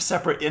these 2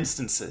 separate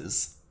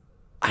instances?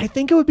 I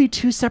think it would be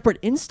 2 separate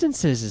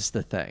instances is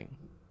the thing.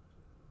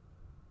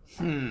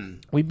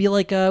 We'd be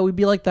like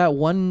that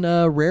one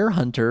rare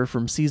hunter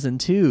from season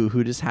 2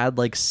 who just had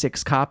like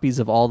 6 copies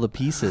of all the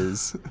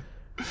pieces,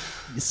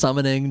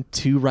 summoning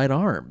 2 right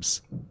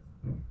arms.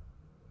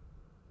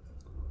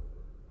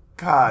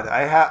 God,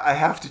 I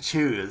have to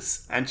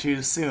choose and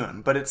choose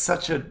soon, but it's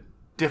such a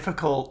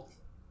difficult.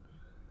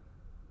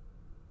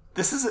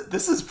 This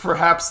is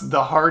perhaps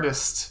the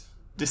hardest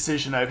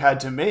decision I've had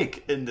to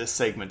make in this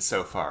segment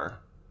so far.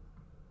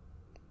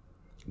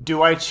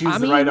 Do I choose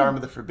the right arm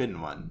of the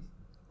Forbidden One,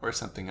 or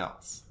something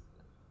else?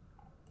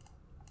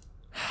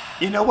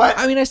 You know what?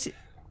 I mean, I see.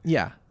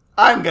 Yeah.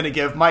 I'm going to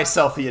give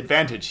myself the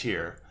advantage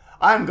here.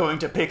 I'm going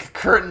to pick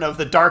Curtain of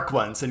the Dark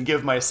Ones and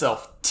give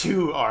myself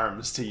 2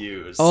 arms to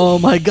use. Oh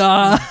my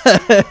god.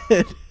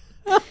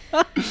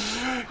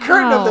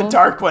 Curtain of the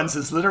Dark Ones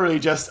is literally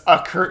just a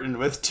curtain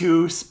with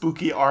 2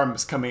 spooky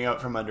arms coming out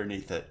from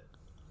underneath it.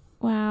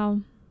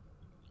 Wow.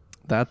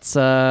 That's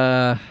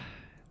Your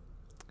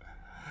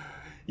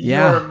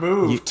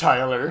move,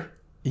 Tyler.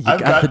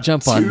 I've got the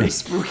jump on me. 2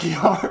 spooky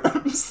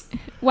arms.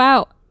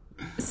 Wow.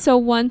 So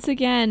once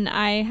again,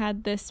 I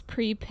had this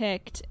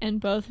pre-picked, and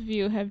both of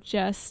you have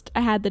just...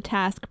 I had the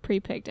task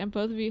pre-picked, and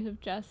both of you have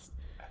just...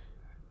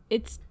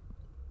 It's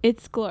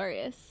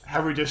glorious.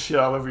 Have we just shit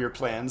all over your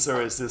plans,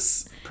 or is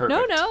this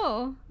perfect?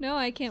 No,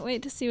 I can't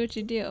wait to see what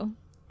you do.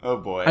 Oh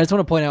boy. I just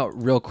want to point out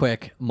real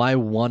quick, my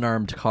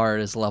 1-armed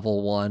card is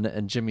level 1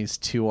 and Jimmy's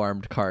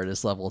 2-armed card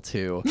is level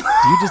 2. Do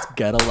you just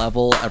get a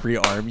level every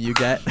arm you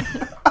get?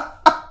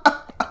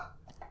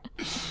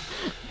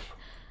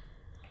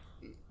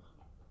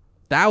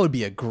 That would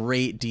be a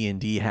great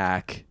D&D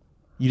hack.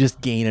 You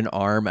just gain an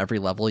arm every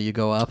level you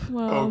go up.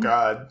 Whoa. Oh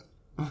god.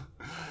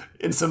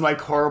 In some like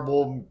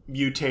horrible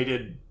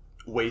mutated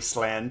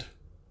wasteland.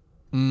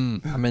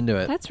 I'm into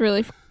it. That's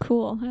really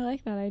cool. I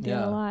like that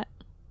idea a lot.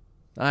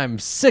 I'm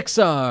 6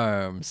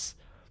 arms.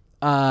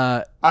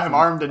 I'm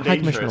armed and Hi,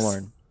 dangerous. Commissioner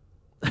Lauren.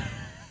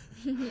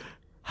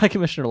 Hi,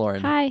 Commissioner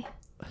Lauren. Hi.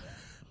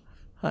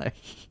 Hi.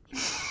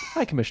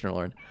 Hi, Commissioner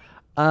Lauren.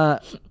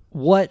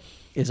 What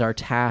is our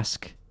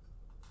task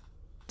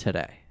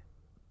today?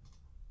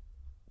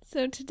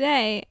 So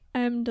today,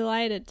 I'm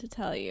delighted to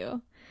tell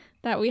you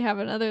that we have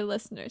another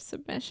listener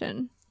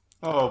submission.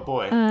 Oh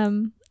boy.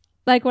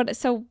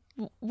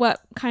 What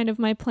kind of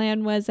my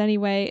plan was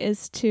anyway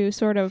is to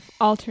sort of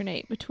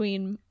alternate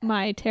between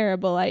my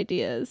terrible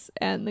ideas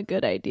and the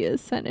good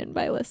ideas sent in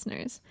by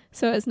listeners,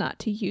 so as not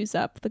to use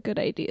up the good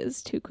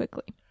ideas too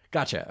quickly.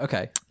 Gotcha.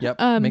 Okay. Yep.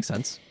 Makes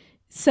sense.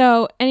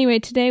 So anyway,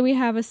 today we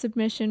have a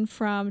submission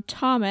from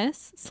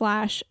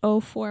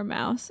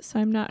Thomas/04mouse. So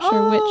I'm not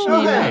sure which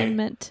name I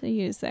meant to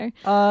use there.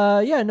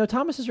 No,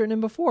 Thomas has written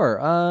in before.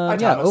 Hi,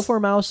 Thomas.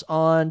 04mouse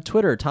on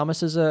Twitter.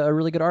 Thomas is a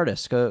really good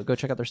artist. Go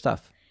check out their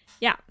stuff.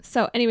 Yeah.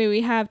 So anyway,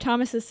 we have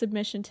Thomas's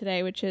submission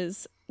today, which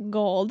is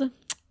gold.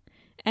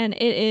 And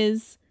it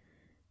is: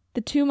 the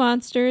 2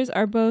 monsters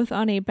are both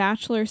on a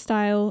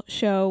Bachelor-style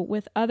show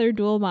with other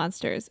dual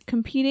monsters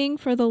competing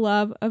for the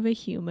love of a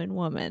human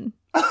woman.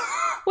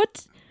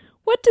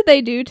 What did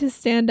they do to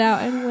stand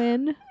out and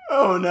win?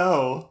 Oh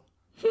no.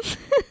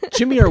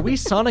 Jimmy, are we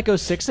Sonic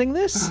 06ing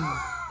this?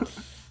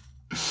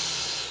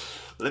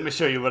 Let me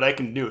show you what I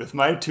can do with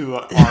my 2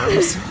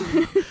 arms.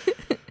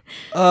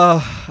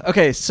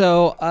 Okay,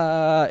 so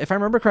if I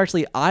remember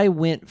correctly, I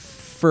went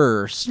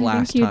first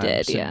last you time.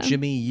 did, so yeah.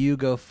 Jimmy, you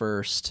go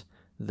first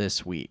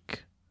this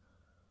week.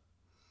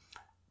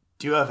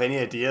 Do you have any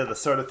idea the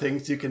sort of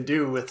things you can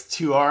do with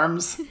 2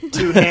 arms,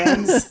 2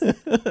 hands?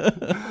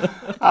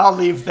 I'll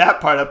leave that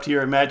part up to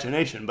your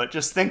imagination, but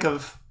just think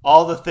of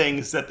all the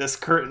things that this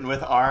curtain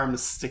with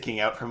arms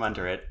sticking out from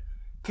under it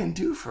can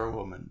do for a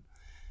woman.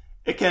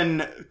 It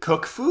can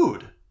cook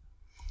food.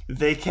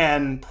 They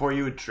can pour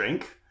you a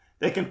drink.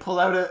 They can pull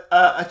out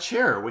a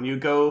chair when you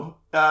go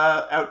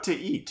out to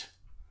eat.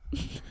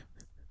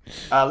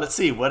 Let's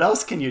see, what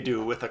else can you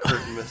do with a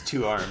curtain with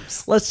 2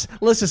 arms? Let's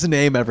just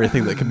name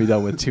everything that can be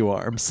done with 2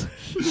 arms.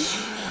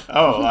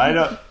 Oh, I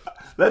don't.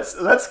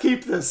 Let's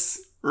keep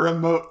this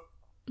remotely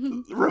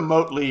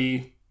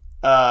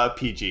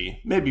PG,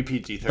 maybe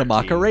PG-13. The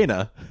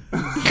Macarena.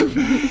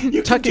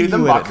 You can do the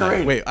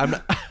Macarena. Wait, I'm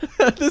not.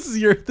 This is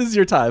your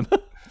time.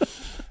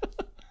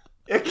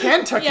 It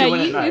can tuck you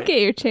in at night. You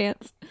get your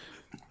chance.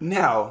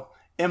 Now,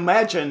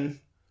 imagine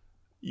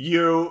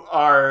you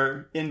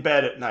are in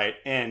bed at night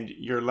and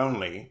you're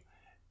lonely.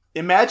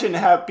 Imagine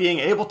being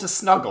able to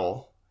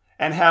snuggle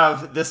and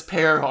have this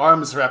pair of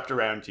arms wrapped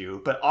around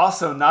you, but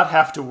also not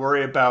have to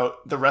worry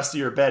about the rest of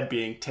your bed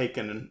being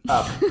taken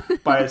up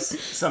by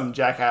some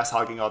jackass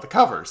hogging all the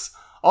covers.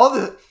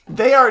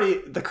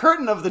 The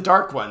curtain of the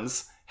dark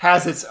ones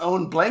has its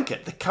own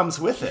blanket that comes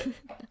with it.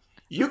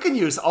 You can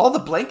use all the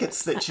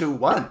blankets that you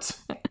want.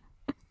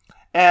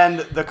 And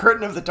the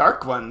curtain of the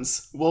dark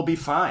ones will be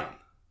fine.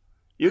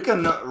 You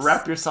can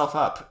wrap yourself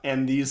up,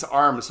 and these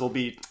arms will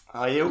be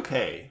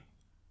okay.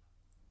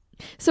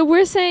 So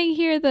we're saying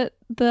here that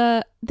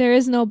there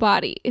is no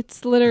body.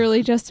 It's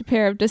literally just a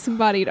pair of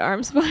disembodied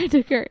arms behind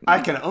a curtain. I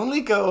can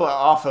only go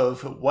off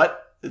of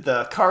what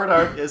the card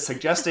art is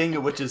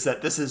suggesting, which is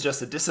that this is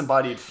just a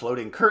disembodied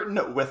floating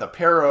curtain with a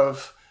pair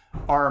of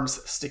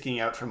arms sticking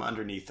out from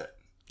underneath it.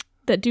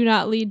 That do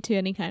not lead to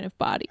any kind of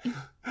body.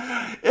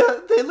 Yeah,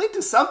 they lead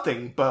to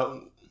something, but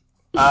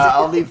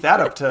I'll leave that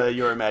up to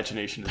your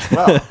imagination as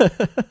well.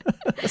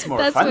 It's more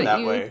That's fun what that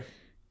you way.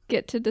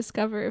 get to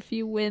discover if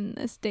you win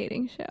this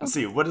dating show. Let's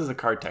see, what is the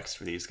card text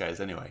for these guys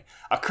anyway?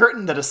 A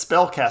curtain that a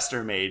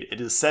spellcaster made. It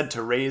is said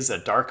to raise a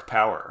dark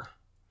power.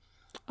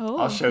 Oh,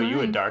 I'll show you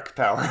a my. dark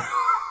power.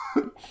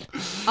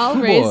 I'll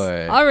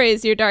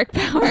raise your dark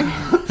power.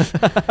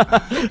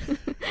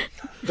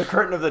 The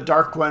curtain of the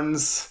dark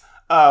ones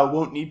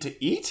won't need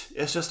to eat.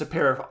 It's just a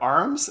pair of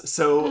arms.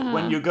 So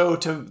when you go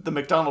to the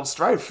McDonald's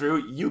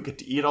drive-thru, you get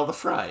to eat all the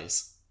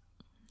fries.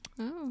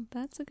 Oh,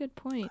 that's a good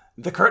point.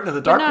 The curtain of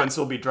the dark ones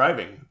will be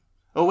driving.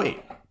 Oh, wait.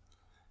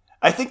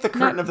 I think the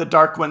curtain of the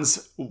dark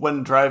ones,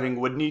 when driving,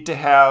 would need to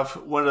have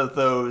one of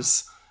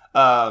those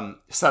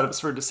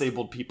setups for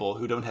disabled people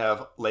who don't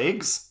have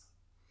legs.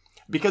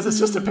 Because it's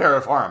just a pair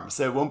of arms.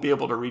 They won't be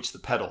able to reach the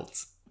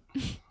pedals.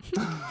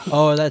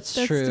 Oh, that's That's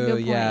a true.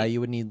 good Yeah, point. you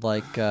would need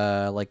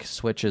like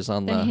switches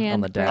on the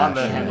hand dash. On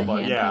the brake, handlebar,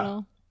 hand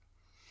yeah.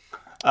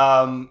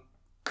 pedal.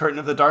 Curtain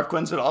of the dark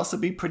ones would also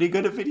be pretty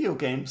good at video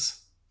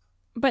games.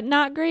 But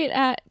not great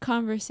at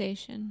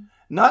conversation.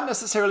 Not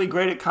necessarily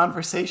great at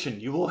conversation.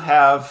 You will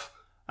have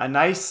a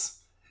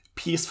nice,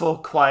 peaceful,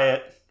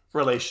 quiet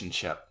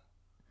relationship.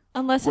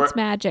 Unless it's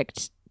magic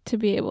to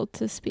be able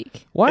to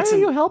speak. Why are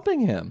you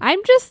helping him? I'm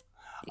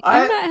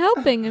not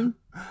helping him.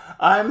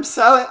 I'm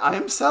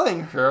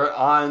selling her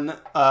on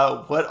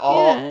what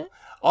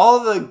all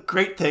the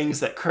great things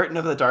that Curtain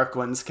of the Dark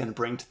Ones can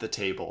bring to the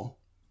table.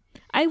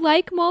 I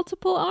like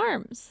multiple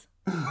arms.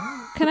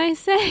 Can I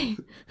say?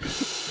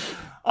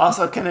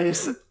 Also,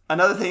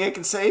 another thing I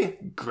can say,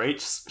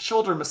 great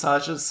shoulder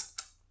massages.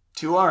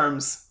 2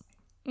 arms.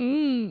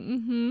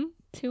 Mm-hmm.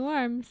 2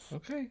 arms.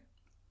 Okay.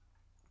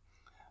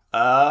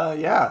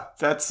 Yeah,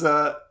 that's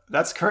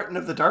Curtain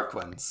of the Dark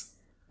Ones.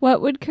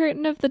 What would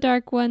Curtain of the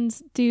Dark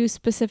Ones do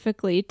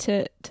specifically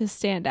to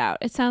stand out?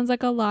 It sounds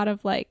like a lot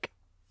of I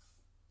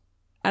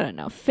don't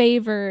know,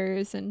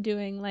 favors and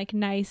doing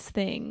nice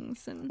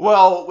things. And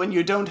Well, when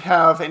you don't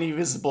have any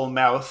visible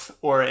mouth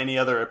or any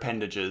other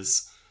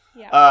appendages,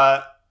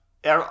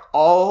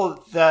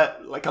 all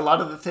that, a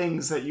lot of the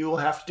things that you will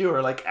have to do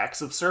are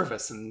acts of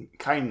service and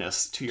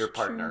kindness to your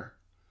partner.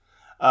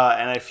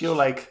 And I feel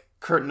like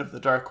Curtain of the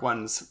Dark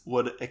Ones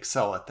would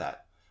excel at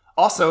that.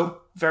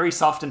 Also, very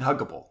soft and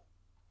huggable.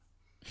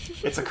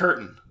 It's a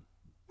curtain.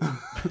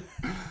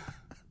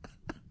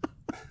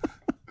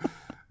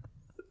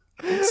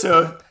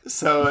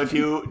 So if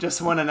you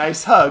just want a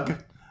nice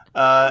hug,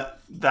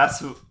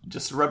 that's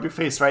just rub your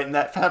face right in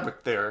that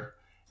fabric there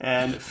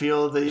and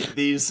feel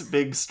these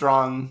big,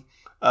 strong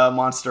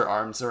monster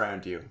arms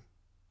around you.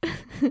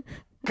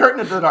 Curtain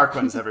of the Dark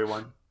Ones,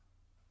 everyone.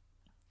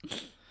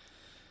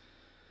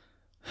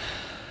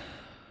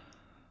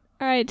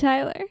 all right,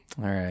 Tyler.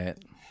 All right.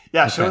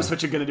 Yeah, show us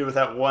what you're going to do with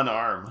that one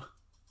arm.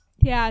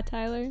 Yeah,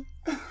 Tyler.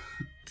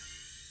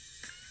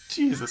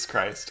 Jesus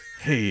Christ.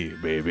 Hey,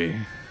 baby.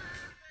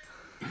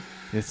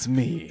 It's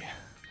me,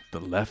 the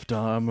left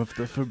arm of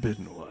the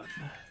Forbidden One.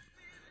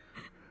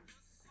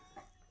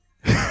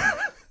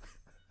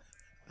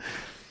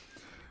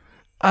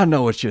 I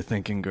know what you're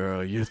thinking,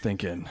 girl. You're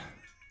thinking,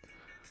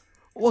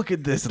 what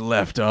could this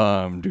left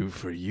arm do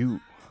for you?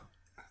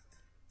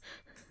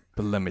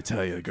 But let me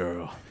tell you,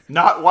 girl,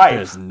 Not wife.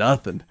 there's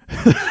nothing.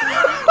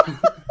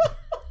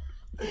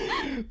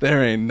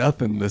 There ain't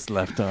nothing this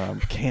left arm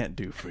can't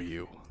do for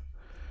you.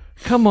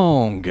 Come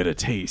on, get a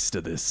taste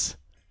of this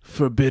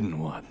Forbidden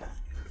One.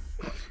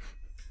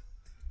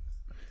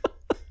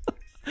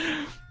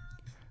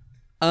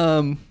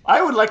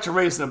 I would like to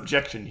raise an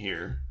objection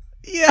here.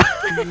 Yeah,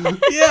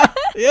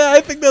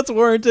 I think that's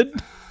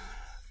warranted.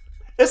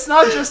 It's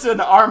not just an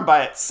arm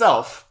by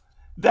itself.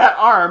 That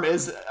arm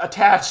is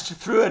attached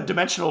through a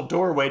dimensional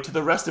doorway to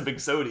the rest of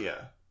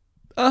Exodia.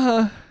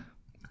 Lauren,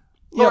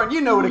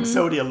 you know what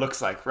Exodia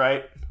looks like,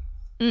 right?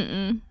 No,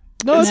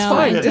 it's No,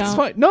 fine. I It's don't.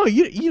 fine. No,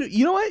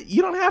 you know what?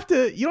 You don't have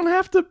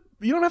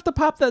to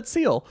pop that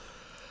seal.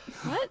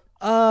 What?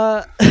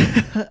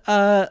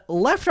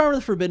 Left arm of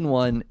the Forbidden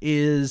One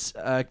is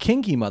a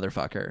kinky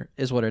motherfucker,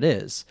 is what it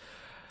is.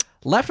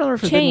 Left arm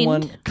of the Forbidden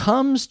One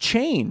comes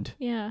chained.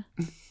 Yeah.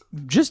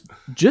 Just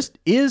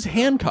is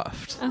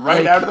handcuffed.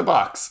 Right out of the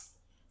box.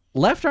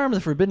 Left arm of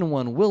the Forbidden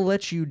One will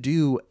let you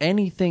do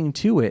anything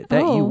to it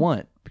that you Oh,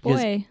 want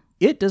because boy.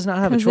 it does not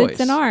have a 'Cause choice. it's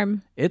an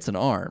arm. It's an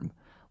arm.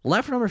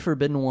 Left arm of the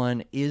Forbidden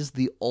One is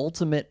the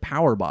ultimate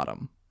power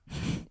bottom.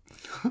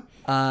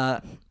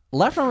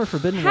 Left arm of the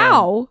Forbidden One.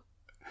 How?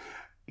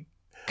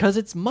 Because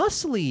it's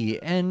muscly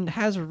and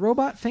has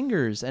robot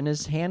fingers and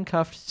is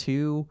handcuffed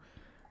to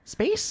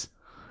space.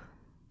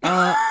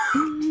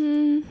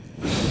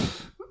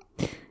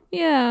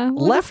 Yeah.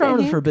 what Left is it arm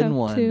of the Forbidden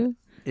handcuffed One to?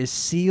 is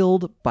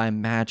sealed by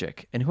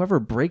magic, and whoever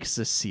breaks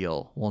the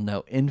seal will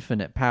know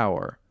infinite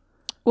power.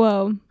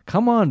 Whoa.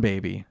 Come on,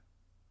 baby.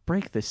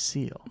 Break the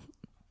seal.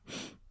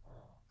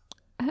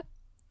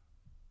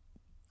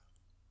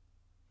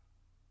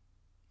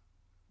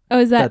 Oh,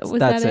 was that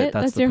That's it? That's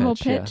That's the your whole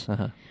pitch, pitch? yeah.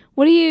 Uh-huh.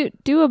 What do you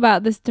do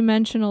about this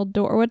dimensional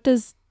door? What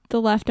does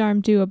the left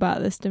arm do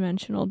about this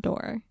dimensional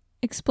door?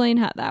 Explain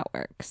how that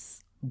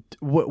works.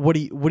 What do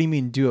you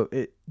mean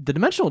the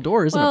dimensional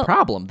door isn't a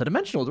problem. The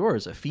dimensional door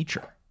is a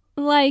feature.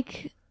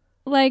 Like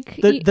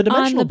the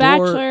dimensional on The door,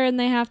 Bachelor, and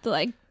they have to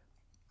like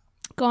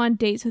go on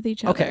dates with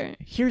each other. Okay,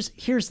 here's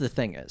the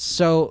thing is,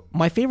 so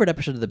my favorite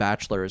episode of The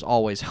Bachelor is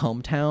always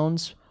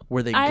Hometowns,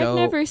 where they go. I've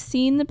never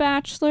seen The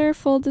Bachelor,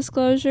 full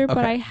disclosure, but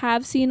Okay. I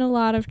have seen a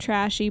lot of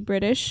trashy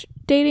British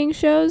dating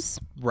shows.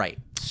 Right.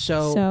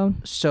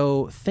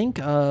 So think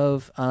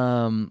of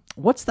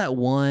what's that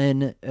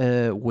one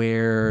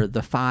where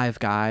the 5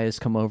 guys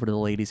come over to the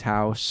lady's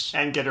house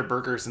And get her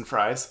burgers and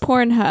fries.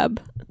 Pornhub.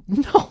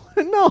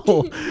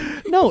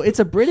 No, it's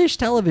a British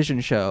television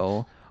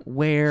show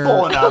where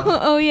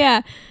Oh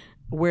yeah.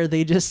 where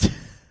they just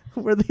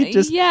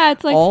Yeah,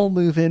 it's like all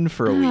move in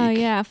for a week. Oh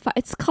yeah,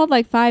 it's called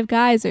like Five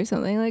Guys or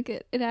something. Like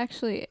it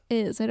actually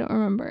is. I don't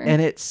remember.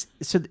 And it's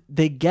so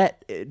they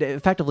get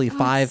effectively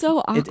 5. It's so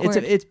awkward.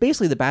 It's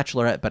basically The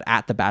Bachelorette, but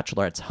at the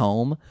Bachelorette's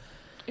home.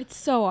 It's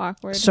so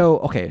awkward. So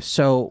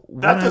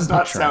what That does I'm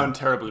not picturing- sound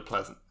terribly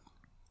pleasant.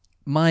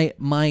 My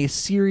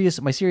serious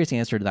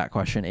answer to that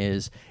question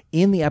is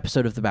in the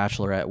episode of The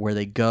Bachelorette where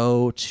they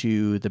go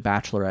to the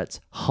Bachelorette's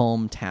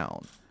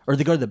hometown, or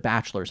they go to the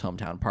Bachelor's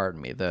hometown.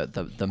 Pardon me,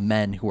 the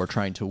men who are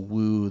trying to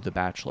woo the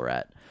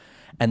Bachelorette,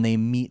 and they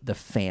meet the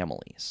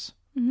families,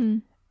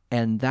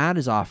 and that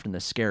is often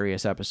the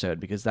scariest episode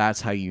because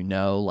that's how you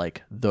know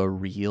like the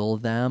real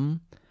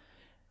them.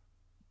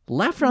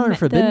 Left Arm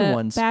Forbidden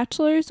Ones.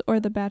 Bachelors or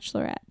the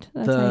Bachelorette.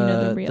 That's how you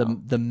know the real.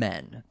 The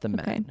men.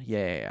 Okay.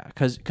 Yeah.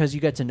 Because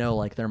you get to know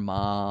like their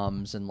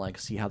moms and like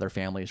see how their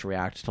families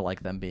react to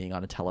like them being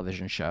on a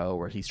television show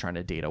where he's trying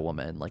to date a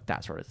woman, like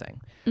that sort of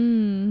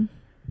thing.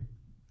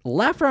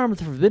 Left Arm of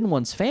the Forbidden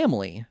One's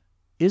family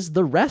is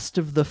the rest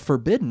of the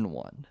Forbidden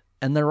One,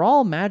 and they're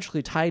all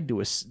magically tied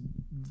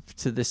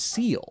to this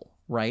seal,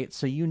 right?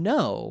 So you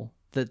know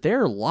that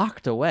they're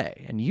locked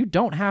away, and you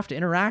don't have to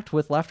interact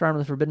with Left Arm of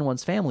the Forbidden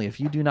One's family if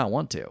you do not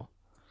want to.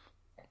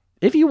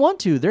 If you want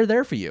to, they're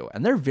there for you,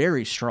 and they're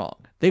very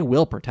strong. They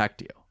will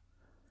protect you.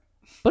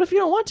 But if you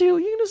don't want to,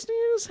 you can just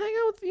hang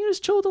out you can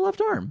just chill with the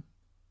left arm.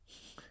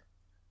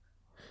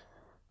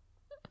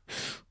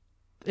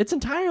 It's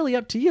entirely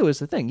up to you is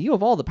the thing. You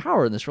have all the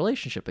power in this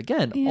relationship.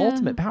 Again,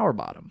 ultimate power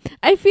bottom.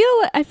 I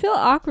feel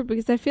awkward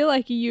because I feel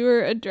like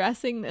you're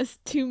addressing this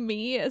to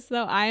me as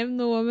though I am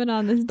the woman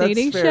on this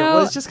dating fair. show.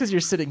 Well, it's just because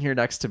you're sitting here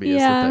next to me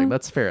is the thing.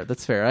 That's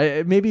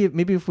fair. Maybe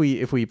if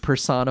we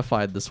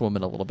personified this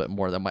woman a little bit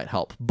more, that might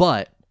help.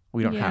 But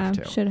we don't have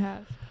to. Should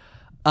have.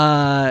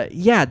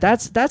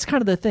 That's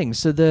kind of the thing.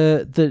 So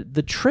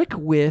the trick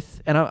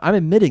with, and I'm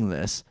admitting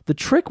this, the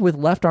trick with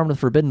Left Arm of the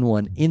Forbidden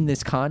One in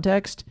this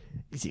context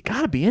is you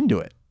gotta be into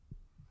it.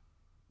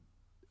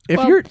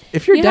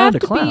 If you're down to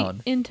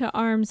clown, be into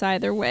arms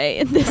either way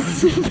in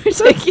this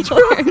particular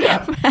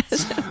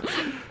fashion.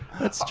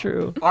 That's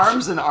true.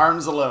 Arms and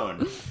arms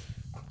alone.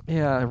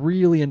 Yeah,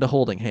 really into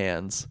holding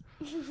hands.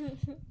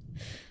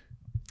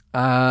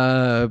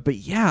 But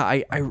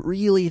yeah, I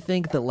really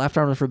think that Left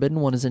Arm of the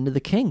Forbidden One is into the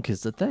kink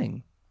is the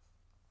thing.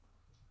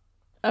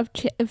 Of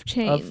chains. Of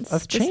chains.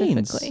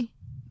 Specifically.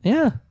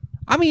 Yeah.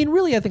 I mean,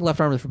 really, I think Left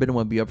Arm of the Forbidden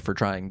One would be up for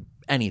trying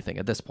anything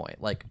at this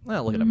point. Like,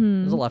 well, look at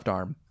him. There's a left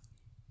arm.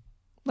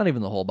 Not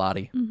even the whole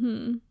body.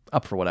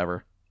 Up for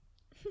whatever.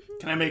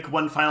 Can I make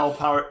one final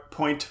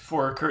point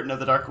for Curtain of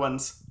the Dark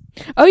Ones?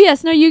 Oh,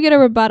 yes. No, you get a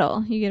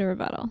rebuttal.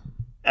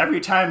 Every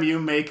time you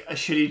make a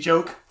shitty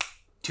joke,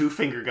 2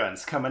 finger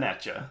guns coming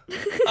at you.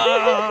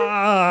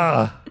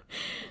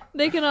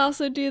 They can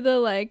also do the,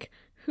 like,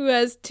 who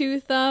has 2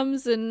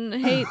 thumbs and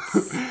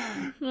hates...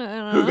 I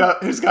don't know.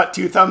 Who's got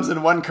 2 thumbs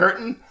and 1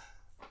 curtain?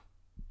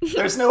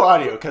 There's no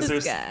audio because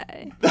This there's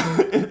guy.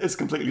 it's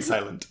completely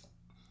silent.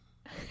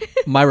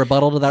 My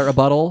rebuttal to that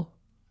rebuttal,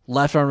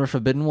 Left Arm of the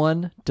Forbidden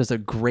One does a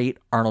great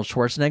Arnold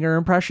Schwarzenegger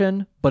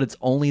impression, but it's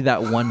only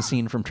that one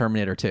scene from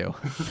Terminator 2.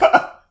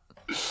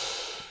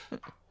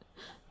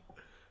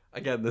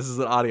 Again, this is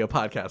an audio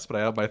podcast, but I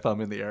have my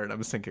thumb in the air and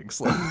I'm sinking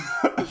slowly.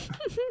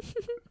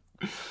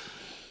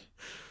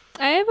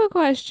 I have a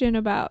question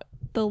about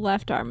the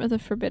left arm of the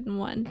Forbidden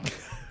One.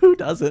 Who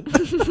doesn't?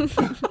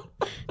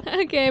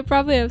 Okay, I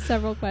probably have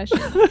several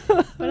questions,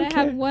 but I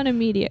have one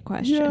immediate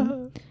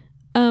question.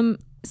 Yeah.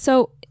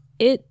 So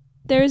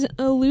there's an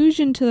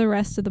allusion to the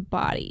rest of the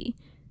body.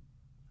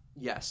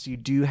 Yes, you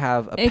do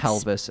have a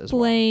pelvis as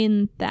well.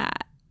 Explain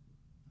that.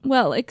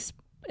 Well,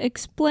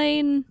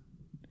 explain.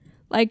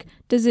 Like,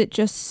 does it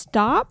just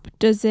stop?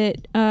 Does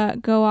it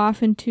go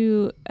off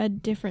into a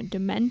different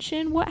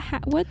dimension?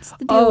 What's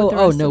the deal with the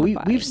rest of the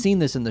body? We've seen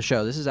this in the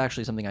show. This is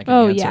actually something I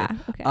can answer. Yeah.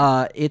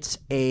 Okay. It's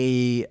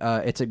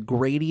a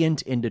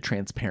gradient into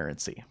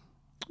transparency.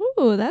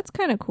 Ooh, that's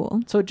kind of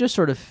cool. So it just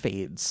sort of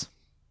fades.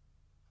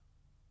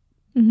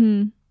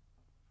 Mm-hmm.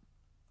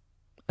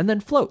 And then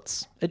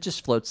floats. It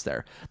just floats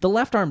there. The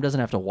left arm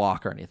doesn't have to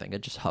walk or anything.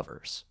 It just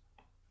hovers.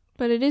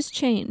 But it is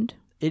chained.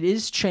 It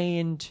is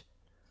chained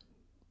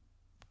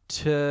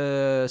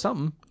to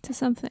something. To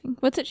something.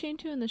 What's it chained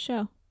to in the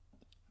show?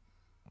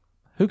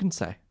 Who can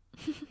say?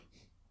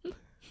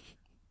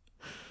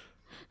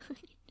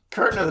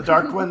 Curtain of the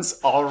Dark Ones,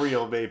 all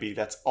real, baby.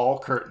 That's all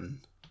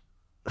curtain.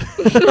 You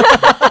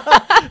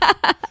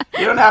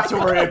don't have to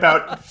worry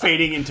about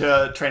fading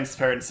into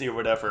transparency or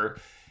whatever.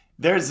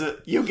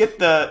 You get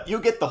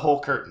the whole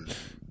curtain.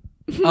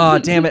 Oh,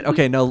 damn it.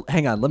 Okay, no,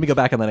 hang on. Let me go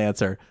back on that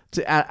answer.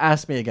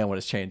 Ask me again what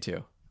it's chained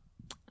to.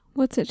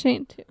 What's it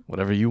chained to?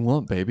 Whatever you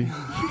want, baby.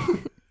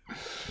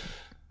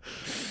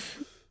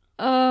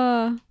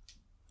 I'm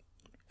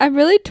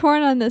really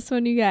torn on this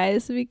one, you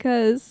guys,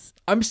 because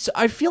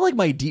I feel like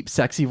my deep,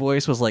 sexy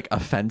voice was like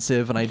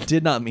offensive, and I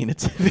did not mean it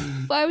to be.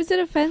 why was it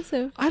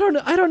offensive? I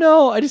don't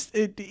know. I just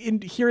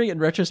in hearing it in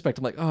retrospect,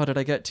 I'm like, oh, did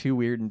I get too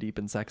weird and deep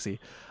and sexy?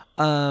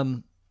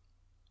 But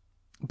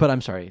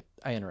I'm sorry,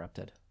 I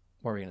interrupted.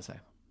 What were we gonna say?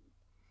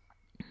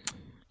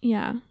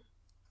 Yeah,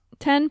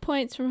 10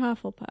 points from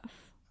Hufflepuff.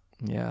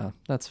 Yeah,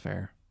 that's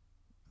fair.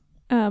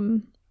 Now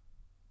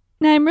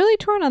I'm really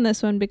torn on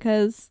this one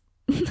because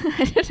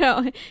I don't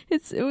know.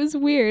 It was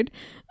weird.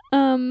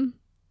 It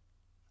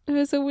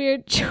was a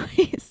weird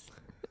choice.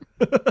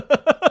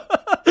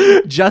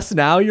 Just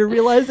now you're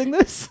realizing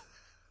this?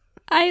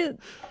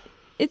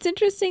 It's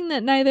interesting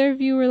that neither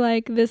of you were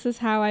like, this is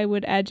how I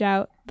would edge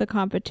out the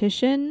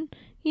competition,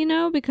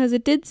 because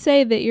it did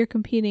say that you're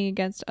competing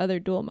against other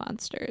duel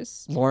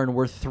monsters. Lauren,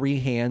 we're 3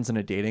 hands in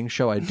a dating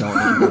show. I don't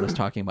know what is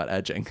talking about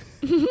edging.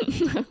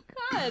 Oh,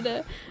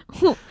 God.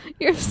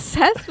 You're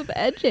obsessed with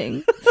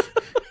edging.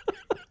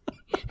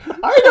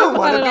 I don't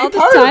want to be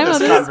part of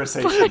this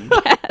conversation.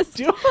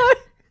 Do I?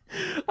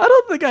 I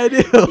don't think I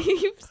do.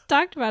 You've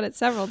talked about it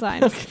several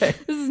times. Okay.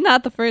 This is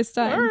not the first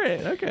time. All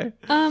right, okay.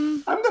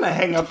 I'm going to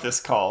hang up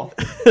this call.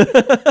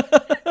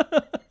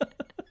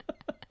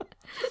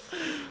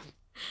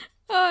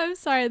 Oh, I'm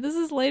sorry. This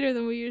is later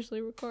than we usually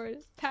record.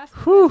 It's past.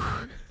 Whew.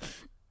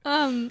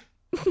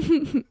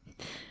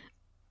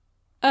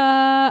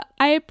 I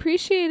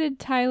appreciated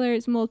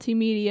Tyler's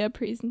multimedia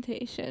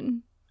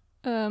presentation.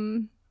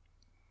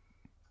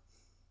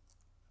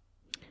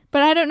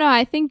 But I don't know.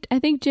 I think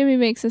Jimmy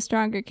makes a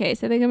stronger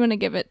case. I think I'm going to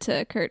give it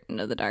to Curtain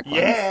of the Dark Ones.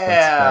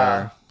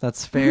 Yeah.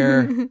 That's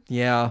fair.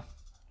 Yeah.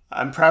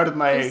 I'm proud of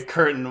my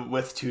curtain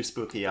with 2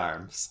 spooky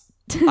arms.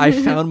 I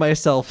found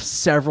myself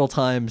several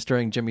times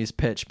during Jimmy's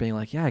pitch being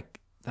like, yeah,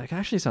 that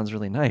actually sounds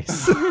really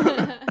nice.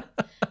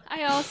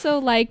 I also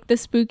like the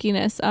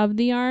spookiness of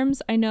the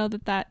arms. I know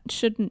that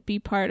shouldn't be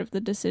part of the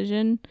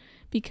decision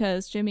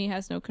because Jimmy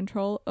has no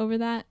control over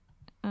that.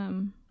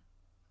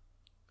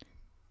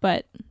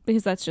 But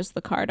because that's just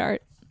the card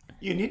art.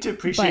 You need to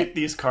appreciate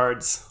these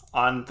cards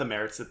on the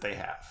merits that they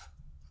have.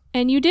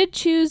 And you did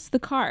choose the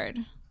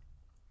card.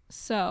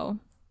 So,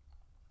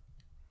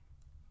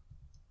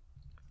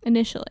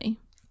 initially.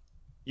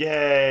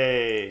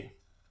 Yay!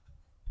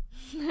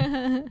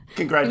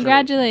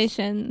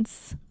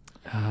 Congratulations.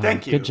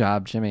 Thank you. Good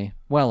job, Jimmy.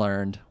 Well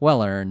earned.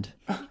 Well earned.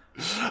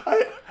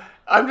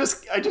 I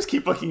just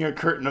keep looking at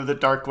Curtain of the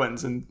Dark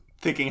Ones and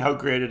thinking how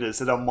great it is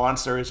that a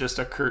monster is just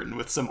a curtain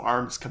with some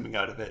arms coming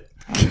out of it.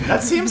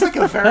 That seems like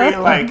a very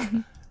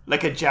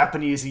like a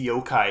Japanese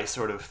yokai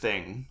sort of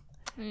thing.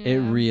 Yeah. It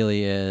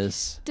really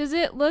is. Does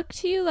it look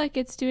to you like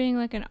it's doing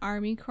like an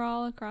army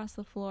crawl across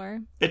the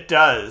floor? It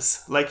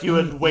does. Like you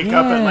would wake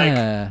up at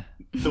like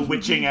the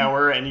witching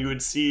hour and you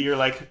would see your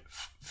like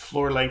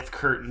floor length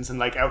curtains and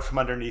like out from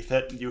underneath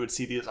it you would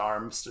see these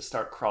arms just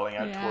start crawling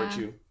out towards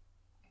you.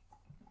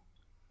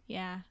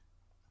 Yeah.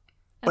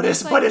 But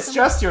it's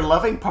just your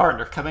loving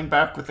partner coming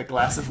back with a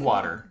glass of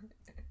water.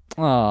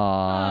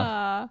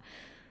 Aww.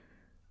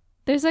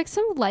 There's like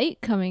some light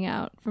coming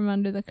out from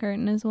under the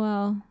curtain as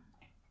well.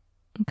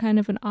 In kind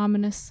of an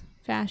ominous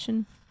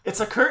fashion. It's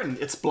a curtain.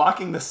 It's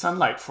blocking the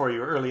sunlight for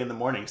you early in the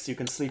morning so you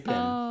can sleep in.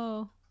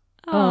 Oh.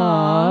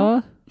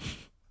 Aww.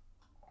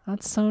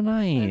 That's so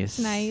nice. That's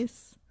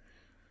nice.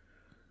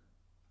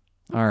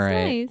 All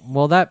right. Nice.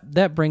 Well,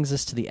 that brings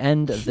us to the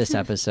end of this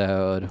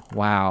episode.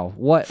 Wow.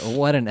 What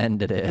an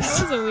end it is.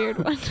 That was a weird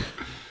one.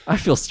 I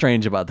feel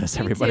strange about this,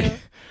 everybody. Too.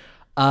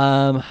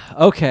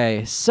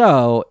 Okay,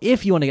 so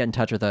if you want to get in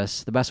touch with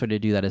us, the best way to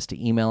do that is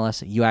to email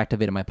us at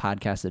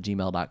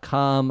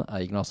youactivatedmypodcast@gmail.com.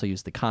 You can also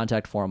use the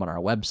contact form on our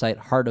website,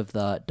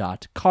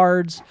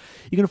 heartofthe.cards.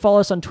 You can follow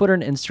us on Twitter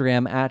and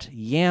Instagram at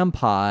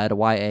yampod,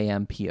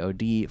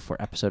 YAMPOD, for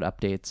episode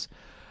updates.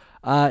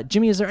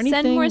 Jimmy, is there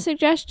anything? Send more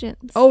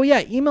suggestions. Oh,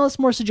 yeah. Email us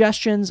more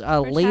suggestions.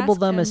 Label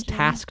them as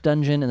Task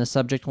Dungeon in the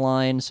subject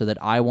line so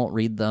that I won't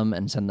read them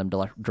and send them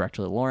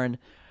directly to Lauren.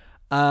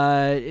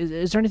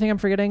 Is there anything I'm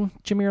forgetting,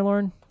 Jimmy or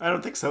Lauren? I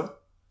don't think so.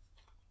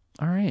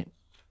 All right.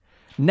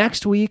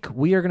 Next week,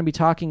 we are going to be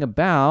talking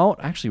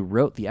about... I actually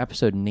wrote the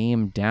episode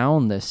name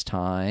down this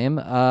time.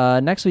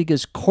 Next week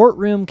is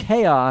Courtroom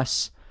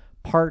Chaos,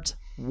 Part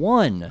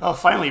 1. Oh,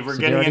 finally, we're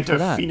getting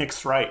into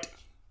Phoenix Wright.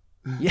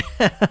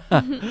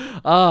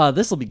 Yeah.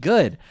 This will be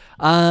good.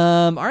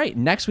 All right.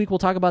 Next week, we'll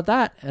talk about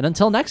that. And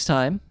until next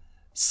time...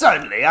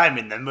 Suddenly, I'm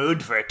in the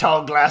mood for a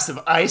tall glass of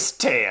iced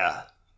tea.